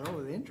money down the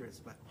road with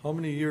interest, but, How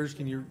many years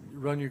can you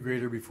run your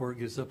grader before it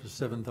gets up to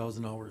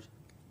 7,000 hours?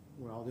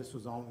 well, this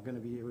was all gonna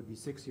be, it would be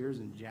 6 years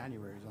in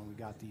January is when we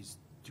got these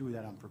two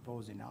that I'm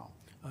proposing now.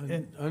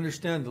 I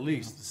understand the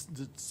lease,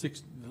 the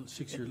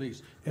six-year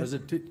lease. Does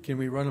it, can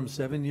we run them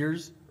 7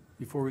 years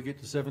before we get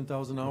to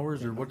 7,000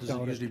 hours, or what does it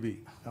Doubt it. usually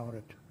be? doubt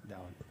it. Down.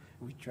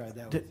 We tried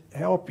that To with,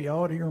 help you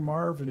out here,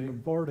 Marv, and the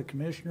Board of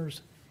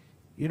Commissioners,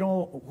 you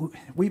know,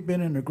 we've been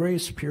in a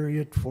grace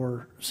period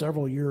for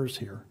several years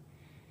here.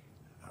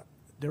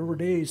 There were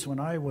days when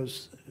I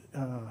was,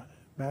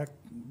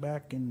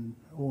 back in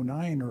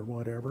 '09 or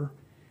whatever,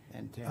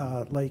 and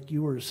 10. like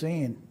you were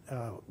saying,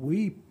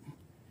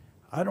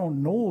 I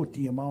don't know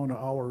the amount of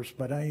hours,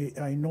 but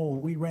I know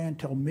we ran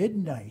till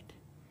midnight.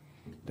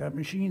 That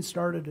machine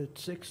started at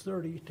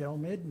 6:30 till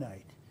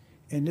midnight,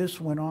 and this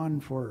went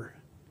on for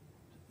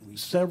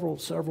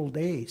several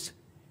days.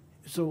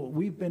 So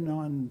we've been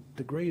on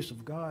the grace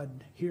of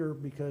God here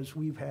because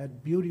we've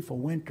had beautiful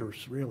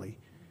winters, really.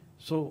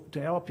 So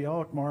to help you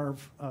out,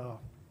 Marv,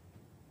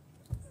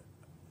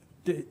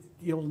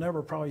 you'll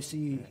never probably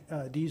see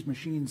these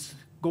machines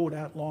go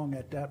that long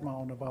at that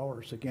amount of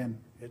hours again.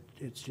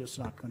 It's just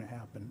not gonna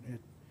happen.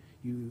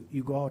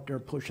 You go out there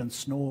pushing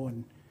snow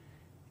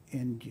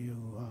and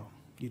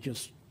you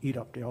just eat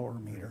up the hour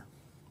meter.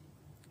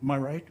 Am I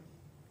right?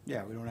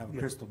 Yeah, we don't have a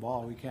crystal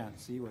ball. We can't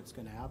see what's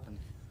gonna happen.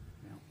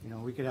 You know,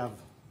 we could have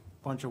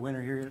a bunch of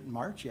winter here in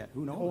March yet.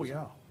 Who knows? Oh,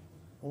 yeah.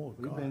 Oh,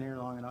 We've been God. here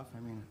long enough. I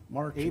mean,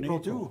 March and April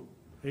too.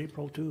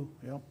 April too,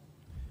 yep.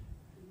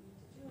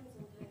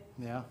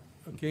 Yeah.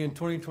 Okay, in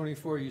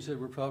 2024, you said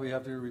we'll probably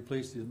have to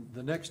replace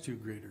the next two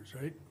graders,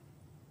 right?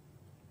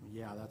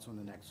 Yeah, that's when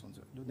the next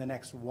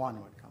one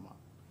would come up.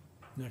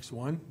 Next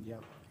one?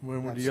 Yep.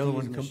 When would That's the other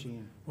Steve's one come,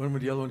 machine. when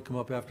would the other one come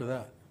up after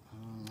that?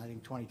 I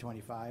think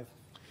 2025.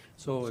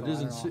 So So it I don't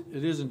isn't, know.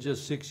 it isn't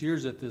just 6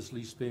 years at this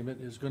lease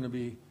payment, it's gonna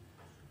be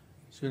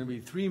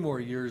 3 more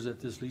years at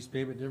this lease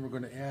payment, then we're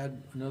gonna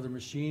add another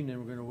machine, then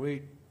we're gonna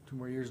wait 2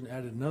 more years and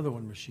add another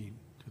one machine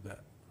to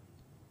that.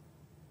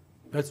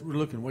 We're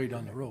looking way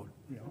down the road.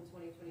 Yeah. In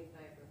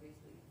 2025, we're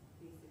basically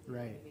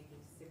Right. making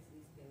 6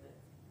 lease payments.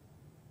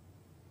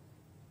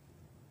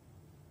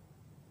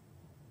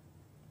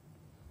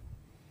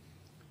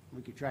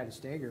 We could try to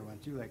stagger one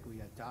too, like we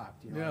had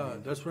talked, you know. I Yeah,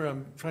 mean, that's where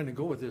I'm trying to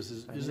go with this,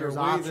 is I mean, there a there's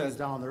way options that,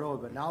 down the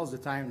road, but now's the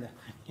time that,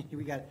 if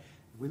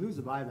we lose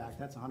the buyback,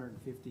 that's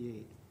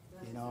 158,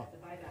 That's you just know. that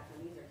the buyback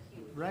on these are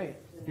huge. Right.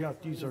 The Yeah,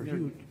 next these one are is-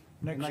 huge.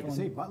 And Next like I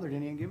say, one, Butler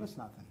didn't even give us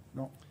nothing,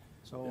 no.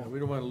 so. yeah, we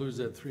don't wanna lose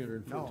that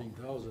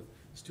 315,000.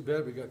 It's too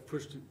bad we got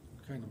pushed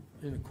kind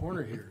of in a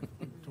corner here,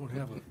 don't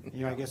have a.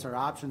 You know, I guess our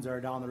options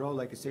are down the road,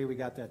 like I say, we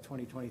got that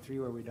 2023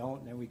 where we don't,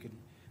 and then we could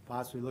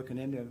possibly looking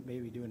into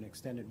maybe doing an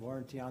extended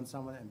warranty on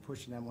some of it and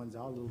pushing them ones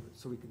out a little bit,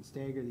 so we can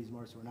stagger these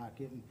more, so we're not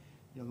getting,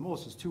 you know, the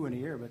most is 2 in a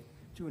year, but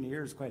 2 in a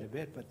year is quite a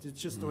bit, but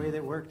it's just the way that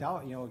it worked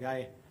out, you know, a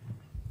guy,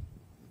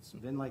 it's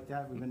been like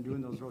that, we've been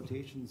doing those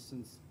rotations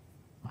since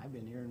I've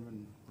been here and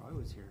when Roy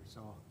was here,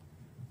 so.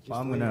 just Well,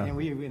 I'm the way- gonna- And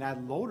we even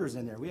had loaders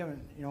in there, we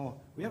haven't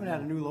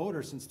had a new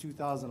loader since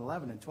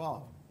 2011 and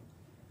 12.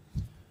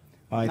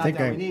 I Not think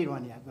that we need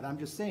one yet, but I'm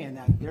just saying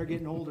that they're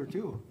getting older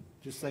too,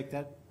 just like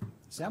that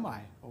semi,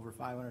 over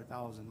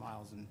 500,000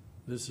 miles and,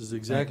 This is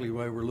exactly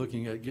why we're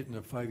looking at getting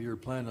a 5-year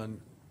plan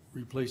on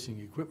replacing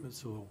equipment,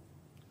 so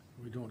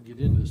we don't get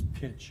into this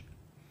pinch.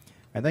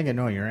 I think I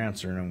know your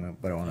answer,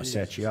 but I wanna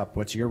set you up.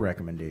 What's your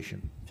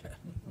recommendation?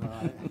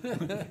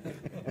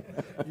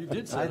 You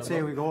did say. I'd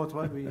say we go with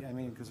what I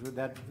mean, cause with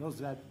that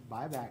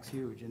buyback's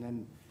huge, and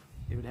then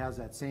if it has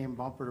that same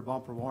bumper to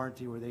bumper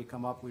warranty where they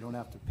come up, we don't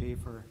have to pay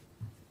for,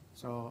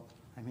 so,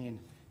 I mean,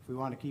 if we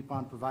wanna keep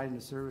on providing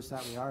the service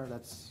that we are,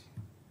 that's,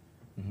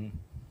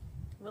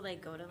 Will they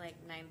go to like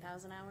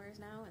 9,000 hours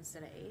now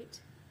instead of 8?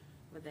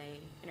 Would they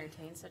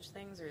entertain such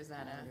things, or is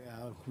that a,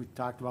 yeah, we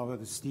talked about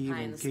with Steve Pie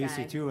in and the Casey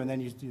sky. too, and then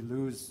you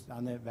lose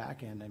on that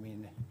back end, I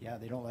mean, yeah,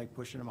 they don't like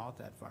pushing them out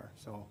that far,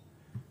 so.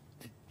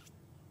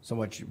 So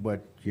what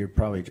you're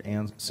probably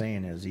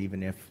saying is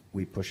even if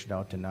we push it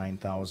out to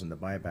 9,000, the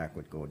buyback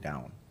would go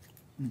down?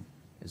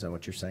 Is that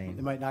what you're They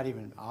saying? might not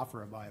even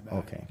offer a buyback.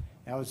 Okay.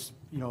 That was,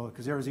 you know,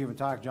 because there was even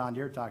talk, John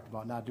Deere talked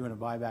about not doing a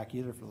buyback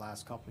either for the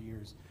last couple of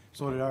years.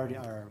 So did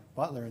our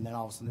Butler, and then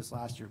all of a sudden this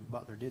last year,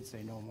 Butler did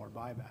say no more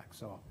buyback,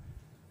 so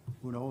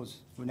who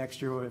knows? Well,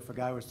 next year, if a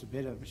guy was to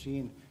bid a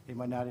machine, they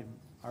might not,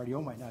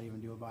 RDO might not even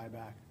do a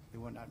buyback. They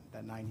wouldn't,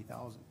 that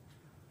 90,000.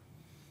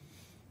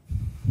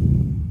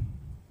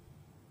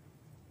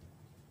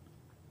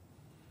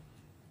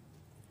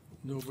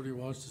 Nobody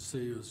wants to say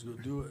let's go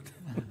do it.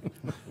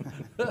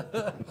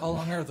 How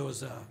long are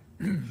those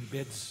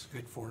bids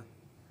good for?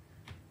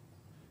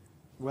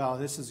 Well,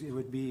 it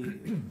would be,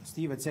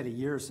 Steve had said a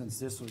year since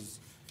this was,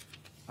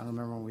 I don't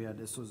remember when we had,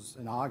 this was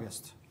in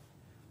August.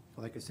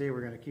 But like I say,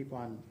 we're gonna keep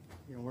on,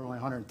 you know, we're only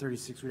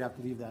 136, we'd have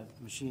to leave that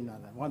machine, that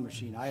one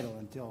machine idle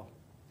until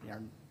they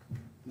are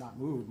not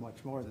moved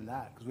much more than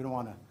that, because we don't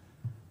wanna,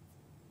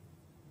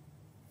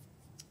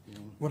 you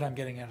know, What I'm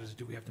getting at is,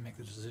 do we have to make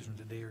the decision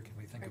today, or can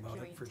we think Or about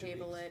can it for we 2 weeks?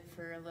 table it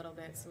for a little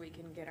bit so we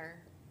can get our,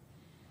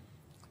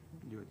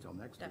 do it till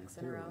next week Ducks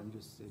in a too. row. And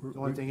just, the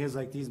only thing is,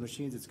 like, these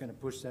machines, it's gonna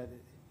push that,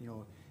 you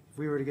know, if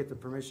we were to get the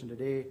permission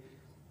today,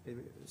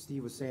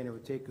 Steve was saying it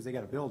would take, because they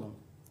gotta build them,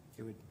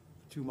 it would,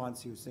 2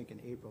 months, he was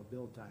thinking April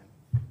build time.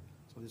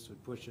 So this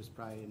would push us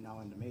probably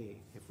now into May,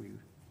 if we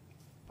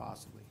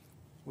possibly,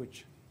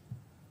 which,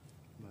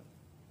 but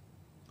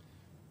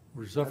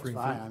We're that's suffering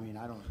fine, I from, mean,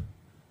 I don't,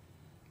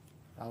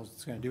 all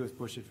it's gonna do is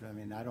push it, I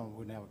mean,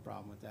 wouldn't have a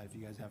problem with that, if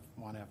you guys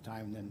wanna have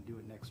time, then do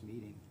it next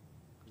meeting,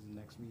 because the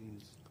next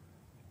meeting's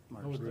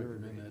March I would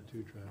 3rd. recommend that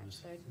too, Travis.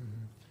 third?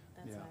 Mhm.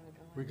 That's Yeah. how I would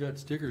go. We got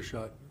sticker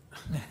shock.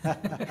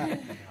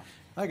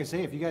 Like I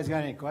say, if you guys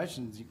got any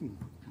questions, you can,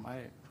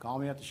 call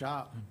me at the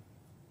shop,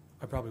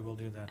 I probably will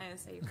do that. I would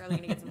say you're probably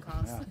gonna get some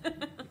calls. Yeah.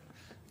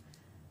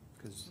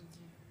 because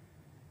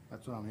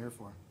that's what I'm here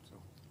for, so.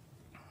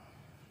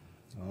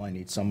 Well, I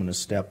need someone to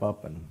step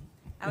up and,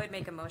 I would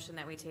make a motion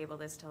that we table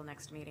this till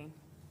next meeting.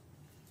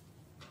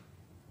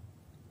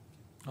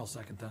 I'll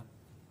second that.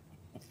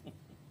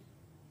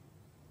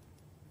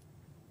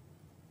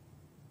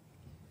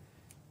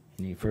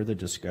 any further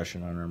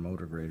discussion on our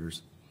motor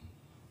graders?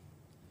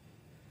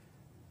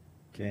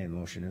 Okay, the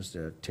motion is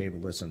to table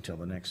this until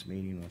the next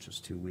meeting, which is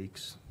 2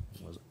 weeks.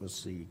 We'll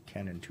see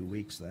Ken in 2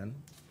 weeks then.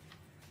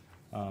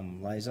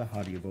 Liza,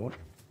 how do you vote?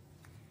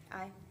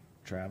 Aye.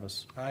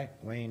 Travis? Aye.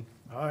 Wayne?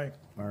 Aye.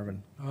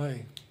 Marvin?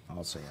 Aye.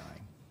 I'll say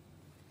aye.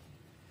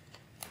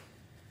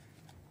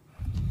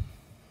 I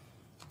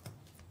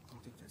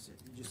don't think that's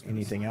it. You just gotta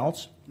Anything sign.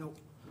 else? Nope.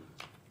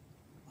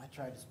 I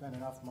tried to spend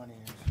enough money.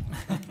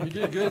 You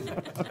did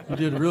good. You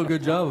did a real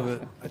good job of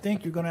it. I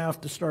think you're gonna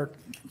have to start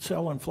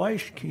selling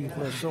flesh, Keith,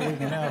 so we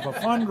can have a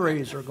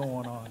fundraiser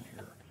going on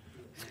here.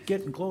 It's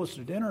getting close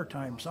to dinner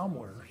time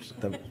somewhere. so.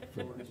 The,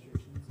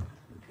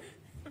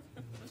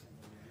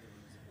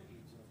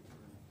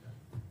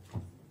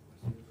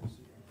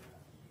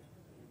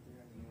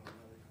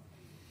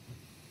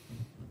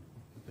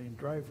 They can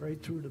drive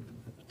right through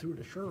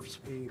the sheriff's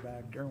bay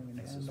back there, and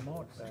we can hand them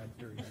out back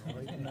there, you know,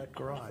 right in that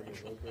garage.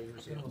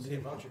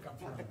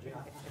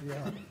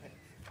 Yeah,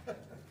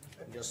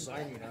 just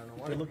signing on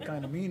if they look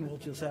kinda mean, we'll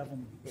just have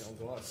them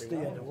stay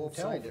at the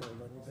hotel for a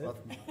little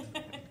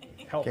bit.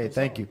 Help Okay, us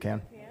thank out. you,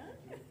 Ken.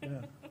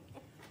 Yeah,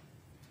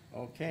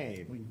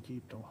 Okay, we can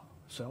keep the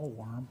cell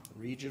warm.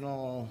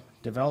 Regional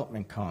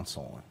Development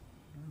Council.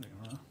 There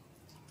they are.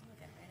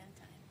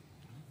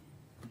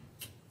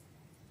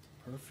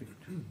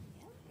 Perfect.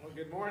 Well,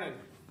 good morning.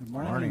 Good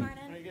Morning. morning.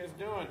 How you guys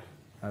doing?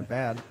 Not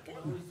bad.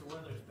 At least the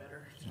weather's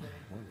better today.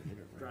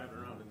 Driving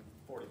around in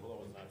 40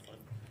 below is not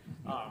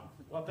fun.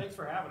 Well, thanks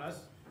for having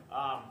us.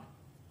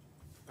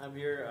 I'm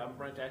here, I'm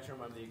Brent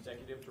Etcham, I'm the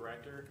Executive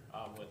Director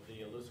with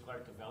the Lewis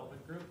Clark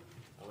Development Group,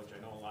 which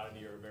I know a lot of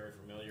you are very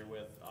familiar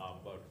with,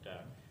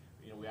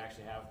 you know, we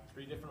actually have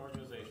 3 different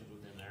organizations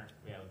within there.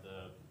 We have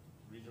the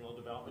Regional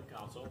Development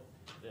Council,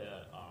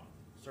 the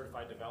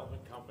Certified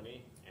Development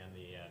Company, and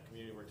the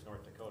Community Works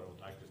North Dakota. We'll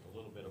talk just a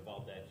little bit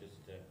about that,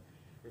 just to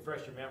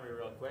refresh your memory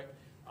real quick.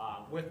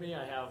 With me,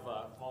 I have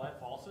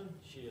Paulette Paulson.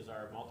 She is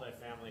our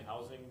Multifamily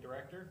Housing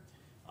Director,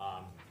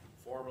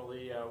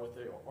 formerly with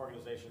the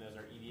organization as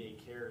our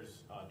EDA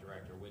Cares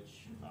Director,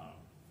 which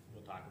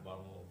we'll talk about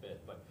in a little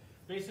bit. But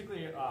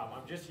basically,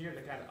 I'm just here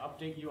to kind of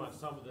update you on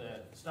some of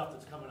the stuff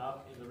that's coming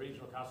up in the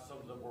Regional Council, some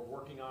of that we're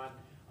working on,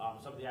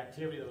 some of the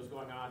activity that was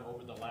going on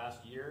over the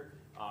last year.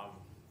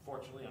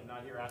 Fortunately, I'm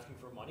not here asking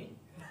for money,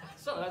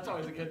 so that's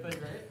always a good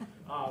thing, right?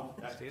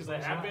 Because I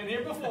have been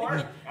here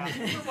before,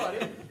 asking for money.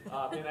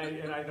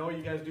 And I know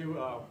you guys do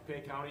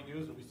pay county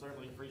dues, and we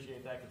certainly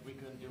appreciate that, because we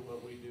couldn't do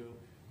what we do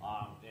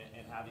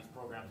and have these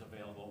programs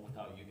available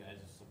without you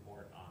guys'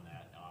 support on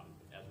that,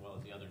 as well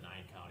as the other 9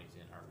 counties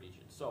in our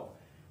region. So,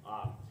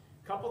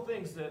 couple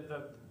things that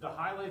the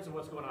highlights of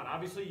what's going on.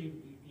 Obviously,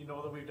 you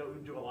know that we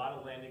do a lot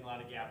of lending, a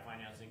lot of gap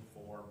financing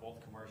for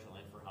both commercial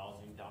and for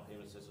housing, down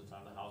payment assistance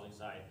on the housing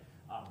side,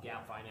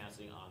 gap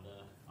financing on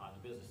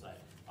the business side.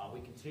 We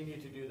continue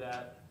to do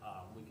that.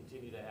 We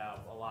continue to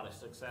have a lot of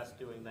success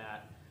doing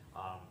that,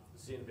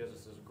 seeing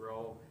businesses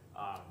grow.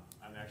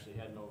 I'm actually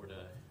heading over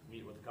to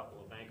meet with a couple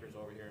of bankers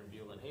over here in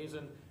Buell and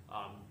Hazen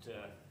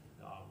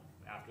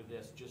after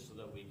this, just so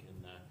that we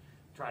can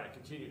try to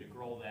continue to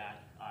grow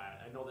that.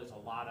 I know there's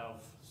a lot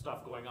of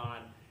stuff going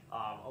on,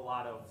 a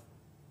lot of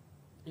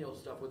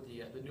stuff with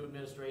the new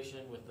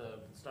administration, with the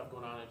stuff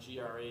going on at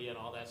GRE and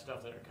all that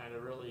stuff that are kind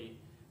of really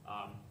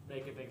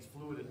making things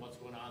fluid in what's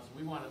going on. So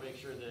we want to make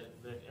sure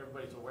that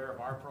everybody's aware of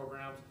our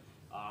programs,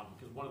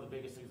 because one of the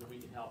biggest things that we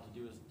can help to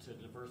do is to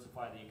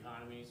diversify the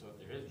economy. So if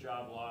there is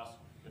job loss,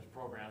 there's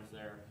programs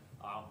there,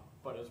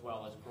 but as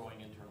well as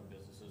growing internal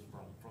businesses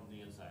from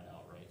the inside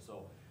out, right?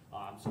 So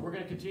we're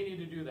going to continue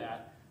to do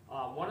that.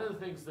 One of the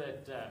things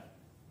that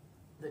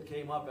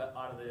came up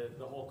out of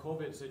the whole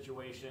COVID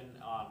situation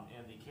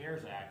and the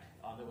CARES Act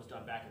that was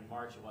done back in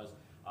March was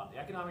The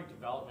Economic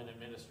Development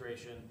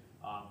Administration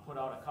put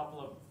out a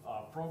couple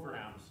of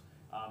programs,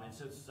 and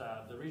since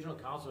the Regional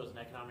Council is an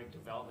economic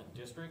development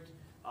district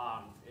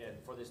and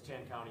for this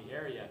 10-county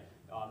area,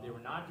 they were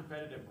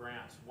non-competitive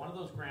grants. One of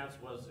those grants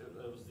was,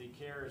 it was the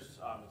CARES,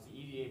 it's the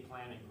EDA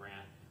planning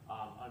grant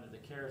under the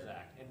CARES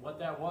Act. And what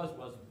that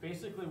was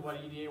basically what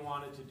EDA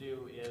wanted to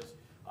do is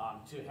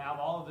to have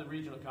all of the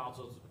regional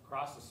councils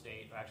across the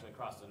state, actually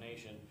across the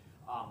nation,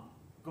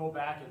 go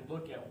back and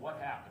look at what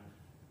happened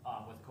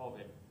with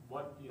COVID.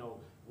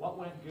 What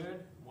went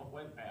good, what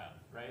went bad,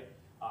 right?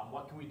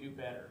 What can we do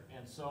better?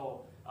 And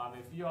so,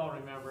 if you all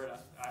remember it,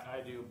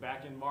 I do,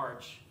 back in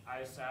March,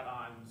 I sat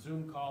on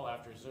Zoom call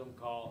after Zoom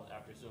call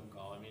after Zoom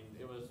call. I mean,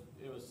 it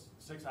was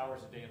 6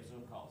 hours a day of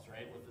Zoom calls,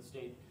 right? With the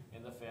state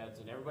and the feds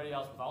and everybody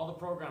else, with all the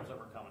programs that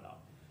were coming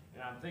up.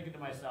 And I'm thinking to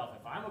myself,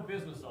 if I'm a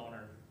business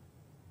owner,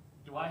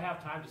 do I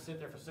have time to sit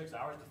there for 6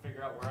 hours to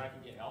figure out where I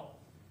can get help,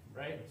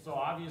 right? So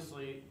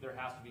obviously, there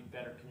has to be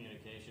better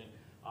communication,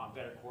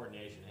 better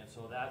coordination. And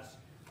so that's,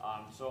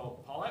 so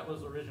Paulette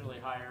was originally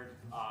hired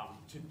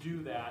to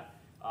do that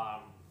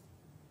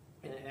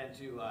and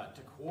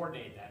to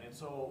coordinate that. And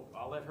so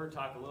I'll let her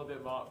talk a little bit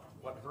about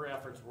what her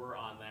efforts were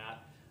on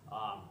that.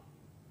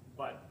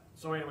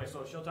 So anyway,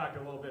 so she'll talk a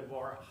little bit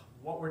more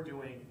what we're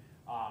doing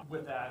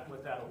with that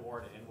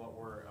award and what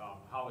we're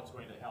how it's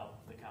going to help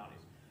the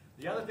counties.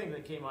 The other thing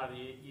that came out of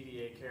the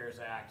EDA CARES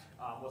Act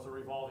was a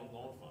revolving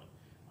loan fund.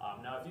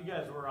 Now, if you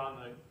guys were on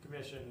the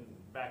commission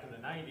back in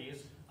the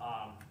 90s,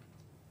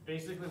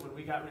 basically when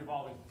we got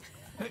revolving,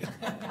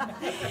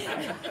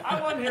 I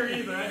wasn't here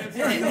either. I didn't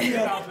start in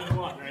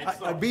 2001, right?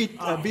 So,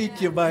 I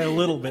beat you by a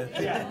little bit.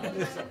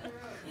 Yeah.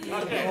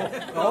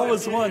 Okay.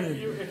 Always wondered.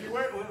 If you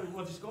were,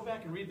 well, just go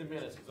back and read the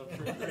minutes, because I'm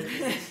sure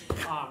it's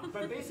great.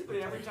 But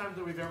basically, every time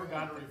that we've ever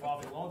gotten a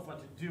revolving loan fund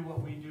to do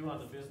what we do on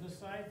the business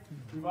side,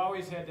 we've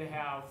always had to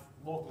have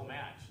local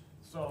match.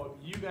 So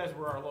you guys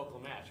were our local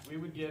match. We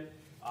would get,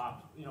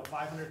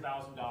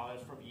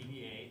 $500,000 from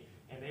EDA,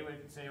 and they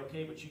would say,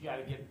 okay, but you got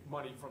to get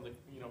money from the,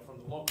 from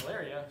the local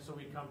area. So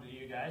we'd come to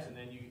you guys, and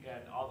then you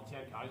had all the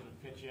 10 counties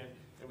would pitch in,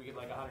 and we get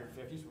like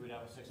 150, so we'd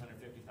have a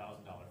 $650,000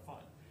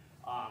 fund.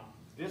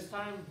 This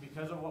time,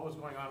 because of what was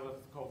going on with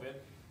COVID,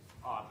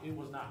 it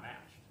was not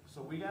matched.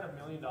 So we got $1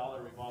 million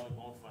revolving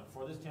loan fund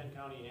for this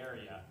 10-county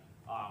area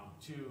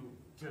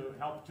to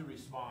help to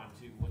respond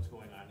to what's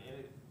going on.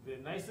 And the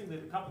nice thing, a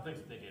couple things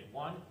that they did.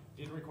 One,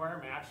 didn't require a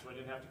match, so I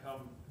didn't have to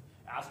come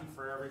asking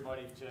for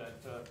everybody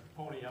to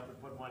pony up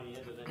and put money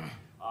into it.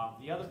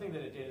 The other thing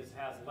that it did is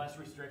has less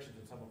restrictions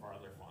than some of our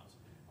other funds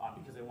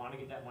because they want to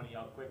get that money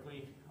out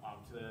quickly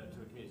to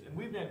the communities. And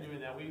we've been doing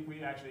that.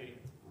 We actually,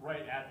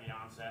 right at the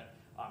onset,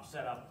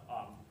 set up,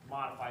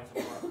 modified some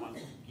of our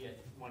funds to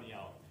get money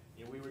out.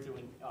 We were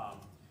doing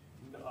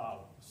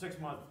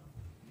 6-month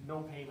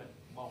no payment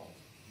loans,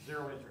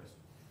 0 interest.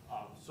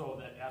 So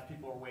that as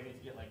people are waiting to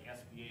get like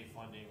SBA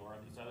funding or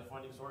these other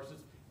funding sources,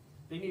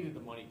 they needed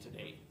the money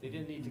today. They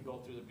didn't need to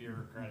go through the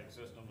bureaucratic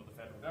system of the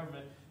federal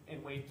government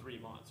and wait 3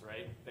 months,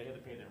 right? They had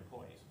to pay their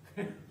employees,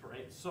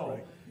 right? So,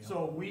 Right, yeah.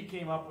 so we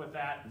came up with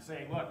that and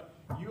saying, look,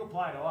 you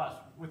apply to us,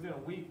 within a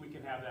week we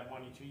can have that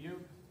money to you,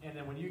 and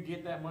then when you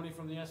get that money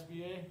from the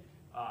SBA,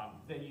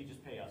 then you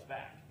just pay us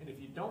back. And if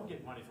you don't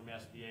get money from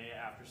SBA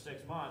after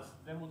 6 months,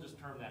 then we'll just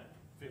term that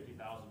 $50,000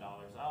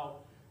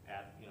 out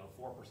at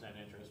 4%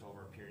 interest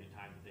over a period of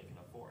time that they can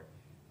afford.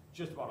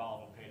 Just about all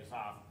of them paid us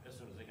off as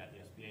soon as they got the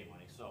SBA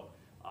money. So,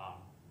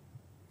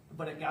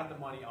 but it got the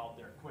money out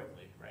there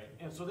quickly, right?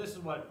 And so this is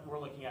what we're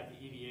looking at, the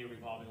EDA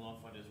revolving loan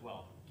fund as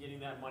well. Getting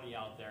that money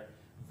out there,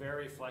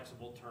 very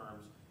flexible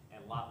terms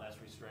and a lot less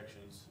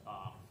restrictions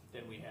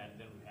than we had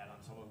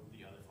on some of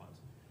the other funds.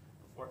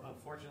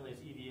 Unfortunately,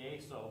 it's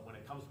EDA, so when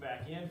it comes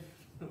back in,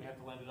 we have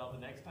to lend it out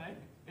the next time.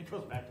 It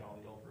goes back to all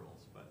the old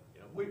rules, but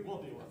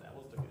we'll deal with that.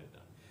 We'll still get it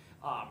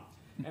done.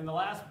 And the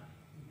last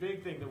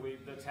big thing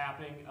that's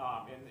happening,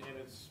 and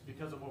it's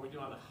because of what we do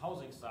on the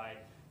housing side,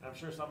 and I'm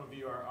sure some of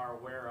you are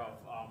aware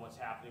of what's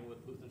happening with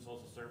Lutheran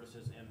Social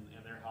Services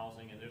and their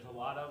housing, and there's a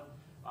lot of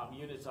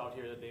units out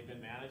here that they've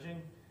been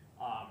managing.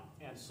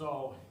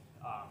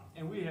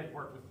 And we had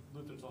worked with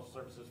Lutheran Social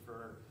Services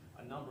for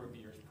a number of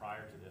years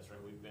prior to this, right?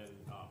 We've been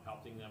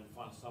helping them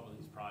fund some of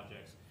these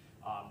projects.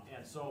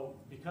 And so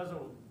because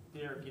of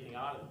their getting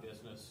out of the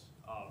business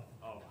of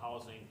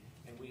housing,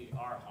 and we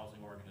are a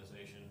housing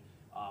organization,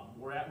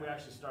 we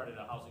actually started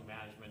a housing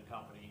management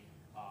company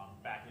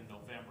back in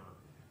November.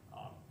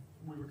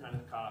 We were kind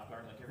of caught off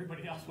guard like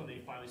everybody else when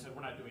they finally said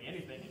we're not doing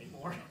anything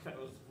anymore.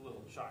 That was a little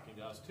shocking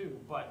to us too,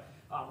 but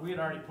we had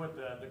already put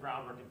the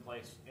groundwork in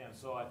place. And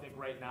so I think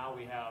right now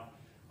we have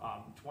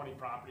 20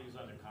 properties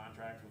under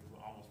contract with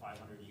almost 500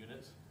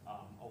 units.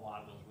 A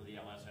lot of those were the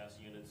LSS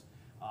units.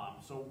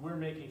 So we're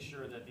making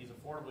sure that these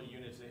affordable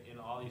units in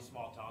all these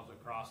small towns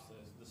across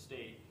the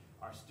state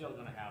are still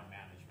going to have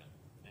management.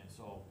 And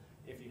so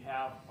if you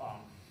have,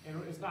 and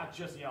it's not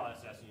just the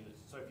LSS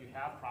units, so if you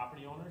have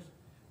property owners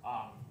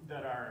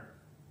that are,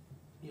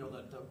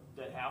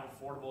 that have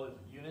affordable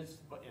units,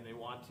 and they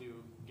want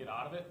to get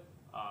out of it,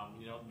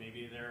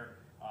 maybe they're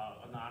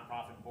a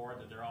nonprofit board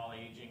that they're all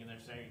aging and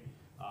they're saying,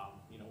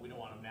 you know, we don't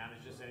wanna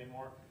manage this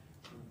anymore.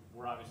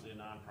 We're obviously a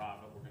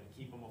nonprofit, we're gonna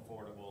keep them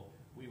affordable,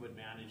 we would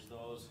manage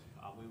those,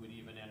 we would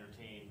even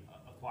entertain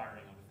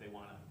acquiring them if they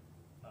wanna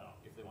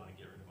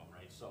get rid of them,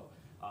 right? So,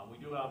 we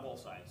do it on both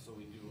sides, so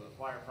we do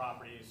acquire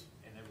properties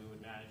and then we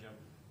would manage them.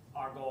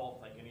 Our goal,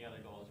 like any other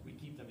goal, is we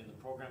keep them in the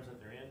programs that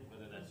they're in,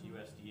 whether that's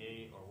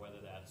USDA or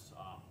whether that's,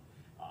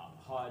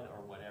 HUD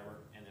or whatever,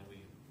 and then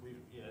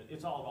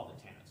it's all about the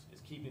tenants,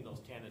 it's keeping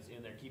those tenants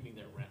in there, keeping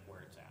their rent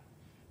where it's at,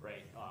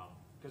 right?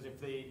 Cause if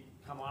they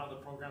come out of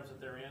the programs that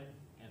they're in,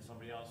 and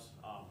somebody else,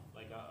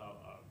 like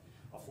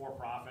a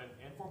for-profit,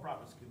 and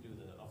for-profits can do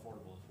the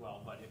affordable as well,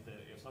 but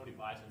if somebody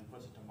buys it and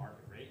puts it to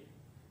market rate,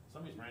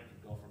 somebody's rent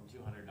could go from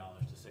 $200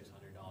 to $600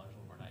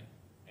 overnight,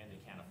 and they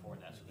can't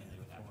afford that, so then they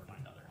would have to find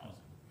other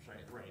housing,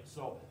 right?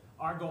 So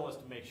our goal is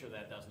to make sure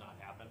that does not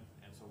happen,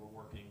 and so we're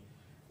working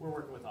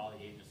with all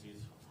the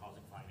agencies,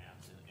 housing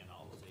finance, and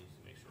all those agencies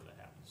to make sure that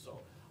happens.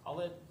 So I'll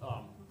let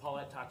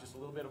Paulette talk just a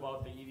little bit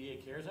about the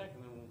EDA CARES Act,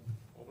 and then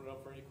we'll open it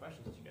up for any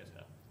questions that you guys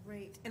have.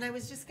 Right, and I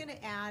was just gonna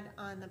add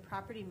on the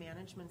property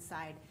management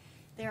side,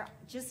 there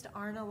just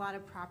aren't a lot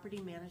of property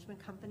management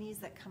companies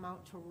that come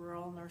out to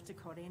rural North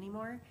Dakota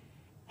anymore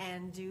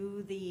and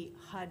do the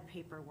HUD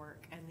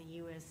paperwork and the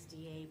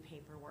USDA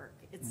paperwork.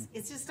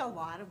 It's just a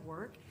lot of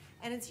work,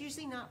 and it's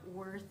usually not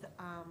worth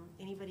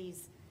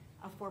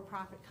a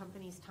for-profit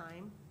company's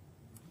time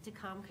to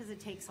come, because it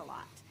takes a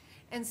lot.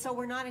 And so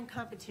we're not in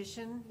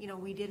competition, you know,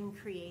 we didn't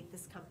create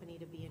this company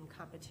to be in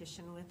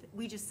competition with,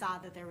 we just saw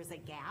that there was a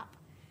gap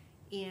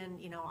in,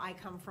 you know, I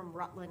come from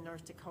Rutland,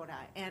 North Dakota,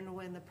 and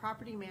when the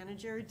property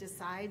manager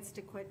decides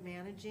to quit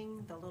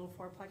managing the little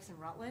fourplex in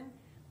Rutland,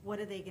 what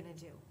are they gonna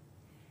do?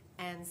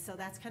 And so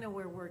that's kind of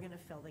where we're gonna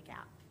fill the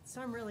gap.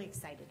 So I'm really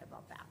excited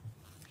about that.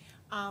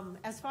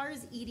 As far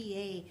as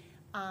EDA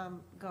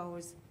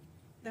goes,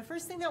 the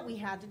first thing that we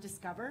had to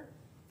discover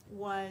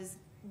was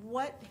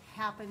what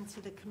happened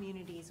to the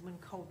communities when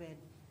COVID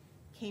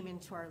came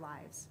into our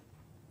lives.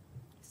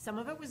 Some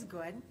of it was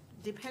good.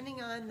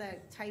 Depending on the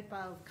type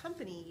of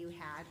company you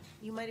had,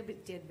 you might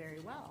have did very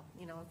well.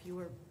 You know, if you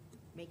were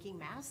making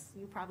masks,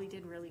 you probably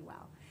did really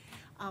well.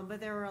 But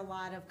there were a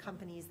lot of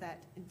companies that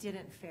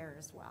didn't fare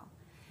as well.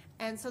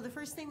 And so the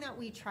first thing that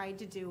we tried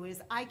to do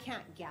is, I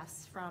can't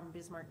guess from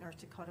Bismarck, North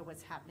Dakota,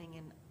 what's happening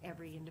in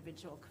every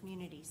individual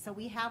community. So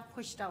we have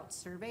pushed out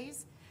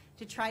surveys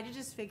to try to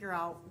just figure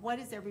out what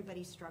is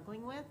everybody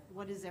struggling with,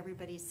 what is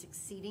everybody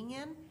succeeding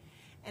in.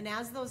 And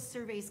as those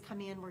surveys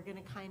come in, we're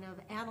gonna kind of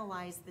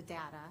analyze the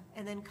data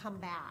and then come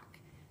back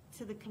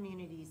to the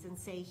communities and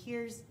say,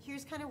 here's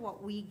kind of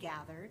what we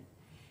gathered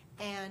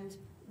and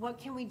what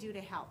can we do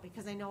to help?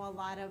 Because I know a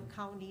lot of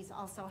counties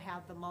also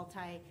have the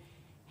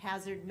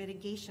multi-hazard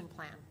mitigation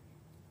plan.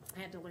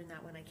 I had to learn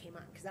that when I came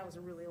on, because that was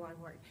a really long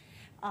word,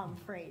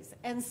 phrase.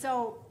 And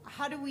so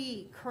how do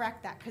we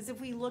correct that? Because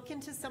if we look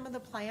into some of the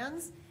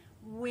plans,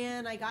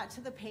 when I got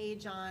to the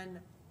page on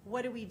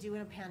what do we do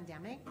in a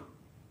pandemic,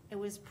 it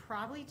was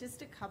probably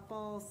just a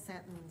couple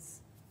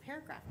sentence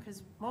paragraph,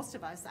 because most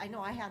of us, I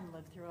know I hadn't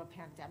lived through a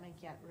pandemic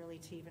yet really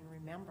to even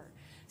remember.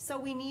 So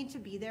we need to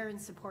be there and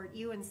support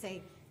you and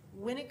say,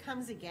 when it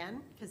comes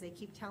again, because they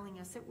keep telling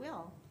us it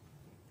will,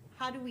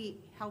 how do we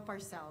help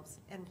ourselves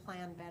and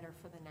plan better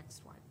for the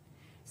next one?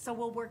 So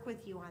we'll work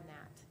with you on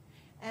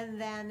that. And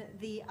then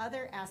the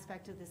other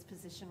aspect of this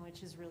position,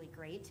 which is really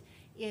great,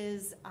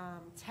 is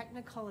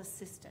technical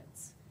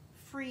assistance,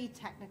 free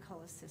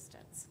technical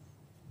assistance.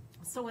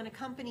 So when a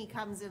company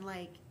comes in,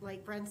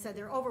 like Brent said,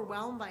 they're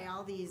overwhelmed by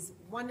all these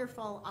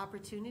wonderful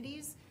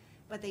opportunities,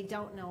 but they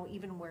don't know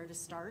even where to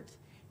start.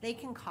 They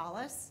can call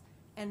us,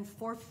 and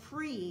for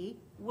free,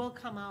 we'll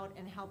come out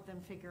and help them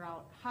figure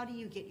out, how do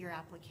you get your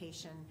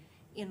application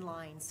in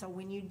line? So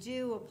when you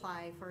do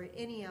apply for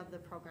any of the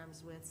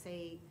programs with,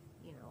 say,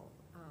 you know,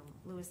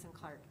 Lewis and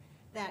Clark,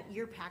 that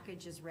your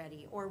package is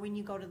ready. Or when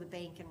you go to the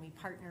bank and we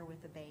partner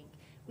with the bank,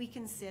 we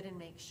can sit and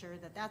make sure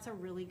that that's a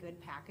really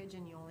good package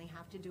and you only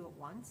have to do it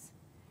once.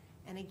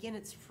 And again,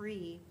 it's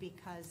free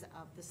because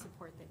of the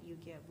support that you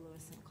give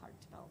Lewis and Clark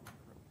Development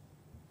Group.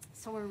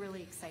 So we're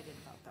really excited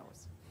about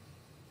those.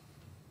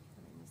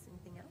 Did I miss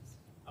anything else?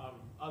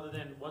 Other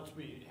than once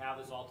we have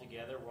this all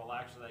together, we'll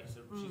actually, like I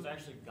said, she's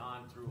actually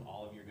gone through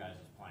all of your guys'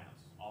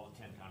 plans, all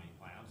the 10 county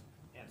plans.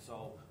 And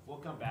so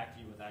we'll come back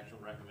to you with actual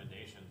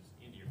recommendations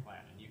into your plan,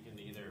 and you can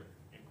either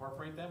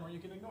incorporate them or you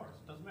can ignore us.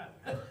 It doesn't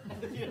matter.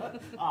 You know?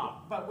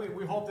 But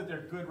we hope that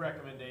they're good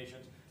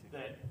recommendations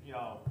that, you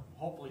know,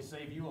 hopefully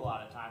save you a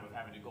lot of time of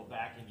having to go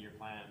back into your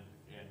plan,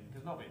 and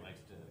because nobody likes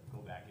to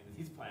go back into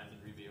these plans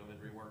and review them and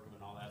rework them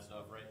and all that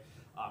stuff, right?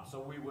 So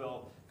we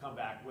will come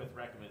back with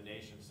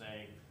recommendations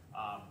saying,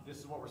 this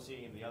is what we're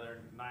seeing in the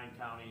other 9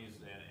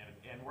 counties,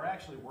 and we're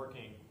actually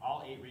working,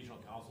 all 8 regional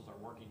councils are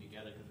working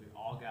together because we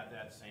all got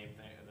that same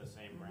thing, the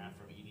same grant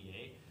from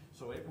EDA.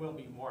 So it will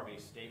be more of a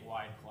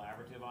statewide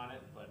collaborative on it,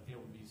 but it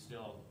will be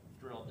still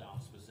drilled down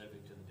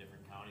specific to the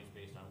different counties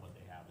based on what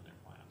they have in their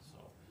plans.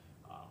 So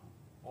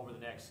over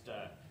the next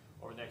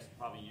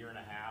probably year and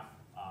a half,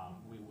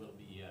 we will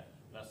be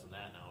less than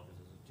that now because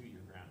it's a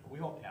 2-year grant. But we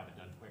hope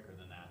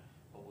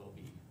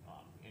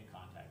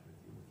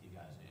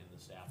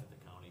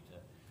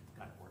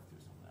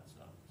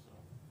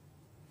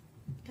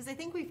Because I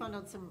think we found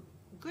out some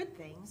good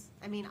things.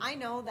 I mean, I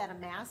know that a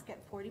mask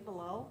at 40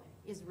 below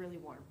is really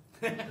warm.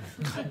 It's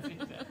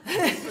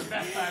the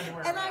best time to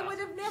wear a And I mask. would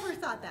have never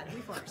thought that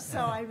before. So,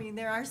 I mean,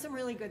 there are some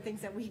really good things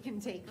that we can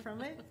take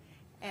from it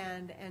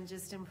and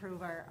just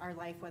improve our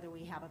life, whether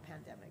we have a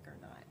pandemic or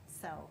not.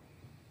 So,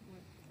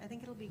 I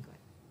think it'll be good.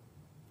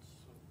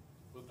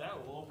 With that,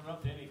 we'll open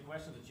up to any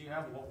questions that you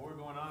have, what we're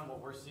going on, what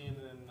we're seeing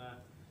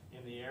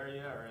in the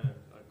area or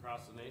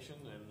across the nation.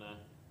 And like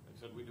I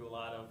said, we do a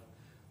lot of,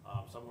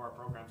 some of our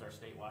programs are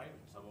statewide,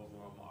 some of them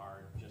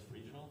are just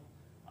regional.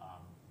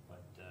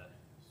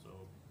 So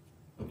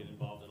we get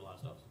involved in a lot of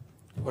stuff.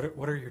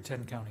 What are your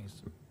 10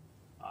 counties?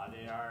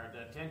 They are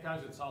the 10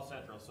 counties in South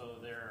Central, so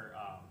they're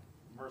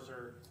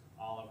Mercer,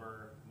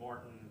 Oliver,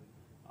 Morton,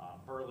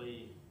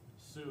 Burley,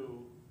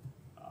 Sioux,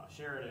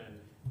 Sheridan,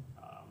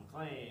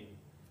 McLean,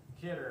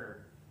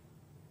 Kidder,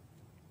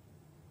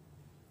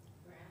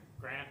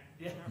 Grant,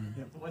 yeah.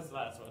 What's the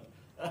last one?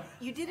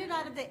 You did it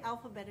out of the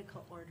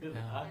alphabetical order.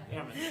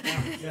 Emmett.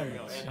 There we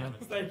go,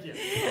 Emmett. Thank you.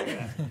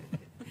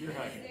 You're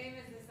right. Same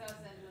as the South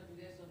Central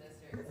Judicial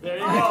District. There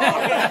you go.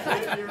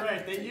 Okay, you're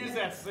right. They use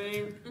that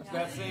same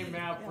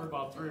map for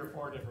about 3 or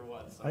 4 different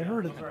ones. So I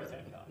heard it. those are our 10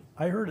 counties.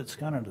 I heard it's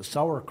kind of the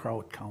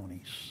sauerkraut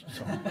counties,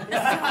 so.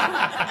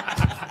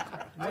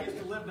 I used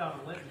to live down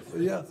in Lincoln, so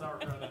Yeah.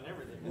 sauerkraut on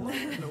everything. What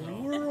in the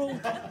world?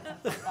 I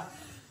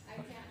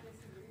can't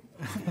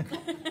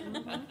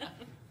disagree.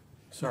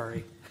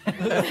 Sorry.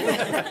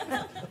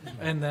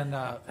 And then,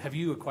 have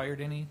you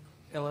acquired any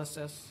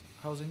LSS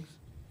housings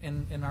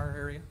in our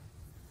area?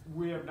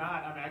 We have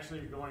not. I'm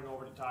actually going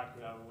over to talk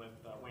with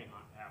Wayne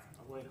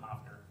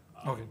Hoffner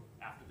Okay.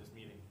 after this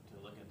meeting to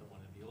look at the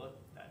one in Beulah.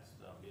 That's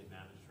being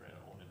managed,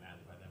 owned and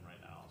managed by them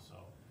right now. So,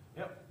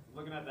 yep,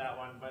 looking at that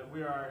one. But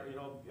we are,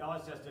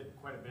 LSS did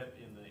quite a bit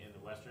in the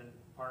western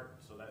part.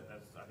 So that's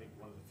I think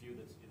one of the few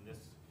that's in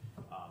this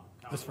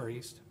county. This far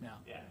east? Yeah.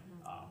 Yeah,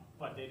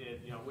 but they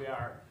did.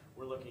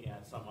 We're looking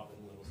at some up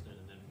in Littleton,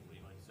 and then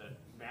like I said,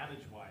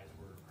 manage-wise,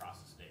 we're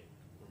across the state.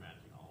 We're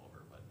managing all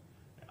over, but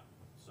yeah.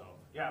 So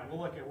yeah,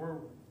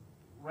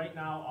 right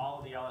now,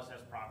 all of the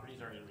LSS properties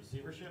are in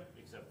receivership,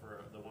 except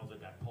for the ones that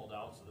got pulled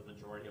out. So the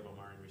majority of them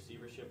are in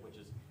receivership, which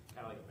is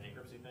kind of like a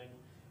bankruptcy thing.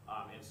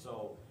 And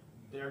so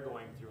they're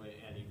going through it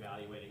and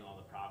evaluating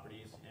all the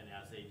properties, and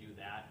as they do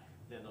that,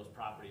 then those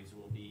properties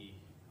will be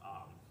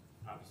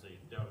obviously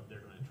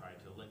they're going to try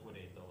to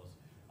liquidate those,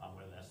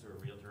 whether that's through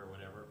a realtor or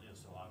whatever. And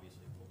so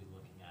obviously we'll be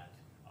looking at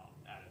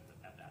it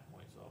at that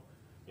point. So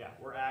yeah,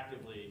 we're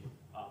actively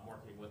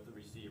working with the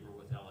receiver,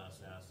 with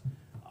LSS,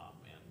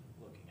 and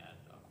looking at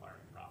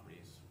acquiring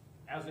properties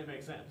as they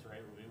make sense,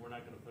 right? I mean, we're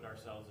not going to put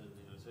ourselves in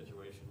a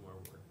situation where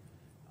we're,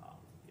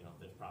 if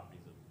there's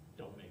properties that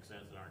don't make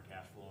sense and aren't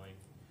cash flowing,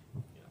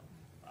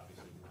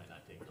 obviously we might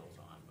not take those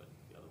on, but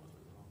the other ones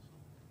we will. So.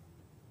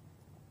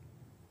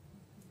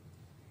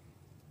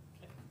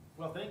 Okay.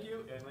 Well, thank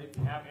you, and if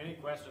you have any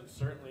questions,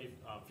 certainly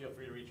feel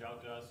free to reach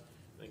out to us.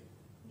 I think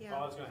Yeah.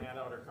 Paula's going to hand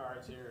out her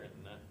cards here, and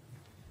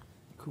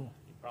Cool.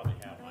 you probably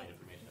have my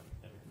information. I've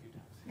done it a few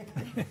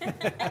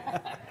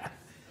times.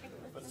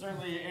 But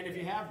certainly, and if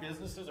you have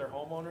businesses or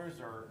homeowners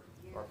or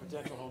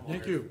potential homeowners,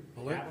 Thank you.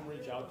 have them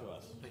reach out to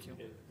us. Thank you.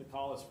 The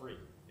call is free,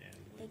 and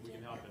Thank we you.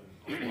 can help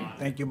in a lot.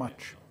 Thank you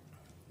much.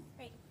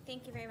 Great,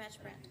 thank you very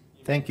much, Brent.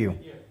 Thank you.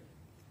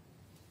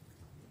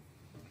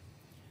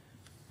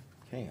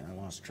 Okay, I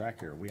lost track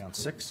here. Are we on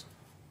 6?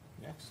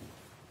 Next.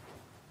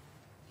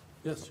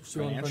 Yes, you're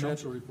still on Financial?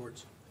 financial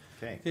reports.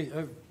 Okay.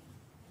 Okay,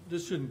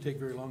 this shouldn't take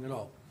very long at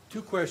all.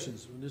 2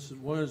 questions,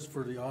 and one is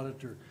for the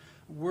auditor.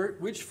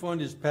 Which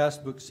fund is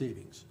passbook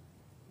savings?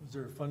 Is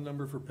there a fund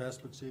number for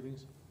passbook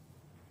savings?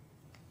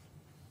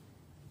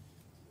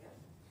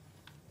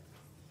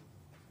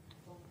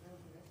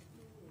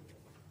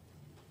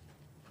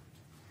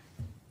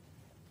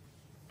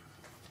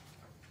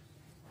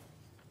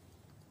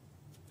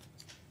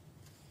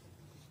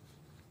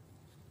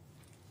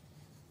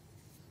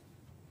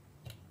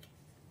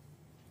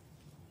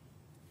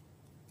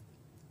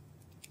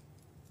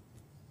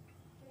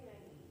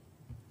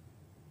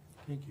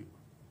 Thank you.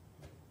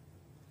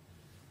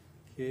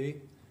 Okay,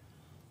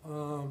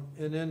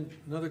 and then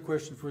another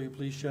question for you,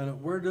 please,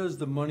 Shannon. Where does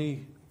the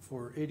money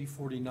for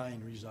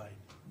 8049 reside?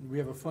 We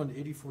have a fund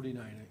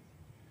 8049,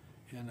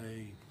 and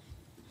I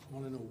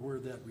want to know where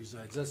that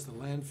resides. That's the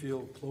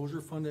landfill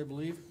closure fund, I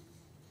believe.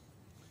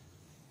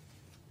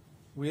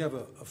 We have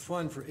a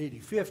fund for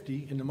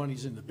 8050, and the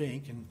money's in the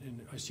bank,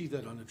 and I see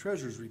that on the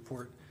treasurer's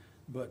report.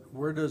 But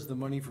where does the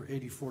money for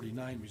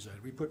 8049 reside?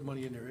 We put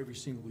money in there every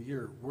single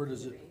year. Where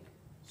does it?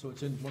 So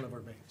it's in one of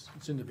our banks.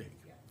 It's in the bank.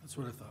 That's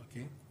what I thought,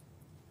 okay?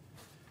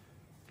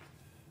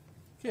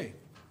 Okay.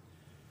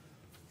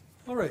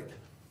 All right,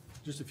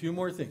 just a few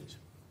more things.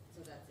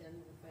 So that's in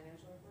the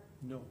financial report?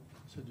 No,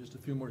 so just a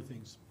few more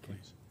things,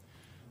 please.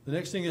 The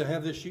next thing, I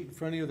have this sheet in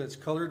front of you that's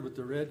colored with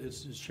the red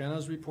is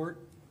Shanna's report.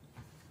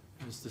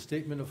 It's the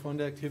statement of fund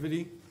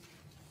activity.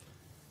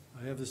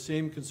 I have the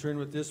same concern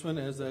with this one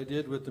as I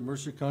did with the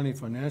Mercer County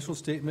financial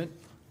statement.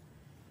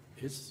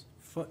 Its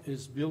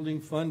building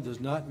fund does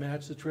not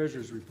match the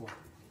treasurer's report.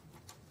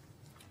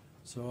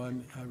 So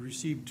I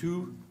received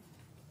 2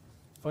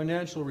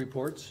 financial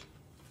reports,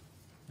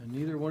 and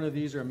neither one of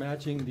these are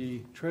matching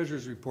the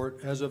treasurer's report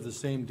as of the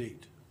same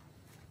date.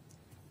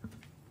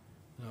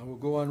 Now, I will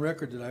go on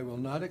record that I will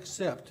not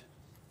accept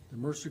the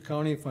Mercer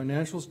County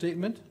financial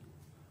statement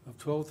of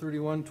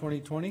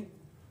 12/31/2020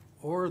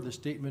 or the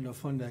statement of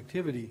fund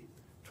activity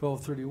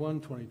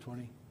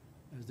 12/31/2020,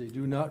 as they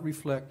do not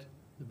reflect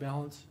the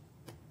balance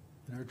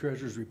in our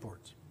treasurer's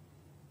reports.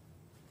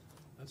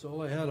 That's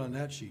all I had on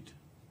that sheet.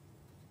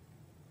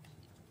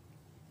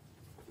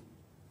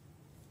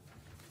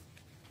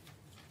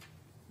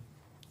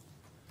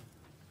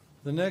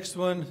 The next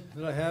one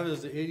that I have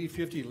is the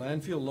 80/50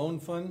 landfill loan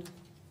fund.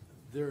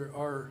 There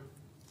are,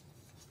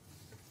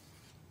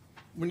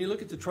 when you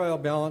look at the trial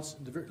balance,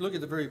 look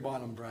at the very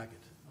bottom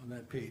bracket on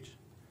that page.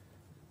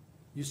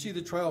 You see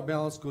the trial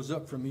balance goes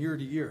up from year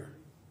to year,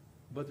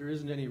 but there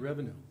isn't any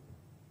revenue.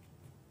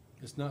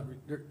 It's not,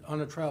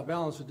 on a trial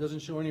balance, it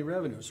doesn't show any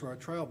revenue. So our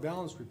trial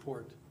balance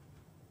report,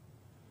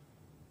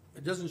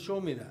 it doesn't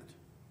show me that.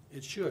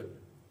 It should.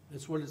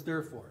 That's what it's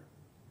there for.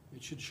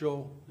 It should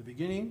show the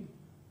beginning,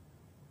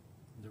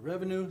 the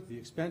revenue, the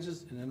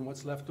expenses, and then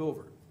what's left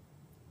over.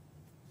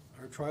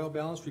 Our trial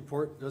balance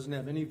report doesn't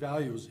have any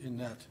values in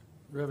that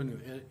revenue,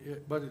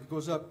 but it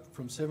goes up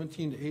from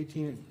 17 to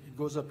 18, it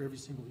goes up every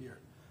single year.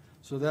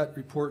 So that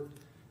report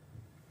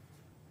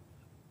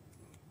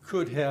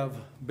could have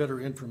better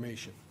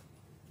information.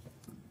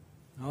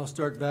 I'll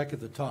start back at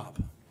the top.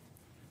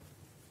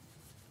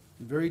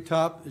 The very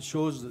top, it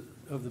shows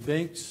of the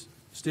bank's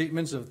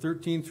statements of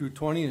 13 through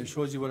 20, and it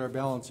shows you what our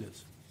balance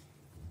is,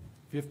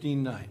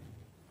 15.9.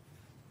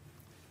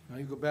 Now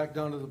you go back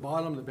down to the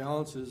bottom, the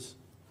balance is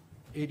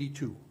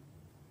 82.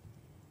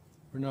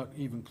 We're not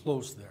even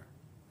close there.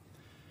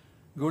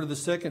 Go to the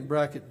second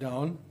bracket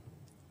down.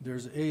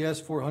 There's AS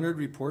 400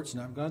 reports,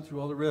 and I've gone through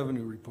all the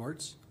revenue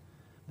reports.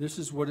 This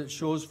is what it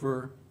shows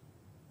for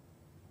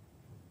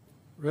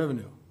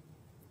revenue.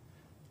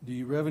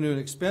 The revenue and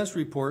expense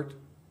report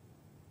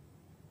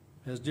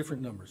has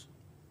different numbers.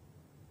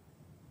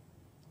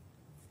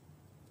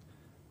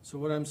 So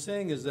what I'm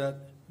saying is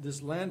that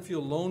this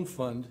landfill loan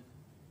fund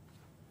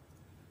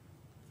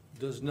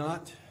does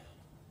not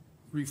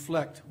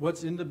reflect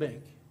what's in the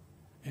bank,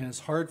 and it's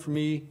hard for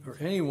me or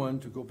anyone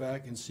to go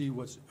back and see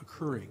what's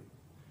occurring.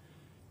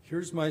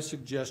 Here's my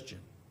suggestion.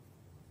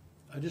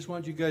 I just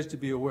want you guys to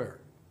be aware.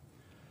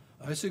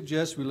 I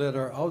suggest we let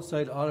our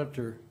outside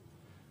auditor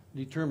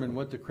determine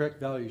what the correct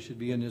value should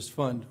be in this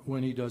fund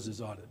when he does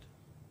his audit.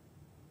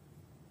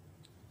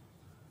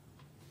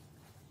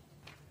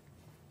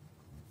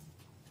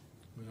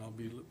 And I'll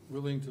be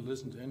willing to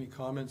listen to any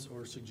comments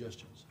or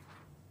suggestions.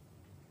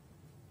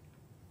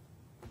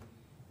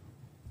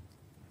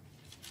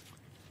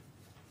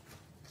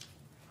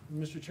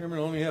 Mr. Chairman,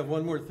 I only have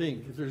one more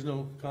thing, if there's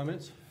no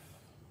comments.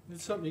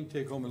 It's something you can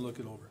take home and look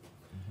it over.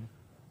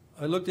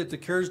 I looked at the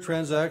CARES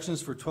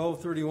transactions for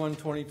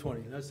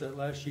 12/31/2020. That's that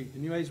last sheet.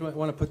 And you guys might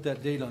want to put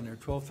that date on there,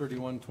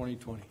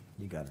 12/31/2020.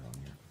 You got it on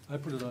here. I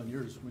put it on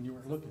yours when you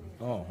weren't looking.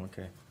 Oh,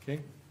 okay.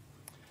 Okay?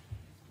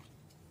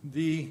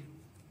 The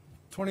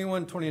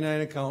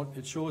 21-29 account,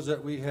 it shows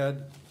that we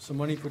had some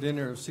money put in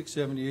there of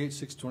 678,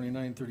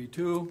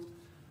 629.32.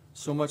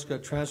 So much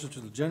got transferred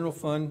to the general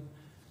fund.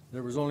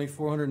 There was only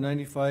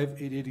 495,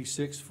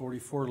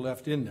 886.44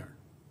 left in there.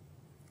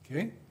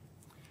 Okay?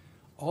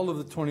 All of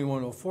the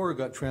 2104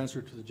 got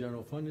transferred to the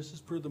general fund. This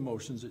is per the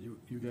motions that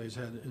you guys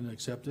had and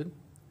accepted.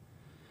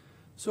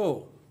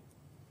 So,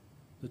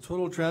 the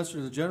total transfer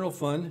to the general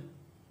fund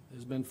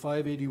has been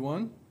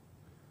 581.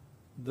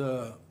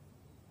 The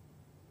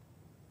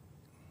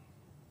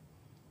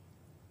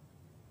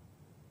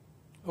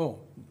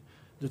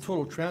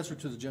total transfer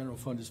to the general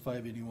fund is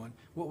 581.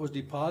 What was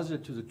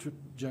deposited to the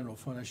general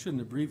fund, I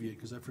shouldn't abbreviate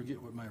because I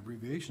forget what my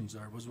abbreviations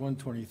are, was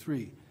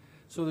 123.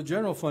 So the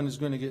general fund is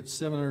going to get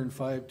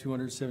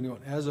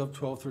 705,271 as of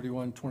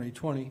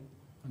 12/31/2020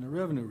 on the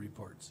revenue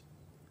reports.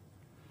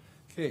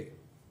 Okay,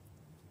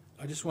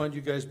 I just wanted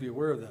you guys to be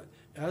aware of that.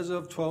 As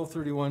of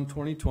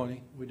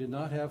 12/31/2020, we did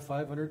not have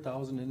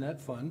 500,000 in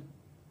that fund.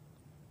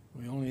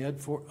 We only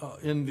had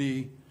in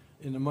the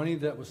money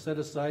that was set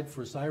aside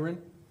for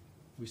Siren.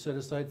 We set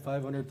aside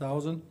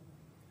 500,000.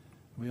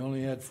 We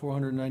only had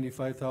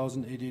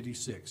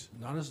 495,886.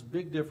 Not a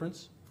big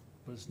difference,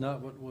 but it's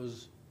not what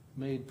was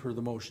made per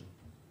the motion.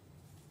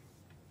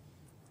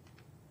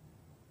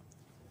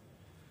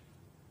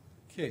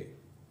 Okay,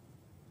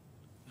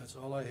 that's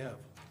all I have,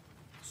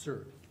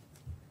 sir.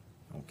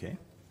 Okay,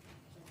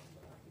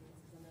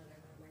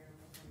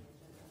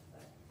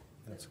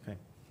 that's okay.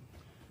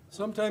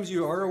 Sometimes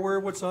you are aware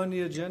of what's on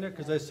the agenda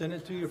because I sent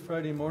it to you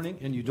Friday morning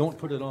and you don't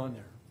put it on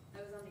there. I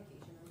was on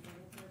vacation on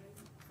Friday,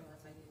 so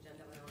that's why the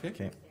agenda went on. Okay.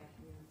 Okay. Thursday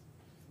afternoon.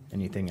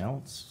 Anything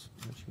else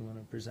that you want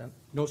to present?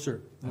 No,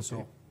 sir, that's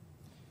Okay. all.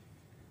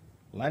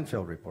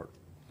 Landfill report.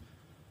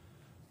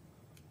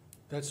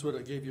 That's what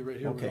I gave you right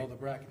here with Okay. all the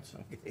brackets.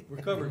 We're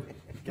covered,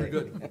 we're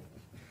good.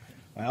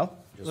 Well,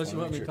 just Unless you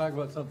wanna want me make to talk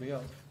about something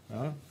else. sure.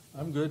 Huh?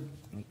 I'm good.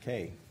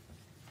 Okay.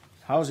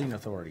 Housing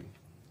Authority.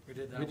 We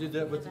did that. We did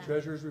that with the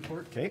treasurer's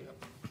report? Okay,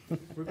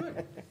 We're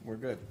good. we're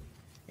good.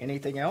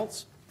 Anything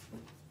else?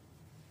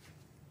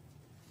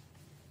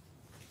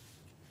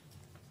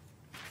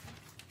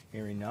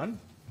 Hearing none,